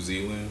 New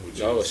Zealand.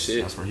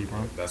 Shit. That's where he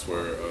from? That's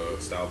where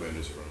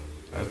Stylebender's from.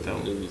 That's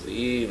dope. New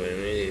Zealand,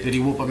 man. Did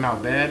he whoop him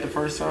out bad the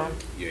first time?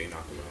 Yeah, he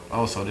knocked him out.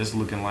 Oh, so this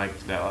looking like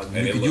that.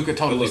 And you could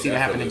totally see that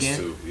happen again.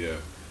 Too, yeah.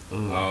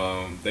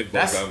 They both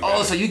That's got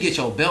better. so you get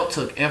your belt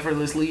took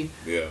effortlessly.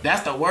 Yeah.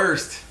 That's the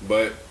worst.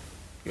 But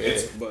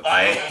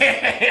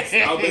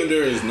Stylebender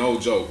is no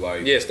joke.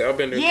 Like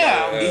Stylebender.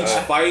 Yeah. Each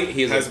fight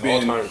has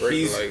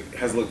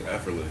looked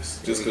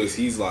effortless. Just because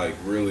he's like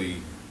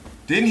really.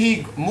 Didn't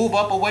he move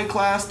up a weight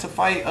class to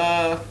fight?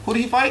 Who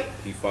did he fight?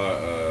 He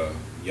fought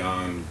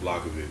Jan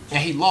Blachowicz. And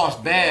he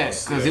lost bad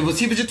because he was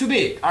just too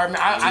big.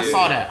 I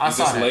saw that. I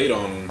saw that. Laid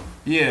on him.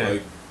 Yeah.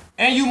 Like,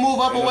 and you move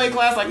up a weight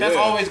class, like that's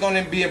always going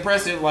to be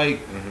impressive. Like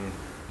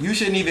you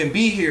shouldn't even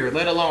be here,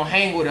 let alone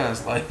hang with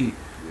us. Like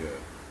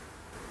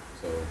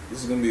so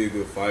this is gonna be a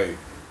good fight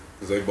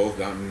because they both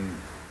gotten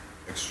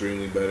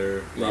extremely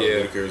better. Robert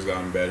Whitaker's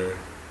gotten better.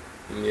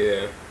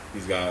 Yeah.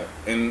 He's got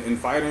in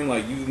fighting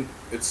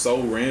it's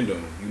so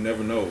random. You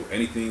never know.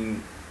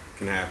 Anything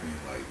can happen.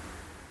 Like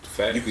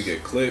facts. You could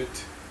get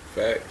clipped.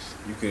 Facts.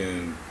 You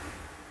can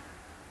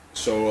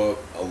show up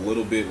a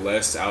little bit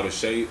less out of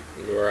shape.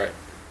 Right.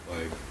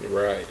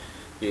 Right.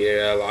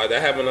 Yeah, like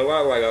that happened a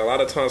lot. Like a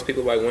lot of times,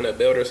 people win a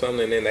belt or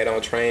something, and then they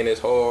don't train as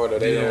hard, or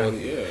they don't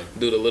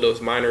do the little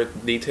minor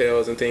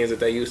details and things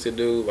that they used to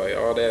do. Like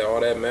all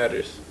that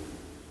matters.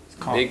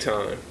 Big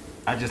time.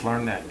 I just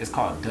learned that it's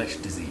called Dutch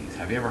disease.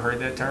 Have you ever heard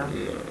that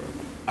term? No.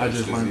 I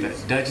just learned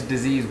that Dutch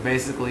disease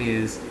basically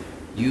is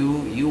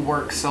you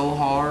work so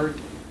hard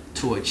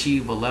to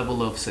achieve a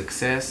level of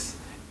success.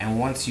 And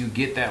once you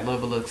get that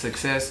level of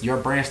success, your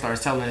brain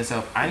starts telling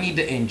itself, I need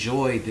to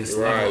enjoy this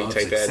level of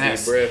success. That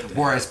deep breath.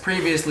 Whereas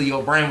previously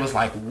your brain was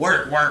like,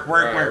 work.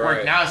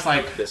 Now it's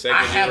like,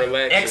 I have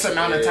X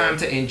amount of time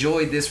to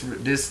enjoy this,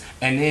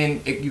 and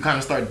then you kind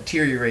of start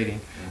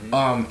deteriorating.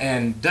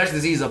 And Dutch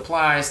disease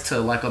applies to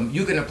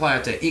you can apply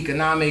it to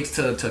economics,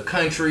 to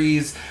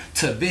countries,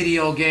 to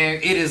video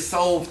games. It is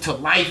so to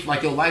life,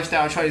 like your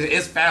lifestyle choices.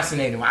 It's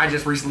fascinating. I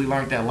just recently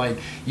learned that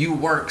you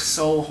work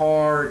so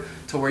hard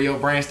to where your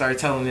brain started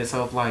telling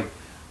itself I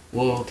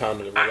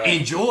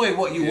enjoy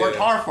what you worked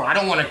hard for. I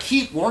don't want to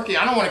keep working.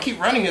 I don't want to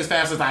keep running as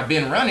fast as I've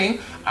been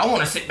running. I want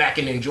to sit back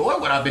and enjoy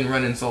what I've been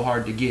running so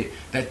hard to get.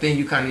 That then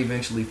you kind of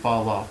eventually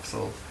fall off.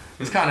 So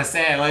it's kind of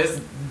sad.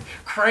 It's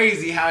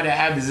crazy how that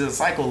happens. It's a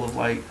cycle of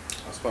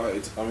That's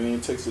probably.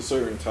 It takes a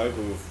certain type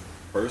of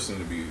person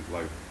to be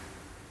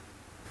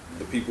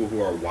the people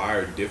who are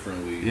wired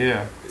differently.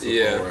 Yeah.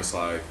 Where it's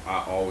I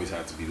always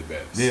have to be the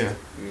best. Yeah.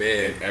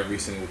 Man. In every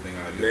single thing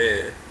I do.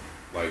 Man.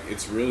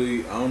 It's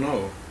really, I don't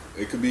know.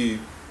 It could be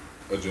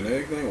a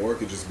genetic thing, or it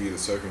could just be the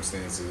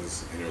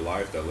circumstances in your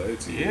life that led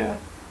to you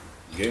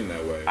getting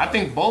that way. I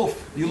think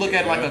both. You look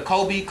at a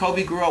Kobe.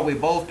 Kobe grew up with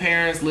both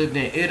parents, lived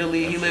in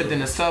Italy. He lived in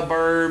the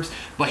suburbs,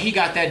 but he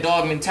got that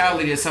dog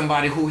mentality as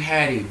somebody who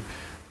had it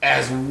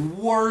as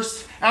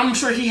worse. I'm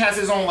sure he has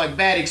his own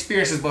bad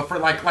experiences, but for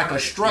a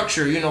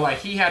structure,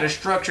 he had a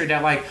structure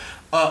that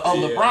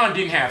LeBron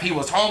didn't have. He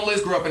was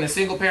homeless, grew up in a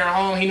single parent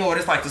home. He knew what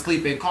it's like to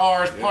sleep in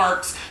cars,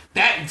 parks.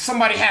 That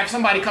somebody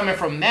coming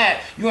from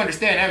that, you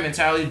understand that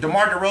mentality.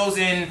 DeMar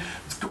DeRozan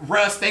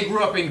Russ, they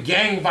grew up in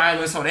gang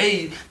violence, so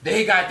they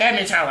got that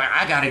mentality, like,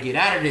 I gotta get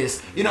out of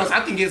this. You know, so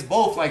I think it's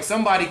both. Like,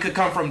 somebody could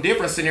come from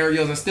different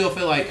scenarios and still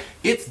feel like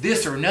it's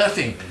this or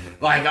nothing.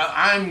 Like,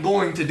 I'm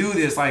going to do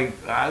this. Like,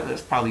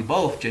 that's probably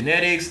both.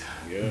 Genetics,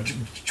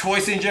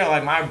 choice in general.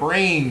 Like, my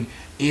brain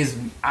is,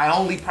 I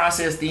only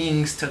process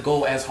things to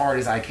go as hard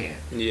as I can.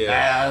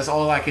 Yeah. That's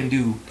all I can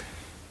do.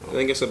 I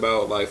think it's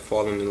about, like,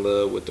 falling in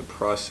love with the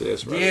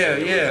process. Yeah.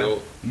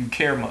 You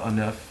care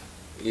enough.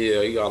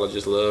 Yeah, you gotta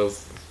just love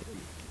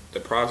the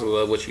process,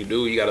 love what you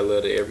do. You gotta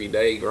love the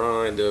everyday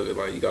grind of it.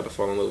 Like, you gotta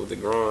fall in love with the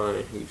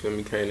grind. You feel me?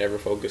 You can't never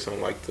focus on,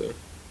 like, the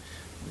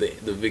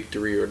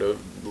victory or the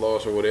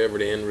loss or whatever,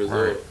 the end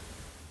result. Right.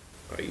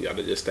 Like, you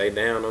gotta just stay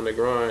down on the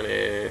grind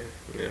and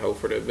hope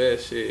for the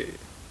best shit.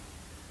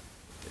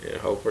 And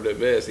hope for the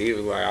best. He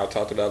was like, I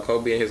talked about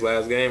Kobe in his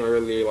last game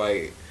earlier,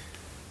 like,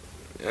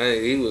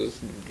 he was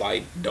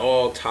like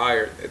dog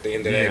tired at the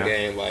end of that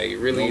game. Like,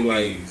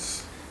 really,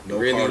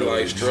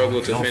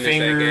 struggled to finish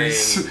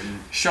fingers, that game.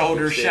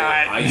 Shoulder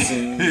shot.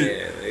 Icing.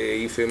 Yeah,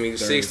 you feel me?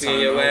 60 in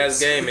your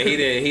last game, and he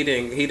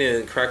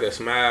didn't crack a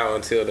smile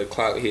until the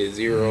clock hit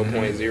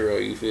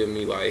 0.0. You feel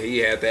me? Like, he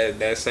had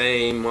that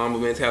same Mamba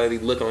mentality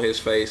look on his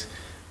face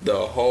the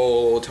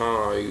whole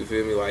time. You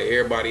feel me? Like,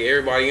 everybody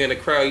in the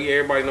crowd,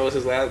 everybody knows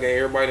his last game.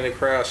 Everybody in the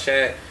crowd,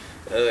 Shaq.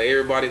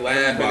 Everybody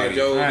laughing and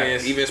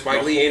joking. Even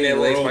Spike Lee in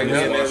LA.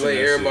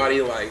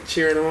 Everybody like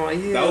cheering him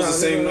on. That was the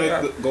same night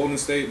that Golden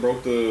State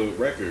broke the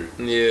record.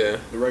 Yeah.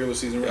 The regular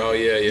season record. Oh,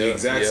 yeah. The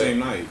exact same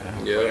night.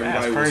 Yeah.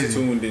 Everybody was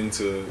tuned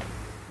into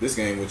this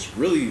game, which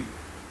really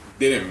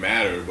didn't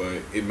matter,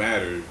 but it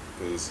mattered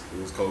because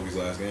it was Kobe's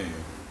last game.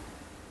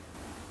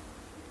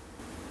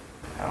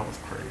 That was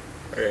crazy.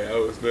 Yeah, that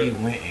was good.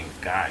 He went and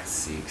got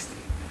 60.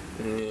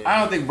 Yeah. I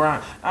don't think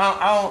Brian.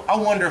 I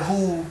wonder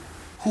who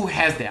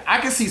has that. I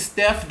can see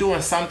Steph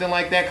doing something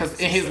like that because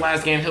in his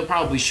last game he'll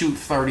probably shoot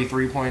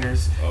 33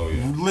 pointers. Oh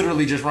yeah.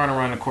 Literally just run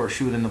around the court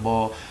shooting the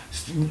ball.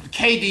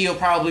 KD will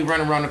probably run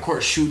around the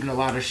court shooting a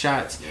lot of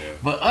shots. Yeah.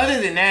 But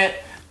other than that,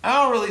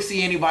 I don't really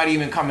see anybody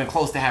even coming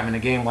close to having a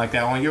game like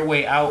that. On your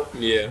way out,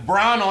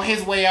 Brown on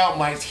his way out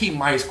might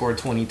score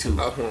 22.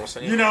 That's what I'm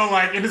saying. You know,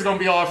 like, if it's gonna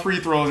be all free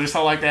throws or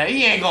something like that,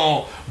 he ain't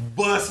gonna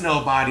bust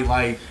nobody.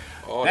 Like,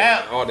 all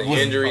the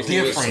injuries,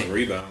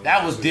 different.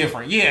 That was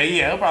different. Yeah.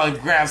 He'll probably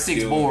grab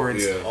 6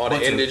 boards. Yeah. All the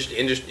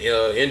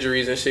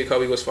injuries and shit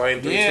Kobe was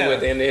fighting through too at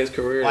the end of his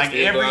career. Like,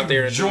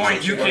 every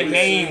joint you can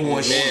name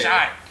was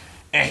shot.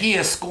 And he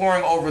is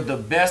scoring over the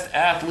best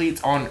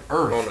athletes on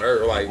earth.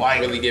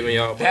 Like really giving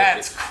y'all.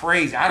 That's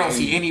crazy. I don't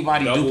see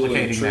anybody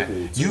duplicating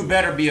that. You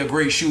better be a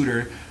great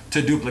shooter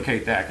to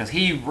duplicate that, because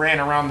he ran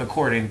around the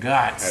court and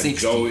got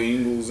 60. Joe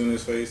Ingles in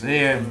his face.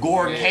 Yeah,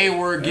 Gordon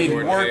Hayward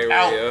getting worked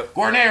out. Yeah.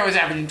 Gordon Hayward was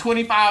averaging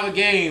 25 a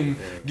game,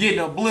 getting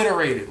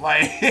obliterated.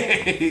 Like,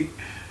 yeah,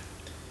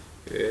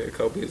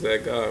 Kobe's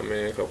that guy,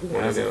 man. Kobe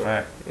one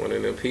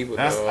of them people.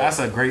 That's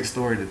a great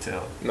story to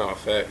tell. No,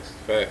 facts.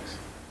 Hey,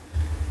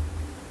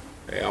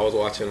 I was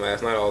watching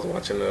last night. What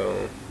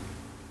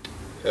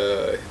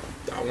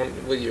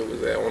year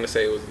was that? I want to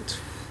say it was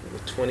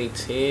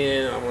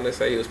 2010. I want to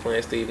say he was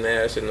playing Steve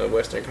Nash in the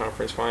Western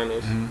Conference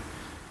Finals.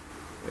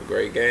 A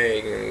great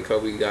game, and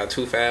Kobe got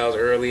 2 fouls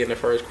early in the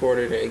first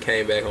quarter, then he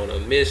came back on a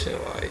mission.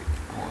 Like,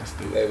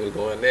 they was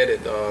going at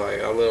it, dog.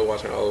 Like, I love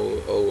watching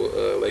old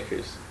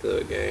Lakers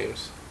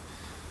games.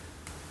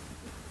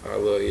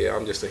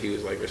 I'm just a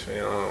huge Lakers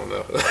fan. I don't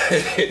know.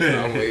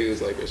 I'm a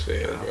huge Lakers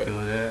fan, bro. I feel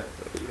that.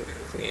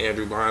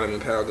 Andrew Bynum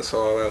and Pau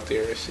Gasol out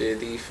there and shit.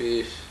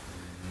 D-Fish.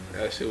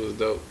 That shit was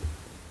dope.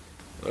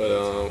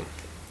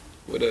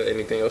 But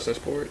anything else in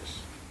sports?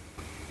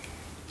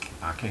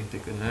 I can't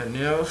think of nothing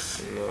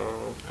else.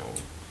 No.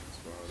 That's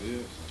about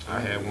it. I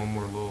had one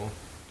more little.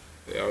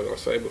 Yeah, I was gonna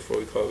say before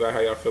we close out, how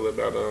y'all feel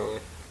about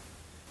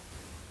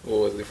what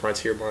was the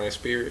Frontier buying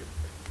Spirit?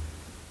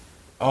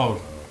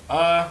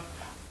 I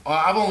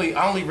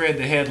only read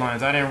the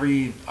headlines. I didn't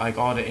read like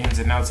all the ins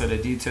and outs of the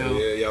detail.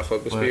 Yeah, y'all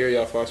fuck with Spirit.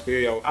 Y'all fought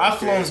Spirit. I've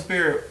flown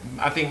Spirit.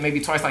 I think maybe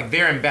twice, like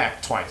there and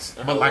back twice,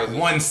 but like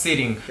one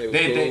sitting.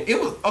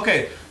 It was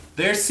okay.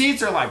 Their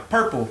seats are like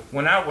purple.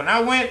 When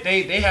I went,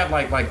 they had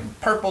like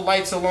purple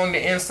lights along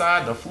the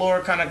inside. The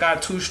floor kind of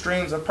got 2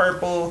 streams of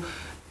purple.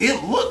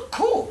 It looked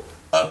cool.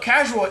 A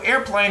casual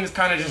airplane is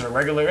kind of just a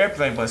regular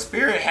airplane, but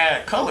Spirit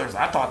had colors.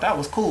 I thought that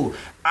was cool.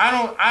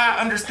 I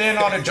understand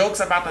all the jokes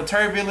about the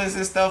turbulence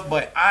and stuff,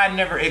 but I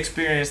never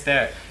experienced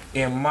that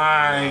in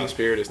my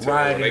Spirit is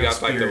terrible. They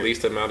got like the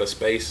least amount of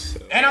space.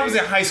 And I was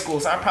in high school,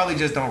 so I probably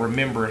just don't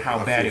remember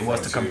how bad it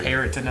was to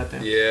compare it to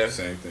nothing. Yeah.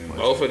 Same thing.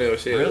 Both of them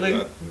shit.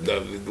 Really? The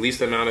least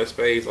amount of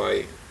space,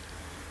 like.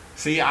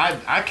 See,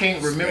 I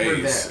can't remember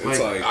that. It's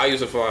like I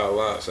used to fly a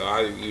lot, so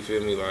you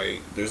feel me?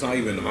 Like, there's not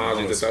even the amount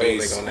of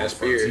space on that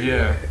Spirit.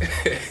 Yeah.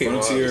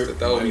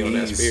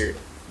 Frontier,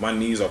 my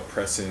knees are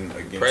pressing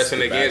against,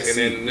 and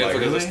then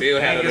because still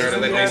had a nerve to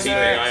let their seat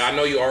back. I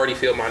know you already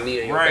feel my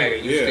knee in your back,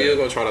 and you still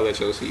gonna try to let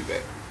your seat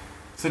back.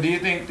 So do you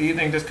think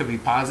this could be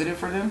positive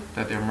for them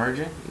that they're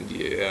merging?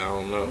 Yeah, I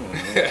don't know.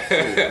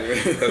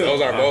 Those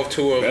are both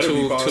two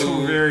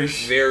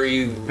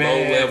very low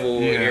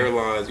level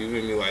airlines. You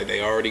feel me? Like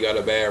they already got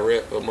a bad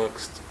rep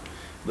amongst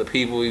the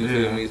people. You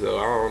feel me? So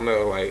I don't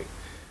know. Like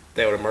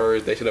they would have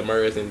merged. They should have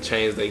merged and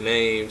changed their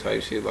name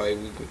type shit. Like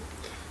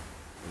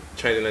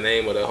changing the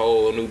name of the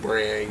whole new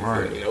brand. You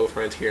feel me? No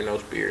Frontier, no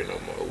Spirit no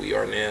more. We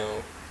are now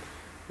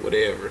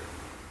whatever.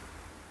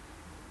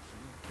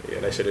 Yeah,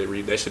 they should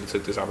have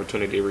took this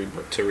opportunity to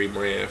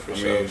rebrand for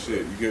sure. I mean,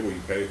 shit, you get what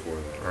you pay for,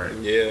 though. Right.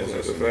 Yeah,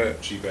 that's a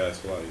fact. Cheap ass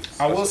flights.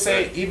 I will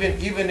say,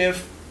 even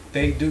if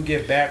they do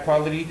get bad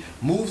quality,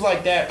 moves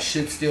like that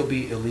should still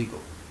be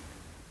illegal.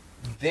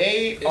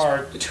 They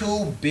are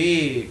too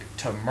big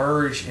to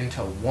merge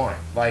into one.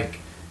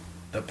 Like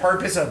the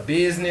purpose of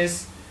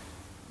business,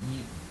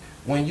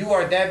 when you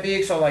are that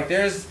big, so like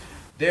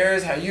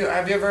have you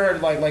ever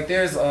heard like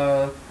there's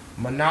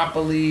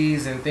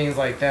monopolies and things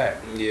like that.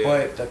 Yeah.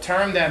 But the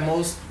term that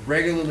most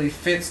regularly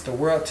fits the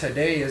world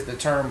today is the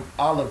term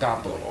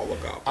oligopoly.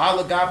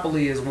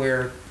 Oligopoly is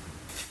where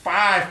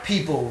 5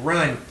 people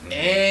run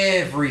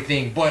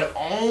everything, but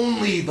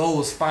only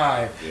those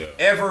 5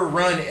 ever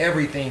run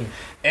everything.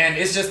 And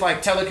it's just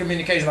like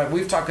telecommunications. Like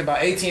we've talked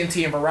about,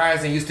 AT&T and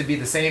Verizon used to be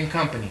the same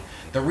company.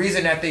 The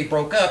reason that they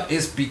broke up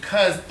is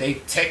because they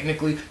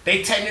technically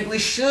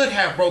should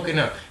have broken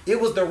up. It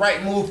was the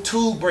right move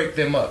to break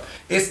them up.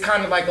 It's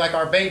kind of like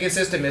our banking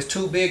system is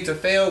too big to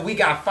fail. We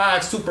got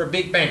 5 super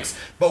big banks,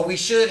 but we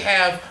should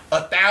have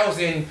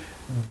 1,000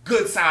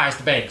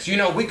 good-sized banks. You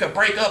know, we could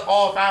break up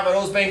all 5 of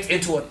those banks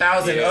into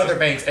 1,000 other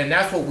banks, and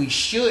that's what we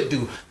should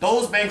do.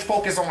 Those banks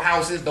focus on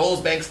houses.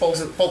 Those banks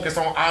focus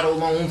on auto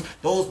loans.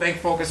 Those banks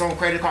focus on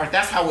credit cards.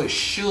 That's how it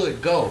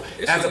should go,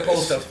 as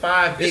opposed to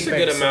 5 big banks. It's a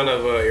good amount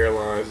of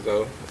airlines,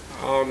 though.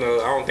 I don't know.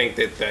 I don't think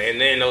that,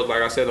 and then those,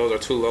 like I said, those are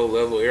 2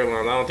 low-level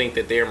airlines. I don't think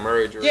that they're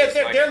merged. Yeah,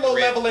 they're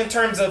low-level in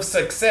terms of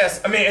success.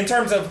 I mean, in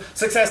terms of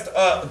success to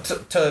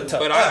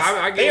but us.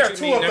 I they are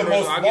 2 of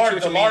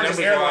the largest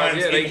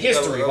airlines in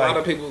history. A lot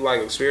of people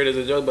like Spirit is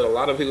a joke, but a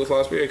lot of people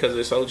fly Spirit because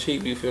it's so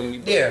cheap. You feel me?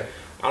 But yeah.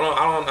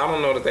 I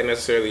don't know that they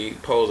necessarily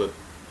pose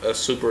a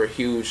super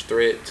huge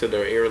threat to the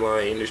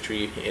airline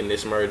industry in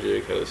this merger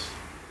because,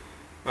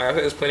 like I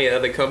said, there's plenty of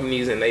other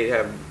companies and they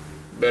have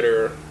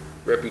better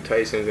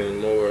reputations and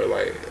more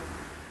like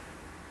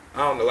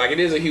I don't know, like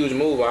it is a huge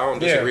move. I don't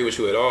disagree with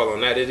you at all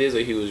on that. It is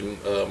a huge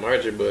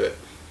merger, but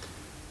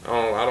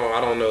I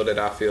don't know that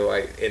I feel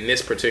like in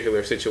this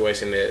particular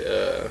situation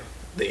that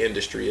the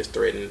industry is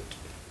threatened.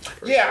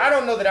 Yeah, I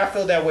don't know that I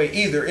feel that way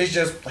either. It's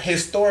just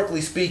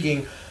historically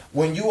speaking,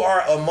 when you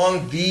are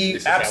among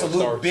the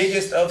absolute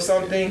biggest of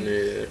something,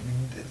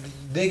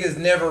 niggas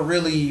never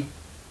really.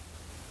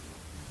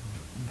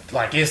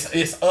 Like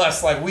it's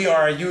us, like we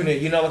are a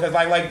unit, you know, because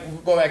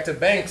like go back to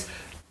banks,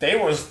 they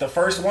was the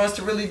first ones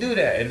to really do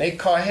that, and they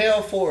caught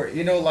hell for it,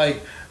 you know, like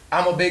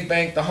I'm a big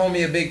bank, the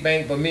homie a big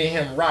bank, but me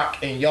and him rock,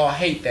 and y'all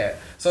hate that.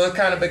 So it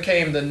kind of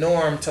became the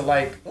norm to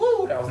like,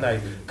 woo, that was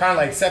nice, kind of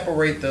like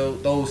separate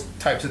those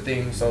types of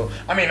things. So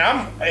I mean,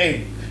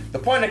 the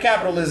point of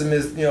capitalism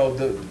is, you know,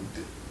 the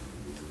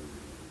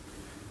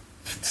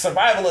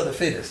survival of the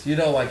fittest, you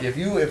know, like if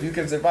you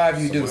can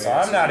survive, you do. So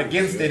I'm not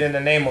against it in the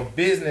name of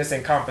business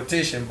and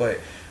competition, but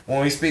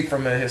when we speak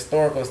from a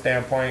historical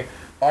standpoint,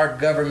 our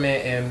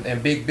government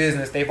and big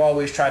business, they've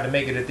always tried to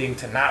make it a thing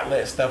to not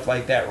let stuff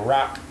like that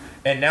rock,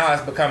 and now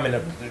it's becoming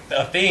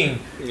a thing.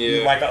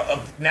 Yeah.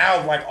 Like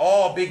now, like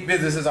all big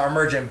businesses are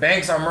merging.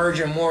 Banks are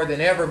merging more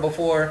than ever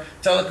before.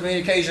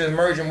 Telecommunications is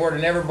merging more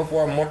than ever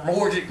before.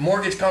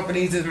 Mortgage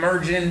companies is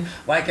merging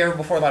like ever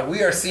before. Like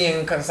we are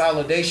seeing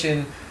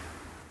consolidation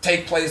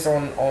take place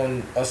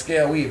on a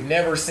scale we've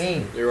never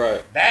seen. You're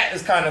right. That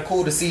is kind of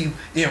cool to see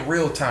in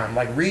real time.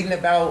 Like reading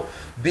about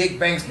big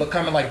banks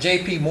becoming like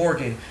J.P.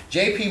 Morgan.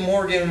 J.P.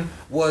 Morgan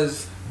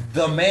was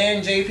the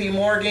man, J.P.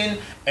 Morgan,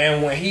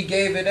 and when he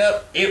gave it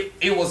up,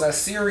 it was a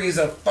series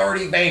of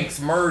 30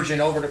 banks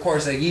merging over the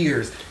course of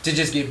years to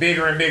just get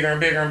bigger and bigger and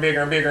bigger and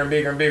bigger and bigger and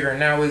bigger and bigger. And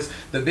now it's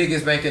the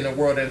biggest bank in the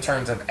world in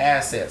terms of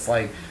assets.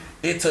 Like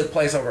it took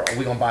place over,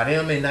 we gonna buy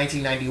them in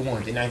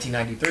 1991. In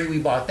 1993,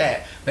 we bought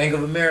that. Bank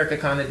of America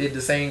kind of did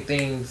the same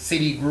thing.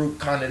 Citigroup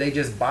kind of, they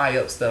just buy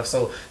up stuff.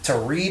 So to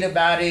read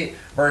about it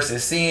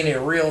versus seeing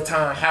in real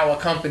time how a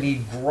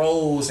company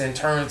grows and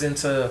turns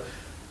into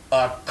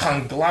a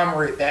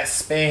conglomerate that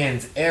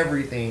spans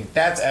everything,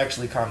 that's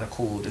actually kind of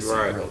cool to see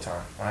in real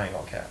time. I ain't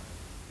gonna cap.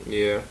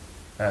 Yeah.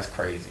 That's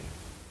crazy.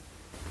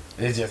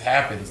 It just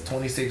happens.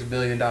 $26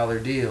 billion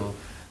deal.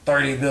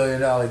 $30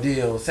 billion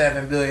deal,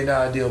 $7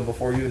 billion deal,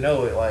 before you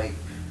know it, like,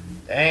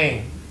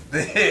 dang.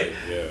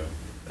 Yeah.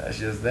 That's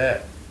just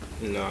that.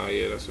 Nah,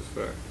 yeah, that's a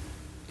fact.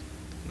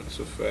 That's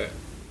a fact.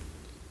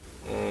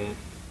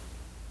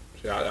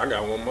 I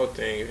got one more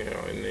thing, you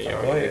know, and then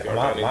y'all. Go ahead.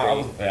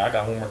 I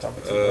got one more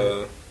topic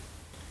too.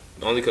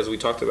 Only because we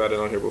talked about it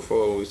on here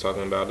before. We was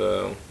talking about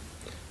the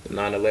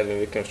 9/11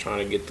 victims trying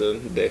to get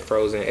the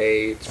frozen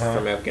aids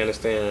from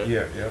Afghanistan.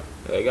 Yeah.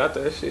 They got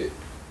that shit.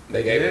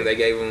 They gave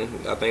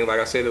him. I think, like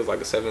I said, it was like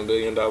a $7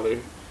 billion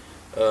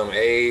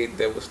aid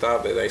that was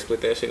stopped. That they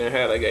split that shit in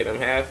half. They gave them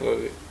half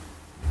of it.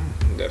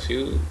 That's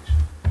huge.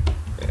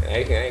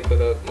 They ain't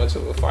put up much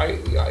of a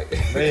fight. Like,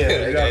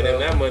 they gave them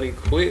that money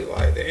quick.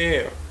 Like,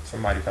 damn.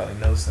 Somebody probably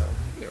knows something.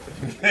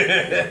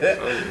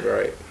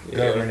 Right.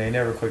 Government ain't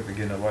never quick to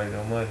get nobody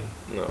no money.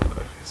 No.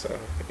 So,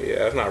 yeah,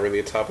 that's not really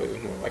a topic.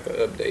 It's more like an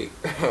update.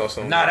 Or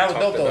something that was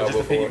dope, though. Just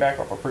to piggyback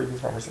off a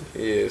previous conversation.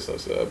 Yeah, so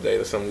it's an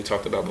update of something we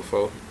talked about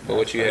before. But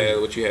what you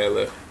had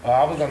left?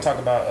 I was going to talk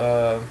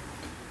about,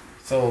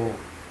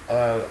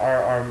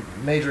 our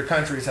major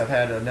countries have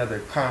had another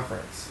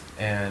conference.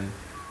 And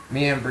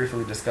me and him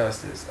briefly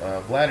discussed this.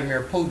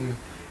 Vladimir Putin,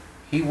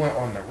 he went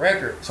on the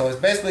record. So it's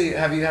basically,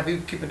 have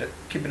you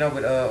keeping up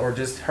with or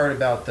just heard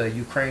about the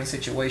Ukraine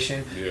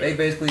situation? Yeah. They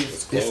basically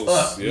it's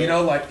up. Yeah. You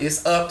know, like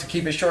it's up, to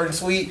keep it short and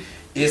sweet.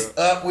 It's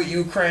up with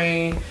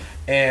Ukraine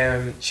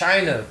and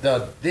China.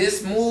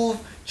 This move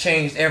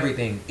changed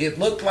everything. It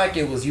looked like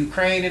it was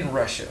Ukraine and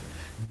Russia.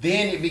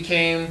 Then it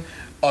became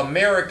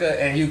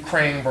America and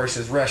Ukraine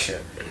versus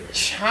Russia.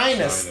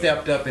 China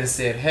stepped up and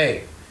said,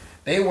 hey,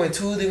 they went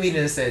to the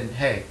meeting and said,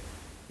 hey,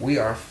 we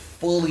are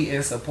fully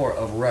in support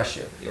of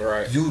Russia.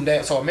 Right.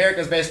 So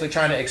America's basically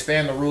trying to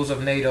expand the rules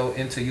of NATO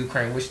into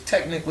Ukraine, which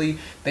technically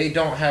they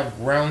don't have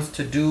grounds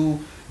to do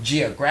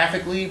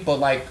geographically, but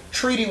like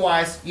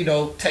treaty-wise,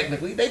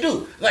 technically they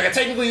do. Like,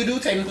 technically you do,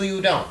 technically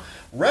you don't.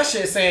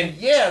 Russia is saying,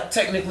 yeah,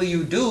 technically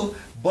you do,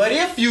 but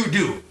if you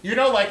do,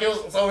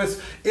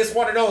 it's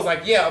one of those,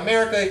 like, yeah,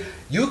 America,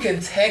 you can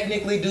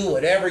technically do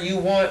whatever you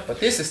want, but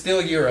this is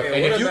still Europe.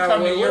 And if you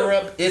come to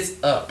Europe,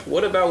 it's up.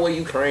 What about what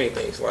Ukraine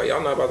thinks? Like,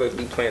 y'all not about to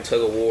be playing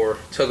tug of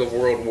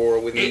world war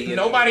with me.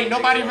 Nobody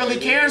really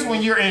cares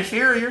when you're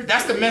inferior.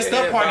 That's the messed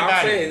up part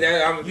about it.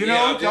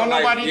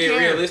 Nobody cares.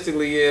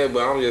 Realistically, yeah,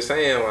 but I'm just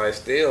saying, like,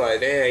 still,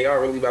 like, damn, y'all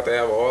really about to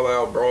have an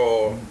all-out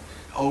brawl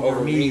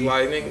over me,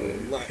 like,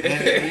 nigga, like,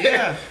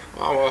 yeah.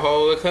 I'm a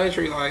whole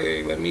country, like,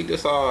 hey, let me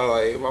decide,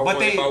 like, but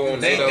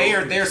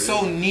they're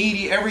so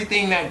needy.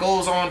 Everything that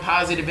goes on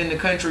positive in the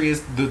country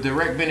is the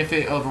direct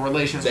benefit of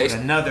relations with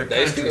another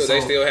country. They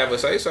still have a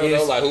say so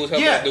though. Like, who's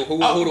helping?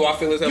 Who do I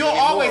feel is helping? You'll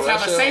always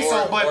have a say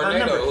so, but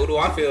remember, who do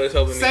I feel is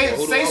helping?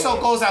 Say so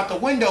goes out the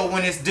window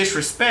when it's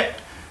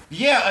disrespect.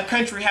 Yeah, a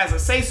country has a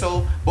say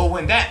so, but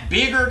when that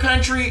bigger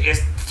country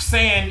is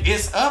saying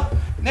it's up,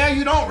 now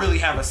you don't really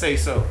have a say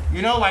so.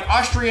 Like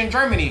Austria and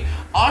Germany.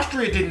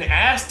 Austria didn't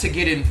ask to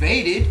get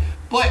invaded,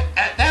 but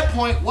at that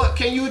point, what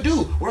can you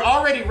do? We're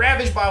already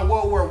ravaged by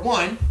World War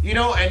I,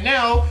 and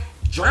now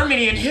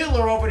Germany and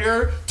Hitler over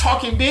there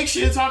talking big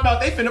shit, talking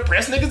about they finna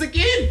press niggas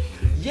again.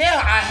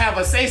 Yeah, I have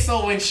a say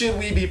so in should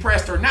we be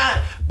pressed or not,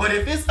 but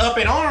if it's up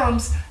in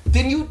arms,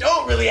 then you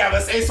don't really have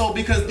a say so,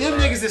 because them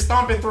niggas is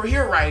stomping through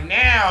here right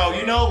now,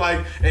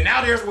 and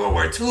now there's World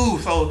War II.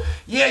 So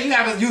yeah,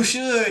 you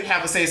should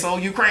have a say so.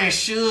 Ukraine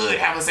should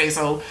have a say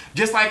so,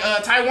 just like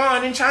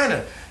Taiwan and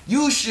China.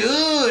 You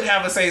should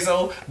have a say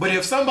so, but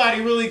if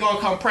somebody really gonna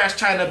come press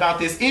China about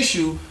this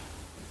issue,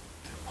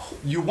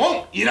 you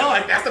won't.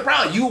 That's the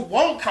problem. You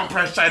won't come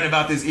press China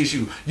about this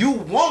issue. You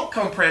won't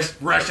come press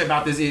Russia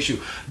about this issue.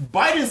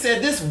 Biden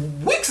said this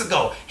weeks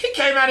ago. He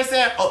came out and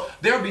said,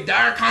 there will be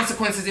dire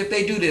consequences if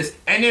they do this.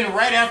 And then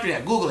right after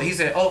that, Google it. He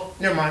said,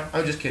 never mind.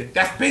 I'm just kidding.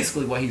 That's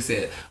basically what he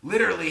said.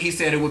 Literally, he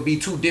said it would be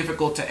too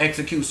difficult to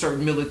execute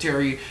certain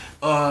military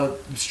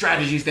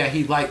strategies that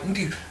he like.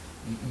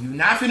 You're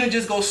not finna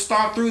just go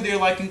stomp through there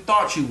like you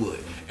thought you would.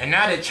 And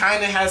now that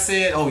China has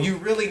said, you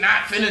really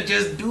not finna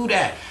just do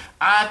that.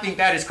 I think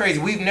that is crazy.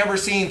 We've never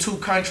seen two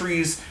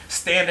countries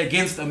stand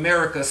against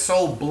America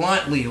so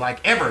bluntly,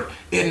 like ever.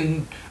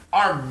 In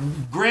our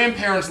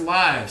grandparents'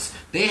 lives,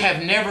 they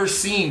have never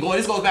seen,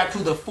 this goes back to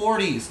the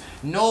 40s,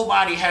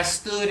 nobody has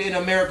stood in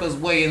America's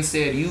way and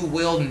said, you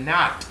will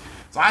not.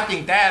 So I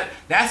think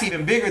that's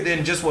even bigger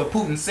than just what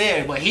Putin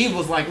said. But he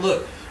was like,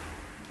 look,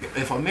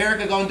 if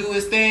America gonna do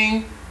his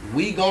thing,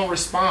 we gonna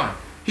respond.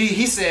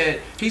 He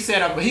said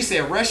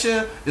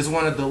Russia is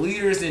one of the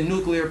leaders in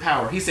nuclear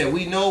power. He said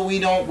we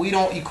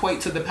don't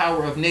equate to the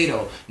power of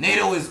NATO.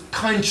 NATO is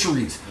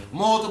countries,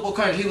 multiple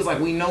countries. He was like,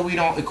 we know we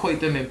don't equate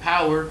them in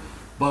power,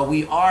 but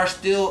we are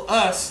still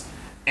us,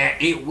 and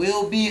it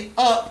will be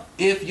up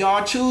if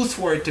y'all choose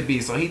for it to be.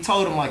 So he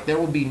told him, like, there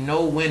will be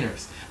no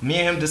winners. Me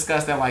and him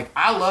discussed that. Like,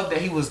 I love that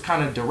he was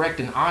kind of direct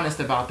and honest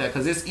about that,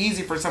 because it's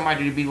easy for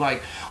somebody to be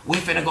like, we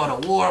finna go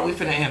to war, we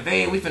finna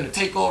invade, we finna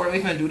take over, we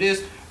finna do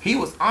this. He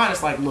was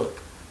honest, like,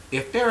 look,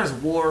 if there is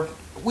war,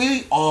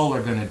 we all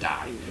are gonna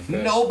die.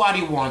 Okay.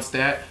 Nobody wants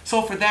that.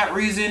 So for that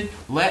reason,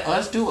 let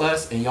us do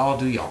us and y'all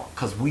do y'all,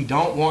 because we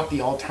don't want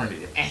the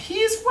alternative. And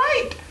he's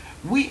right.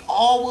 We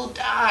all will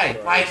die.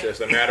 Right. Like, it's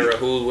just a matter of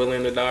who's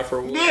willing to die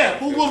for war. Yeah,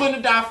 who's willing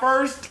to die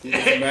first,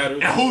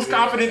 and who's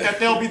confident that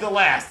they'll be the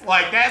last.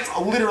 Like, that's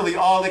literally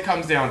all it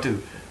comes down to.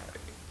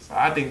 So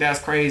I think that's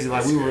crazy.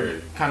 Like, we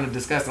were kind of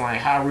discussing, like,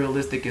 how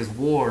realistic is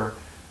war.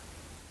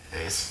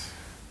 It's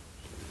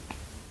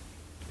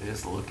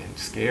looking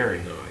scary.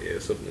 No, yeah,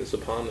 it's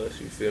upon us.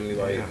 You feel me?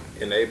 Like,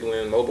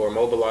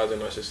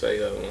 mobilizing, I should say,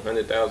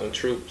 100,000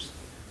 troops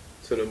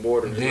to the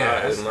border.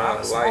 It's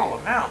not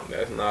light.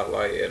 That's not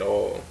light at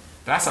all.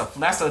 That's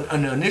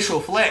an initial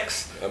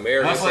flex.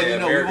 America that's like, we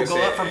will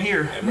go up from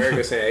here.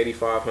 America sent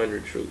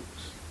 8,500 troops.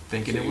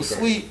 Thinking it was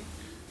sweet.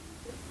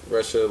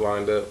 Russia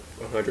lined up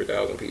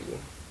 100,000 people.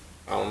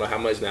 I don't know how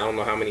much now. I don't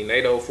know how many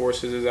NATO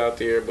forces is out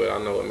there, but I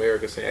know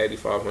America sent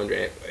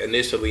 8,500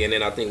 initially, and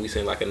then I think we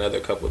sent like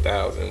another couple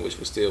thousand, which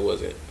still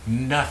wasn't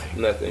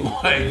nothing. Nothing.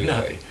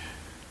 Nothing.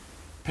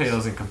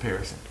 Pales in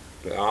comparison.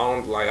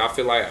 I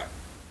feel like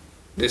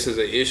this is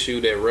an issue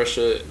that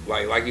Russia,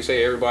 like you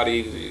say,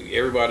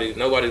 everybody,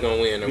 nobody's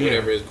gonna win or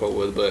whatever his quote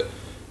was, but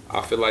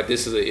I feel like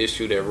this is an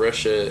issue that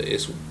Russia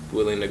is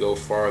willing to go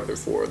farther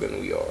for than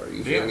we are.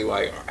 You feel me?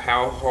 Like,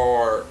 how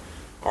hard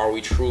are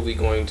we truly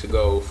going to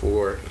go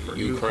for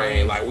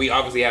Ukraine? Like, we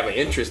obviously have an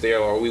interest there,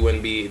 or we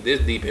wouldn't be this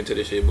deep into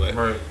this shit. But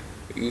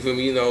you feel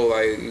me?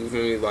 You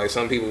feel me? Like,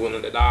 some people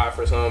willing to die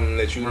for something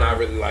that you're not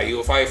really like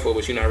you'll fight for,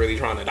 but you're not really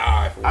trying to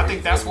die for. I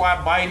think that's why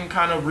Biden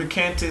kind of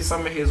recanted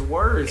some of his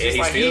words. And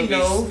he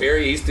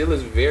still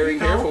is very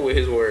careful with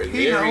his words.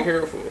 Very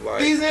careful.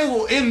 Like, these niggas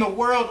will end the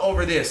world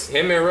over this.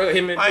 Him and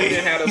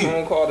Putin had a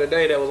phone call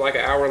today that was like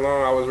an hour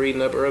long. I was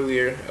reading up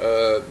earlier.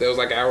 That was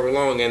like an hour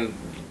long, and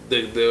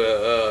if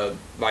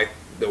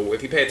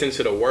you pay attention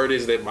to the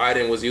wordage that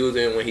Biden was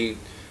using when he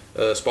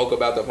spoke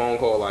about the phone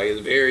call, like,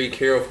 it's very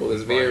careful.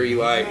 It's very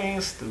like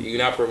you're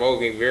not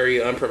provoking, very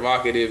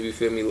unprovocative. You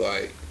feel me?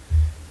 Like,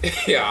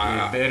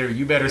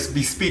 you better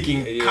be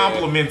speaking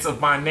compliments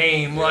of my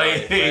name.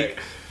 Fact.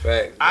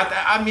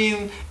 I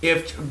mean,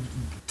 if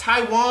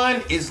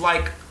Taiwan is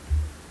like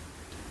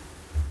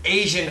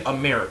Asian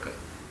America,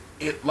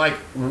 Taiwan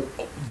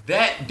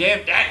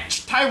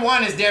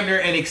is damn near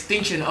an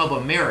extension of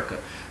America.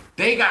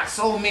 They got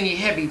so many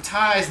heavy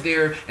ties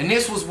there, and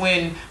this was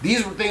when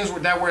these were things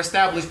that were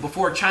established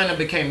before China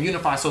became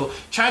unified. So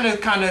China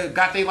kind of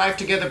got their life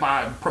together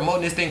by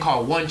promoting this thing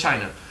called One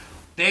China.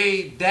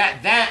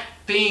 That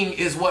thing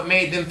is what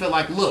made them feel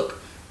like,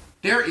 look,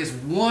 there is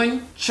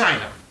one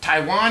China.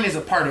 Taiwan is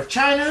a part of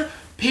China.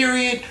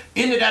 Period.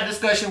 End of that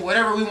discussion.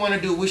 Whatever we want to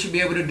do, we should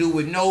be able to do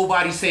with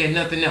nobody saying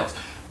nothing else.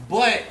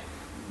 But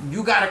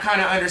you got to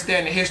kind of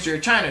understand the history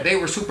of China. They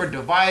were super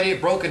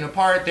divided, broken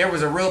apart. There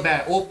was a real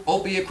bad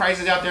opiate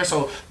crisis out there.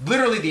 So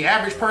literally the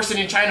average person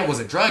in China was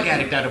a drug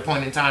addict at a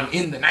point in time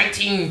in the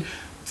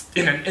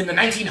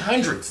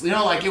 1900s. You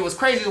know, like, it was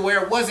crazy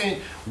where it wasn't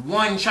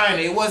one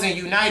China. It wasn't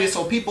united.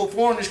 So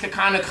foreigners could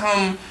kind of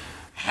come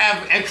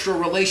have extra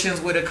relations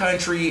with a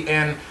country,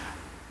 and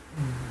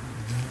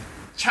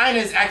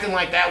China's acting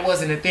like that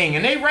wasn't a thing.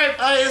 And they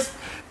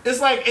it's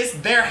like it's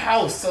their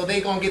house, so they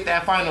gonna get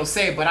that final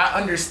say. But I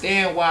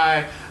understand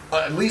why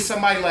at least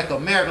somebody like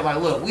America, like,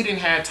 look, we didn't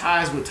have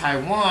ties with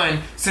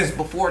Taiwan since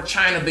before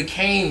China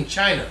became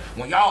China.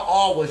 When y'all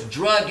all was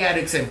drug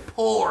addicts and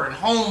poor and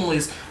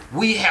homeless,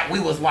 we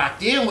was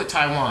locked in with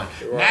Taiwan.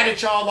 Right. Now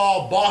that y'all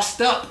all bossed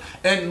up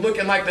and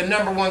looking like the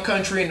 #1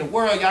 country in the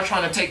world, y'all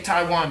trying to take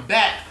Taiwan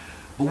back.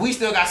 But we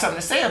still got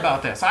something to say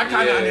about that. So I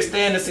kind of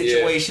understand the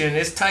situation.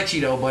 It's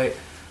touchy though, but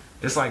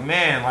it's like,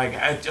 man,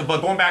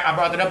 but going back, I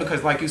brought it up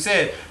because, like you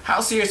said,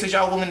 how serious is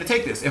y'all willing to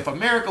take this? If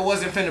America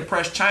wasn't finna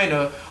press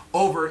China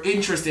over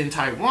interest in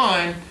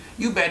Taiwan,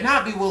 you better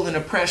not be willing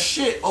to press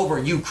shit over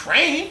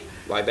Ukraine.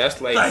 Like, that's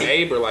like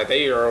neighbor, like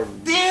they are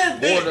border.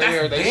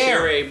 They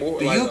share a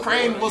border. The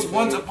Ukraine was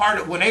once a part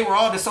of when they were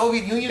all the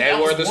Soviet Union. They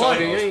were the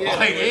Soviet Union.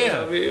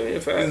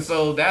 And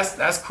so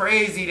that's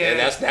crazy. And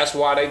that's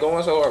why they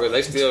going so hard. Because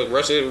they still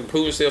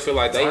Putin still feel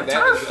like that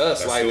is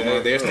us. Like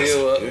they're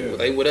still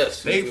they with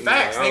us. They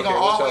facts. They gonna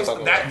always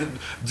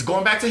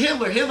going back to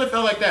Hitler. Hitler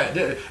felt like that.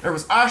 There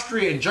was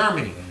Austria and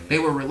Germany. They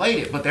were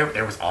related, but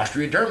there was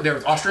Austria-Germany. There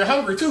was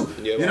Austria-Hungary too.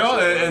 Yeah, you know,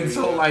 and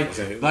so like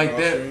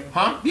that,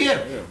 huh?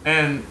 Yeah.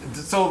 And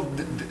so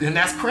and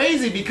that's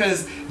crazy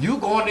because you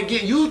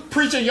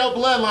preaching your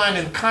bloodline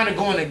and kind of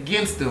going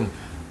against them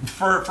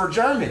for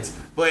Germans.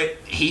 But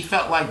he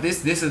felt like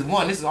this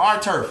is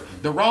our turf.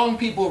 The wrong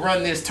people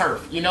run this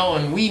turf, you know,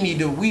 and we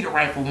the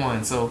rightful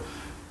one. So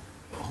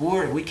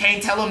we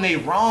can't tell them they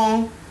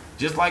wrong.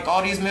 Just like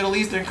all these Middle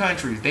Eastern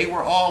countries, they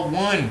were all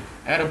one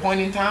at a point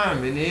in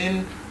time, and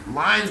then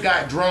lines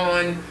got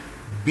drawn,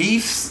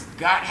 beefs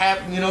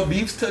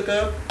took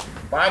up,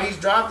 bodies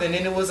dropped, and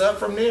then it was up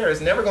from there.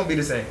 It's never gonna be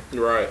the same.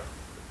 Right.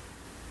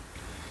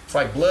 It's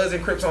like Bloods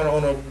and Crips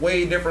on a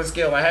way different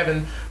scale. Like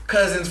having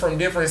cousins from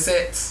different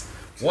sets.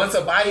 Once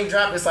a body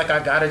drops, it's like, I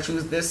gotta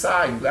choose this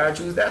side. You gotta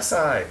choose that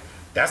side.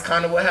 That's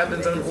kind of what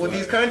happens with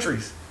these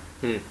countries.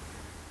 Yeah,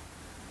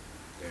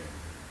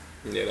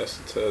 that's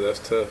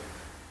tough.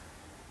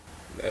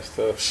 That's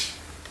tough.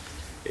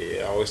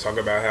 Yeah, I always talk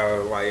about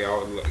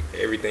how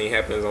everything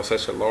happens on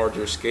such a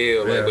larger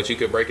scale, but you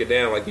could break it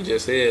down like you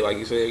just said,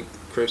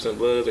 Crips and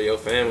Bloods or your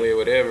family or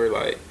whatever.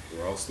 Like,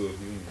 we're all still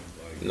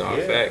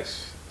human.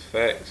 Facts.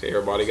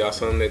 Everybody got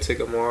something that tick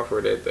them off, or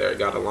that they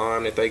got a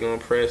line that they gonna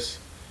press.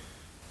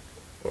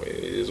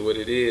 It is what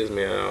it is,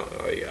 man.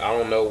 I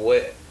don't know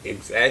what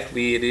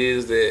exactly it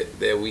is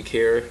that we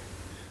care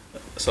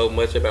so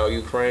much about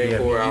Ukraine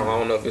for. I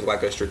don't know if it's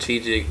like a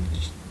strategic,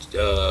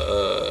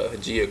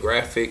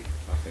 geographic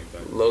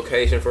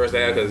location first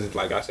out because,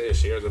 like I said, it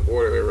shares a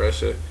border with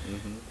Russia,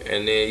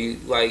 and then you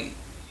like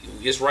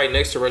it's right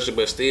next to Russia,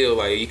 but still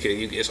like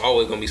it's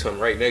always gonna be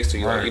something right next to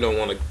you. Like you don't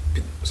want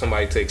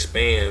somebody to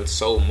expand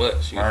so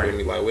much. You feel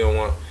me? Like we don't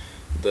want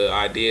the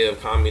idea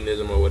of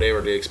communism or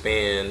whatever to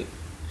expand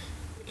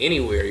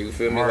anywhere. You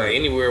feel me? Like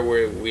anywhere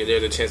where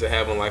there's a chance of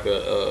having like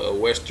a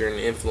Western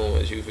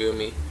influence. You feel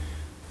me?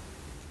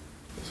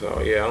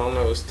 So yeah, I don't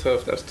know. It's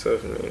tough. That's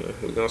tough, man.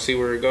 We're gonna see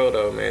where it go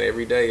though, man.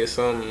 Every day is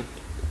something.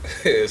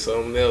 It's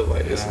something else.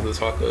 Like this is the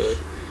talk of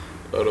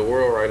the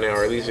world right now,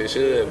 or at least it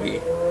should be.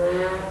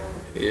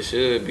 It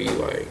should be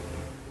like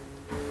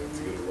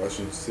to get a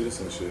Russian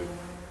citizenship.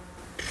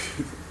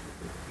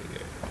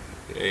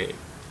 Man,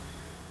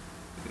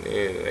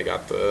 they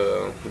got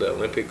the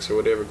Olympics or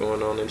whatever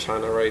going on in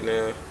China right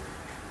now.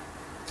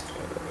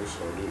 They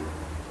sure do.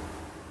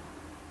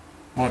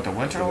 What, the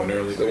Winter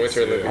Olympics? The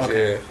Winter Olympics,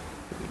 okay. Yeah.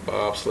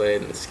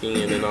 Bobsled and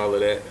skiing and all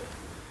of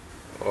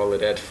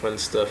that fun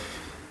stuff.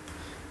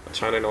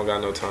 China don't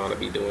got no time to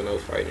be doing no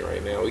fighting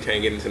right now. We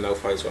can't get into no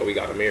fights while we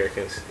got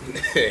Americans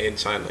in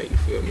China, you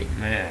feel me?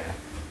 Man,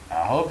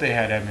 I hope they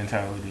had that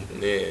mentality.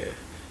 Yeah.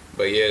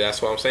 But yeah,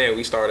 that's what I'm saying.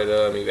 We started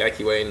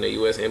evacuating the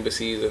U.S.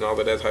 embassies and all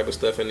of that type of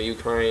stuff in the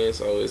Ukraine,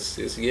 so it's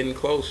getting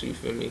close, you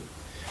feel me?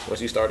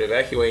 Once you start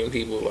evacuating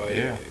people, like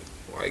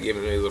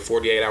giving it a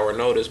 48-hour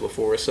notice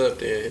before it's up,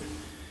 then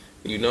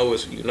you know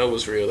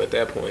it's real at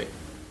that point.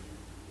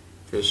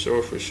 For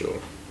sure.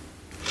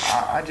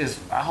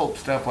 I hope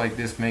stuff like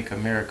this make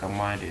America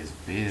mind its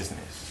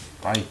business.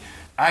 Like,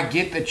 I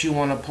get that you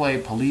want to play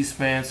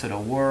policeman to the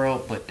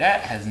world, but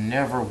that has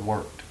never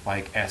worked.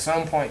 Like, at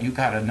some point, you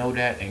gotta know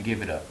that and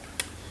give it up.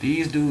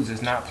 These dudes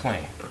is not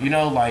playing. You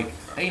know, like,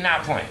 they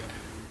not playing.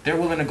 They're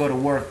willing to go to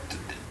work,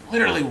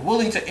 literally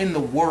willing to end the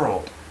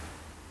world.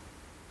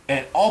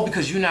 And all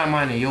because you're not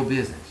minding your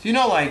business. You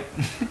know, like...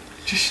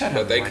 Just shut up.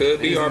 But they could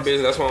be our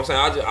business. That's what I'm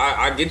saying.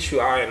 I get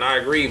you, and I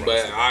agree,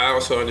 but I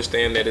also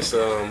understand that it's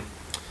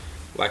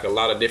like a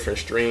lot of different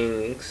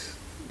strings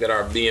that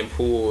are being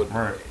pulled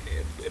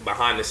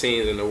behind the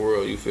scenes in the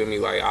world. You feel me?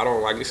 Like I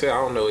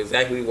don't know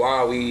exactly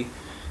why we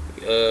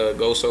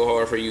go so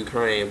hard for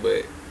Ukraine,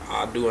 but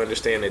I do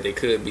understand that they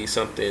could be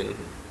something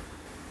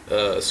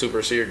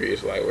super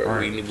serious, like where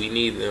we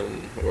need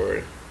them,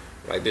 or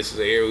like this is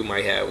an area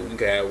we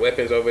could have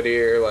weapons over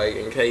there, like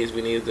in case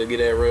we need to get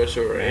at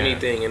Russia or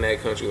anything in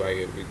that country. Like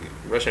if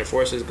Russian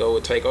forces go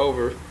and take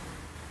over,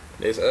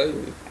 it's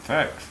ugly.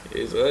 Facts.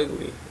 It's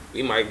ugly.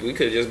 We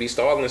could just be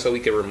stalling so we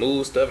could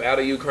remove stuff out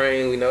of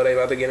Ukraine. We know they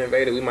about to get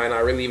invaded. We might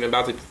not really even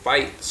about to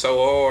fight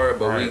so hard,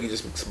 but we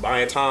just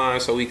buying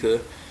time so we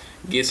could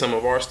get some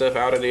of our stuff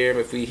out of there.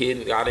 If we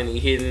got any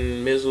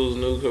hidden missiles,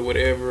 nukes, or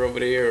whatever over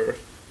there, or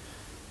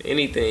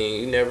anything,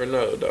 you never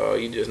know, dog.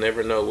 You just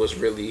never know what's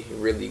really,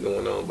 really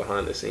going on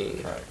behind the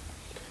scenes. Right.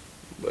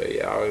 But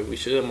yeah, we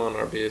should mind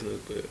our business,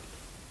 but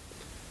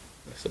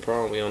that's the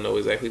problem. We don't know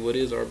exactly what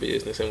is our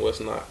business and what's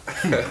not.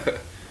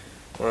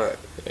 What?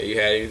 You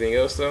had anything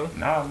else though?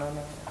 No.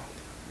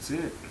 That's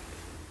it.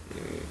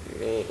 Man,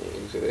 you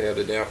should have held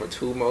it down for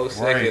 2 more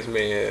seconds,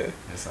 man.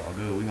 That's all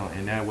good. We're gonna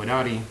end that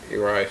without him.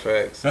 You're right,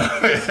 facts.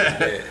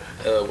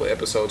 With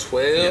episode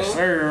 12, yes,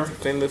 sir.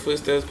 Finlit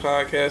Footsteps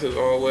podcast, as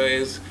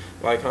always.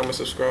 Like, comment,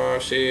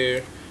 subscribe,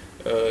 share.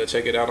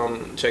 Check out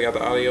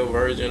the audio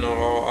version on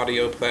all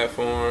audio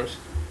platforms.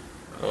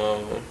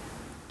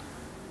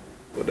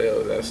 What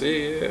else? That's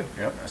it, yeah.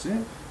 Yep, that's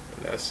it.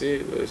 That's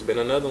it. It's been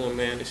another one,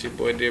 man. It's your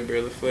boy, Dear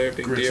Barely Flair,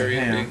 Big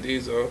Darius, Big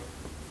Diesel.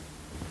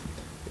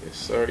 Yes,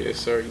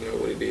 sir. You know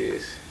what it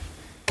is.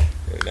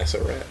 And that's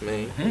a wrap,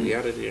 man. We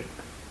out of here.